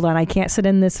like, hold on, I can't sit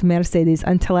in this Mercedes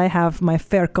until I have my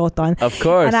fur coat on. Of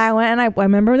course. And I went, and I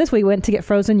remember this, we went to get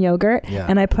frozen yogurt,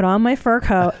 and I put on my fur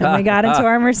coat, and we got into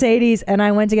our Mercedes, and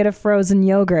I went to get a frozen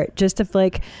yogurt just to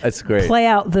That's great. play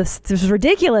out this is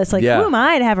ridiculous. Like, who am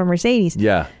I to have a Mercedes?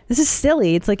 Yeah. This is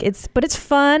silly. It's like but it's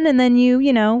fun, and then you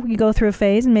go through a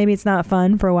phase, and maybe it's not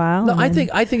fun for a while. No, I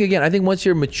think once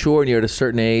you're mature and you're at a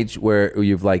certain age where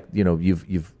you've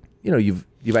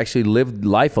you've actually lived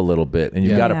life a little bit and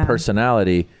you've got a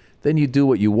personality, then you do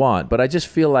what you want. But I just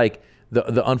feel like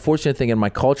the unfortunate thing in my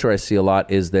culture I see a lot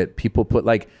is that people put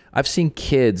I've seen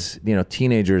kids,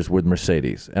 teenagers with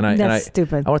Mercedes, and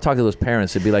stupid. I want to talk to those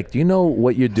parents and be like, do you know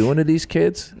what you're doing to these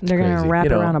kids? They're gonna wrap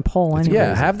around a pole. Anyway.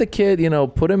 Yeah, have the kid,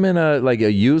 put him in a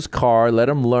used car, let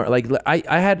him learn. Like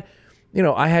I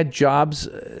had jobs,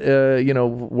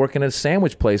 working at a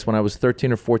sandwich place when I was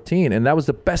 13 or 14, and that was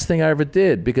the best thing I ever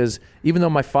did because even though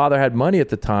my father had money at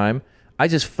the time, I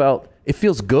just felt it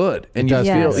feels good, and you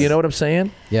feel, you know what I'm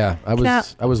saying? Yeah, I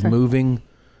was moving.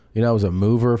 I was a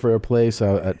mover for a place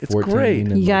at 14. It's great.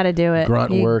 You got to do it.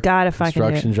 Grunt you work, gotta fucking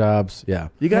construction do it. jobs. Yeah,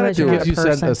 you got to do it. It gives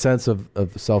you a sense of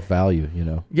self-value.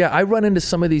 Yeah, I run into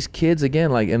some of these kids again,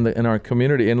 like in our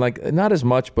community, and like not as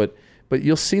much, but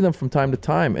you'll see them from time to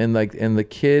time, and the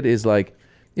kid is like,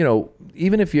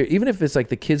 even if it's like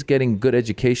the kid's getting good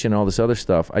education and all this other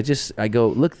stuff, I go,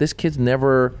 look, this kid's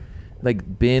never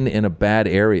been in a bad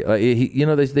area.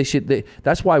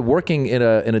 That's why working in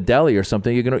a deli or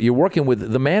something, you're working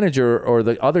with the manager or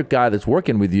the other guy that's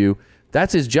working with you.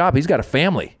 That's his job. He's got a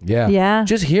family. Yeah.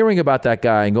 Just hearing about that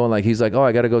guy and going he's like, oh,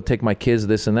 I got to go take my kids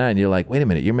this and that. And you're like, wait a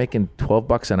minute, you're making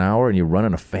 $12 an hour and you're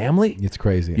running a family? It's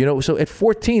crazy. So at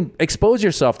 14, expose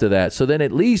yourself to that. So then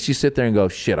at least you sit there and go,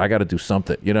 shit, I got to do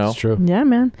something, It's true. Yeah,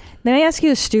 man. Let me ask you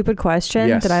a stupid question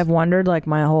Yes. that I've wondered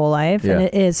my whole life. Yeah. And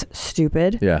it is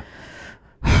stupid. Yeah.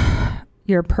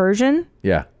 You're Persian.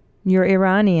 Yeah. You're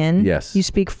Iranian. Yes. You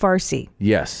speak Farsi.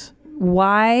 Yes.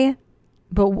 Why?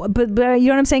 But you know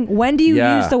what I'm saying? When do you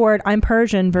use the word I'm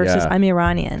Persian versus I'm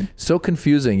Iranian? So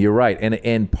confusing. You're right.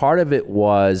 And part of it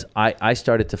was I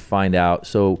started to find out.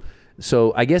 So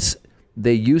I guess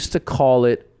they used to call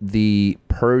it the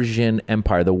Persian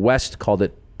Empire. The West called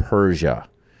it Persia.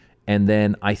 And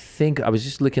then I think, I was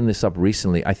just looking this up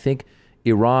recently, I think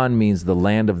Iran means the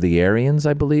land of the Aryans,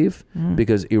 I believe,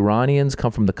 because Iranians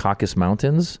come from the Caucasus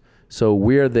Mountains. So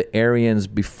we're the Aryans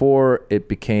before it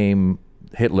became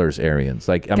Hitler's Aryans.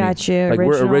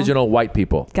 We're original white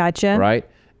people. Gotcha. Right?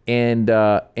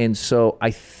 And so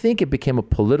I think it became a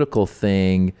political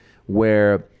thing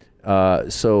where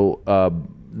the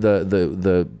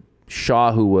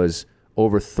Shah who was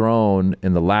overthrown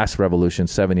in the last revolution,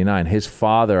 79, his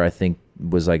father, I think,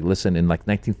 was like, listen, in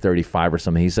 1935 or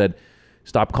something, he said,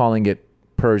 stop calling it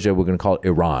Persia, we're going to call it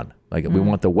Iran. We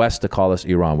want the West to call us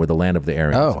Iran. We're the land of the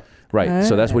Aryans. Oh. Right.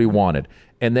 So that's what he wanted.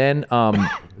 And then...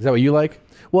 is that what you like?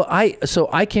 Well,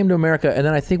 I came to America, and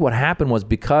then I think what happened was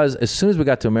because as soon as we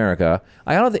got to America,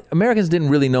 I don't think Americans didn't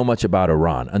really know much about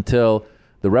Iran until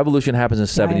the revolution happens in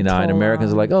 79.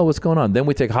 Americans are like, oh, what's going on? Then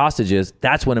we take hostages.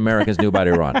 That's when Americans knew about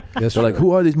Iran. They're like,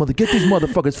 who are these Get these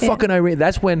motherfuckers, fucking Iran.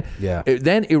 That's when,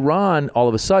 then Iran, all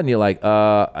of a sudden, you're like,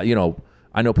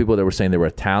 I know people that were saying they were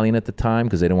Italian at the time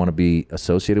because they didn't want to be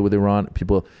associated with Iran.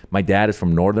 My dad is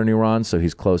from northern Iran, so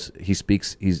he's close. He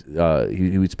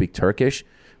would speak Turkish,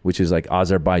 which is like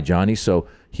Azerbaijani. So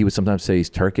he would sometimes say he's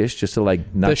Turkish just to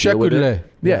not deal with it.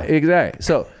 Yeah, exactly.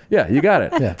 So yeah, you got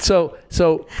it. Yeah.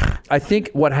 So I think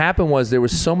what happened was there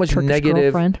was so much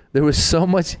negative. Girlfriend. There was so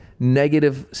much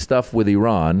negative stuff with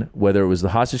Iran, whether it was the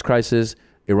hostage crisis,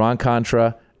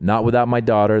 Iran-Contra, Not Without My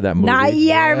Daughter, that movie.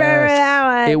 I remember that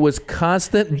one. It was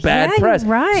constant bad press.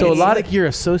 You're right. So a lot of you're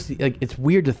associated. It's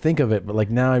weird to think of it, but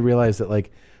now I realize that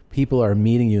people are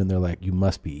meeting you and they're like, you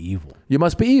must be evil. You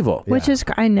must be evil. Which is,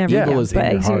 I never Evil is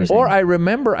in your heart. Or I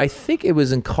remember, I think it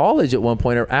was in college at one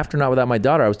point, or after Not Without My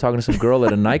Daughter, I was talking to some girl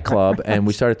at a nightclub and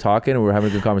we started talking and we were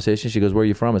having a good conversation. She goes, where are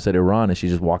you from? I said, Iran. And she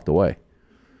just walked away.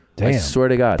 Damn. I swear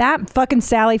to God. That fucking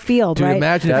Sally Field, Dude, right?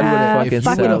 imagine if you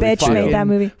fucking bitch made that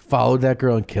movie. Followed that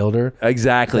girl and killed her.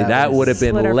 Exactly. That would have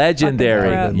been Slit her legendary.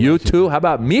 fucking You too? How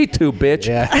about me too, bitch?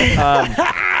 Yeah.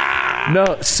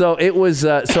 No, so it was.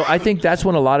 So I think that's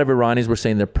when a lot of Iranians were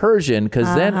saying they're Persian,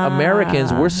 because then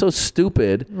Americans we're so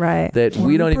stupid that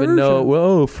we don't even know.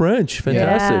 Well, French,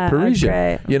 fantastic,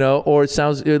 Parisian, great. or it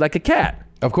sounds like a cat.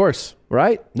 Of course,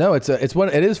 right? No, it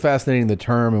is fascinating, the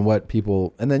term and what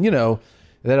people, and then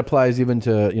that applies even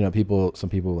to people. Some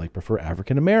people like prefer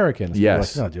African Americans.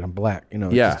 Yes. Like, no, dude, I'm black.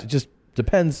 Yeah. It just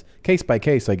depends case by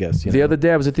case, I guess. The other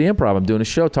day I was at the Improv. I'm doing a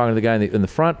show, talking to the guy in the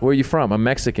front. Where are you from? I'm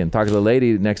Mexican. Talking to the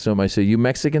lady next to him. I say, you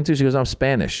Mexican too? She goes, I'm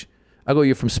Spanish. I go,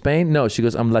 you're from Spain? No. She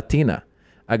goes, I'm Latina.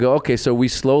 I go, okay, so we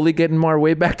slowly getting our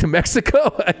way back to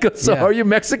Mexico? I go, so are you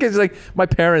Mexican? She's like, my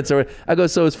parents are. I go,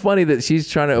 so it's funny that she's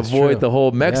trying to avoid the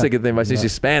whole Mexican thing by saying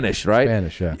she's Spanish, right?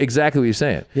 Spanish, yeah. Exactly what you're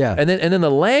saying. Yeah. And then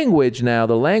the language now,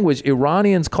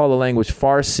 Iranians call the language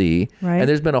Farsi. Right. And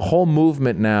there's been a whole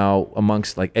movement now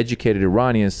amongst like educated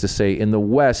Iranians to say in the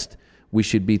West, we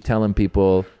should be telling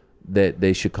people that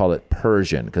they should call it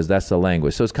Persian, because that's the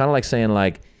language. So it's kind of like saying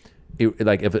like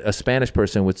if a Spanish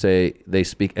person would say they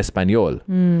speak Espanol,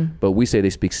 but we say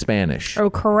they speak Spanish. Oh,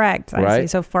 correct. I Right? see.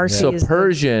 So Farsi So is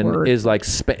Persian the word. is like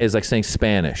saying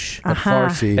Spanish.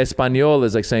 Farsi. Espanol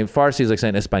is like saying Farsi is like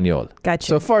saying Espanol. Gotcha.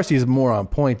 So Farsi is more on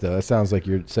point, though. It sounds like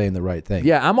you're saying the right thing.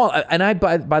 Yeah, I'm all, and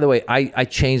by the way, I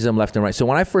changed them left and right. So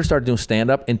when I first started doing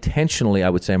stand-up, intentionally I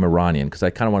would say I'm Iranian, because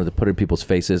I kind of wanted to put it in people's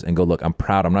faces and go, look, I'm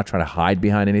proud. I'm not trying to hide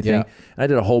behind anything. Yeah. And I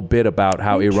did a whole bit about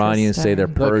how Iranians say they're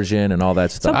Persian and all that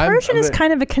So stuff. Persian is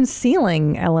kind of a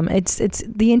concealing element. It's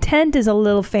the intent is a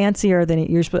little fancier than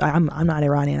you're supposed. I'm not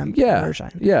Iranian. I'm Persian.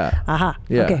 Yeah. Aha.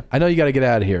 Yeah. Okay. I know you got to get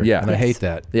out of here. Yeah. And I hate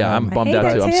that. Yeah, I'm bummed hate out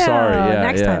that too. I'm too. sorry. Yeah,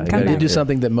 Next time, come You back. do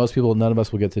something that none of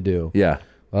us will get to do. Yeah.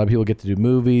 A lot of people get to do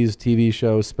movies, TV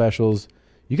shows, specials.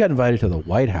 You got invited to the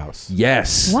White House.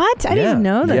 Yes. What? I didn't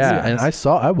know that. Yeah. And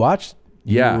I watched.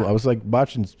 Yeah. I was like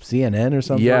watching CNN or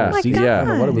something. Yeah. Or CNBC, I don't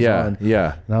know what it was on.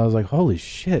 Yeah. And I was like, holy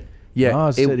shit. Yeah, I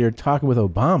was sitting here talking with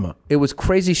Obama. It was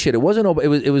crazy shit. It wasn't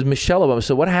Obama. It was Michelle Obama.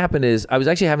 So what happened is I was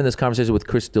actually having this conversation with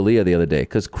Chris D'Elia the other day,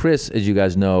 because Chris, as you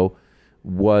guys know,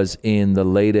 was in the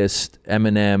latest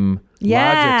Eminem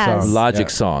Logic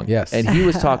song. Yes. And he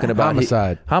was talking about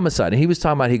Homicide. And he was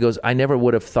talking about, he goes, I never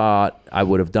would have thought I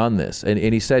would have done this. And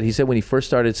he said when he first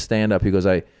started stand up, he goes,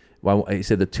 he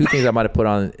said the two things I might have put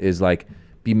on is like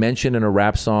be mentioned in a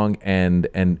rap song and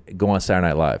go on Saturday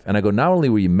Night Live. And I go, not only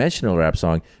were you mentioned in a rap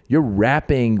song, you're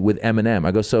rapping with Eminem.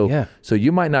 I go, so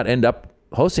you might not end up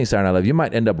hosting Saturday Night Live, you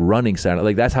might end up running Saturday Night.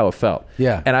 Like that's how it felt.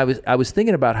 Yeah. And I was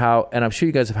thinking about how, and I'm sure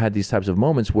you guys have had these types of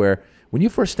moments where when you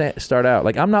first start out,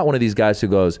 like I'm not one of these guys who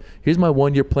goes, here's my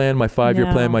 1 year plan, my 5 year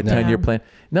plan, my 10 year plan.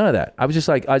 None of that. I was just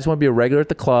like, I just want to be a regular at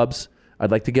the clubs.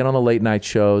 I'd like to get on the late night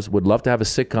shows, would love to have a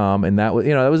sitcom, and that was,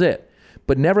 that was it.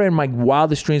 But never in my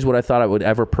wildest dreams would I thought I would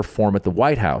ever perform at the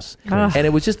White House. And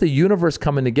it was just the universe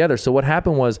coming together. So what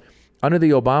happened was, under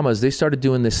the Obamas, they started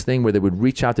doing this thing where they would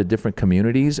reach out to different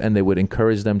communities and they would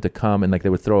encourage them to come, and like they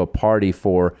would throw a party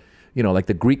for, like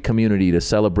the Greek community to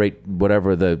celebrate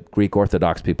whatever the Greek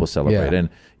Orthodox people celebrate, and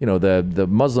the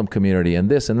Muslim community and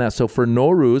this and that. So for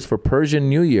Nowruz, for Persian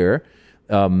New Year,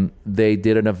 they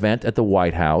did an event at the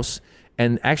White House.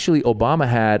 And actually, Obama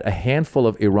had a handful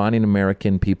of Iranian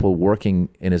American people working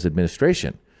in his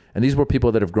administration. And these were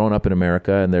people that have grown up in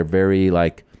America, and they're very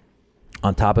like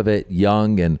on top of it,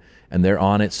 young, and they're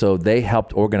on it. So they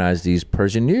helped organize these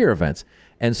Persian New Year events.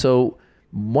 And so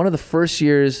one of the first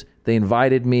years they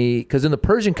invited me, because in the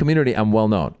Persian community, I'm well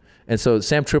known. And so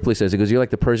Sam Tripoli says, he goes, you're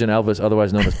like the Persian Elvis,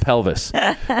 otherwise known as Pelvis.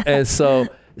 And so,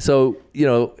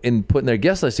 in putting their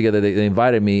guest list together, they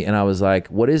invited me, and I was like,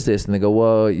 what is this? And they go,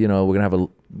 well, we're going to have a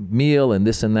meal and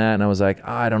this and that. And I was like,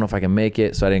 I don't know if I can make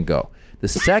it. So I didn't go. The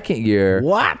second year.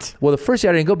 What? Well, the first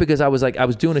year I didn't go because I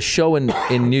was doing a show in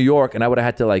New York, and I would have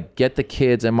had to like get the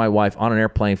kids and my wife on an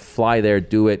airplane, fly there,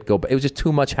 do it, go. It was just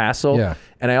too much hassle. Yeah.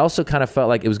 And I also kind of felt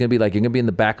like it was going to be like, you're going to be in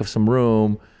the back of some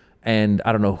room, and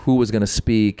I don't know who was going to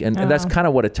speak. And that's kind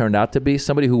of what it turned out to be.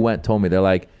 Somebody who went told me, they're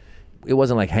like, it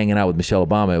wasn't like hanging out with Michelle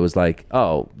Obama. It was like,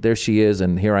 oh, there she is,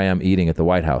 and here I am eating at the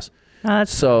White House.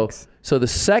 So the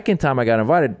second time I got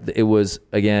invited, it was,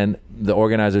 again, the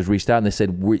organizers reached out and they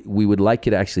said, we would like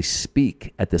you to actually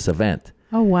speak at this event.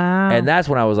 Oh, wow. And that's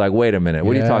when I was like, wait a minute,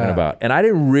 what are you talking about? And I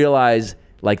didn't realize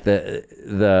like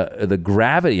the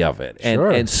gravity of it.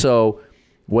 And so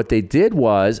what they did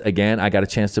was, again, I got a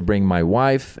chance to bring my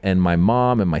wife and my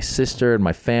mom and my sister and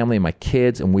my family and my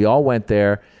kids, and we all went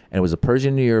there, and it was a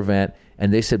Persian New Year event.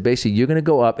 And they said, basically, you're going to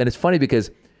go up. And it's funny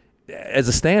because as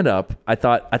a stand-up, I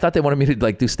thought they wanted me to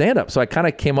like do stand-up. So I kind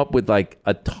of came up with like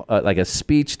a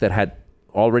speech that had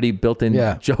already built-in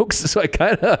jokes. So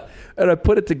I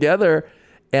put it together,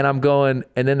 and I'm going,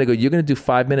 and then they go, you're going to do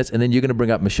 5 minutes, and then you're going to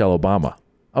bring up Michelle Obama.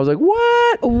 I was like,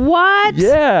 what? What?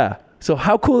 Yeah. So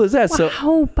how cool is that?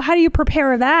 Well, how do you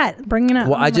prepare that? Bringing it.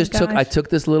 Well, I took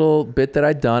this little bit that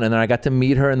I'd done, and then I got to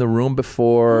meet her in the room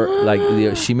before.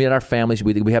 She met our families.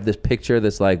 We have this picture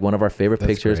that's like one of our favorite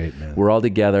pictures. Great, man. We're all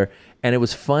together, and it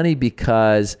was funny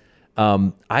because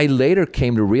I later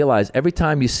came to realize every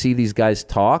time you see these guys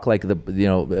talk, like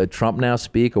Trump now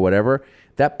speak or whatever.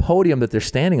 That podium that they're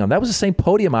standing on, that was the same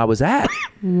podium I was at.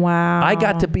 Wow. I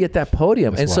got to be at that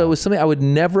podium. And so it was something I would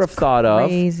never have thought of.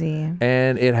 Crazy.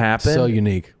 And it happened. So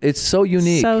unique. It's so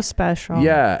unique. So special.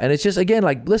 Yeah. And it's just, again,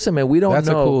 like, listen, man, we don't know. That's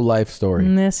a cool life story.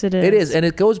 Yes, it is. It is. And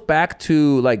it goes back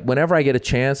to, like, whenever I get a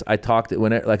chance, I talk to,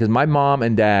 because my mom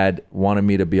and dad wanted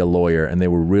me to be a lawyer, and they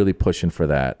were really pushing for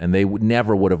that. And they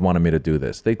never would have wanted me to do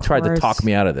this. They tried to talk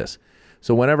me out of this.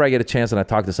 So whenever I get a chance and I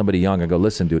talk to somebody young, I go,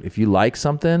 listen, dude, if you like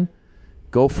something,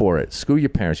 go for it. Screw your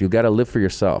parents. You got to live for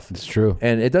yourself. It's true.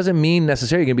 And it doesn't mean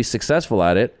necessarily you're going to be successful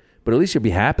at it, but at least you'll be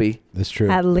happy. That's true.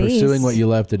 At least. Pursuing what you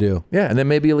love to do. Yeah, and then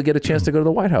maybe you'll get a chance to go to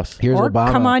the White House. Here's or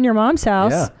Obama. come on your mom's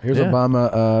house. Yeah, here's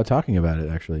Obama talking about it,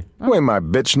 actually. You ain't my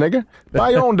bitch, nigga. Buy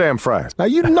your own damn fries. Now,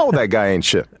 you know that guy ain't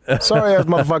shit. Sorry ass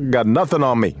motherfucker got nothing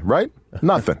on me, right?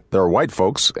 Nothing. There are white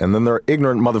folks, and then there are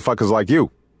ignorant motherfuckers like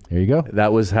you. There you go.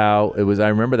 That was how it was. I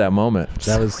remember that moment.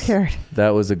 That was weird. That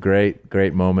was a great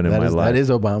moment in my life. That is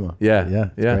Obama. Yeah.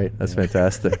 Great. That's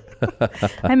fantastic.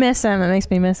 I miss him. It makes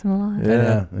me miss him a lot.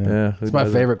 Yeah. It's my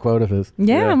favorite quote of his.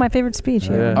 Yeah, my favorite speech.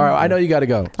 Yeah. All right, I know you got to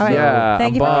go. All right. Yeah,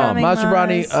 Thank you for coming, Maz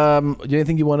Maz. Jobrani, do you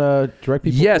anything you want to direct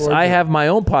people Yes, towards? I have my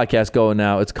own podcast going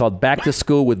now. It's called Back to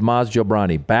School with Maz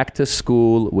Jobrani. Back to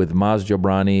School with Maz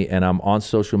Jobrani, and I'm on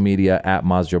social media at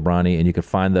Maz Jobrani, and you can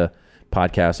find the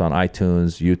podcast on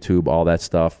iTunes, YouTube, all that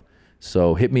stuff.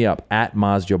 So hit me up at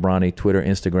Maz Jobrani, Twitter,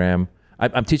 Instagram.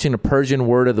 I'm teaching the Persian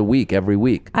word of the week every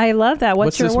week. I love that.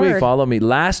 What's your this word? week? Follow me.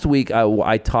 Last week,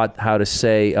 I taught how to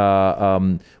say,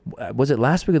 was it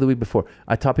last week or the week before?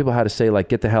 I taught people how to say, like,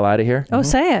 get the hell out of here. Oh,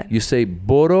 say it. You say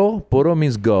boro. Boro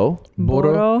means go.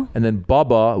 Boro. And then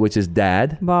baba, which is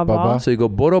dad. Baba. So you go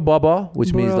boro baba,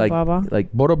 which means like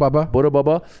Boro baba. Boro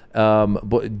baba.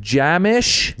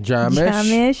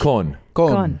 Jamish.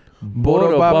 Kon.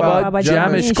 Boro baba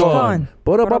jamish kon.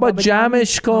 Boro baba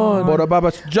jamish kon. Boro baba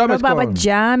jamish Baba kon.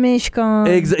 Jamish kon.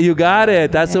 You got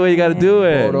it. That's the way you got to do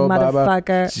it.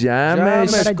 Motherfucker.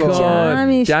 Jamish kon.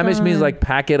 Jamish means like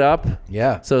pack it up.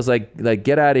 Yeah. So it's like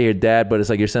get out of here, dad. But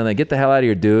it's like you're saying like get the hell out of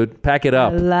here, dude. Pack it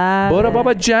up. Boro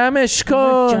baba jamish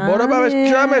kon. Boro baba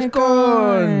jamish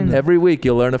kon. Every week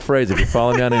you'll learn a phrase if you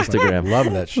follow me on Instagram.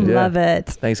 Love that shit. Love it.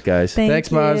 Thanks, guys. Thanks,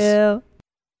 Maz.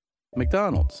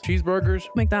 McDonald's. Cheeseburgers.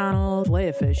 McDonald's.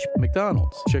 Filet-O-Fish.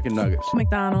 McDonald's. Chicken nuggets.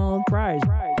 McDonald's. Fries.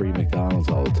 Free McDonald's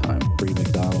all the time. Free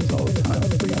McDonald's all the time.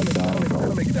 Free McDonald's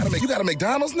all the time. You got a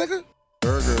McDonald's, nigga?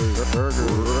 Burgers.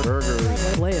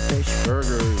 Filet-O-Fish.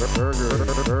 Burgers.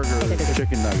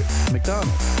 Chicken nuggets.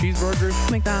 McDonald's.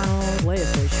 Cheeseburgers. McDonald's.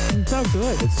 Filet-O-Fish. It's so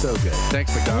good. It's so good.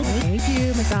 Thanks, McDonald's. Thank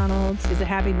you, McDonald's. Is a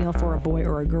Happy Meal for a boy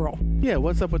or a girl? Yeah,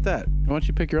 what's up with that? Why don't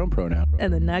you pick your own pronoun?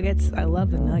 And the nuggets. I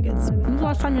love the nuggets. When's the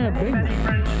last time you had a big one?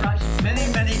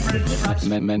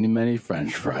 Many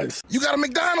French fries. You got a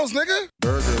McDonald's, nigga?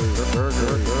 Burgers.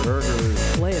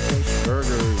 Filet-O-Fish.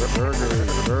 Burgers.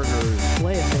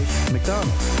 Filet-O-Fish.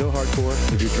 McDonald's. Go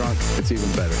hardcore. If you're drunk, it's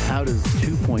even better. How does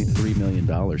 $2.3 million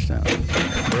sound?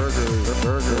 Burgers.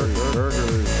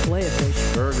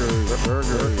 Filet-O-Fish.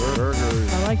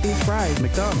 Burgers. I like these fries.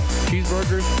 McDonald's.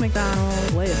 Cheeseburgers. McDonald's.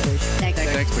 Filet-O-Fish.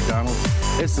 Thanks, McDonald's.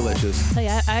 It's delicious. Tell you,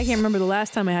 I can't remember the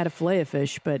last time I had a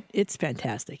Filet-O-Fish, but it's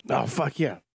fantastic. Oh, fuck yeah.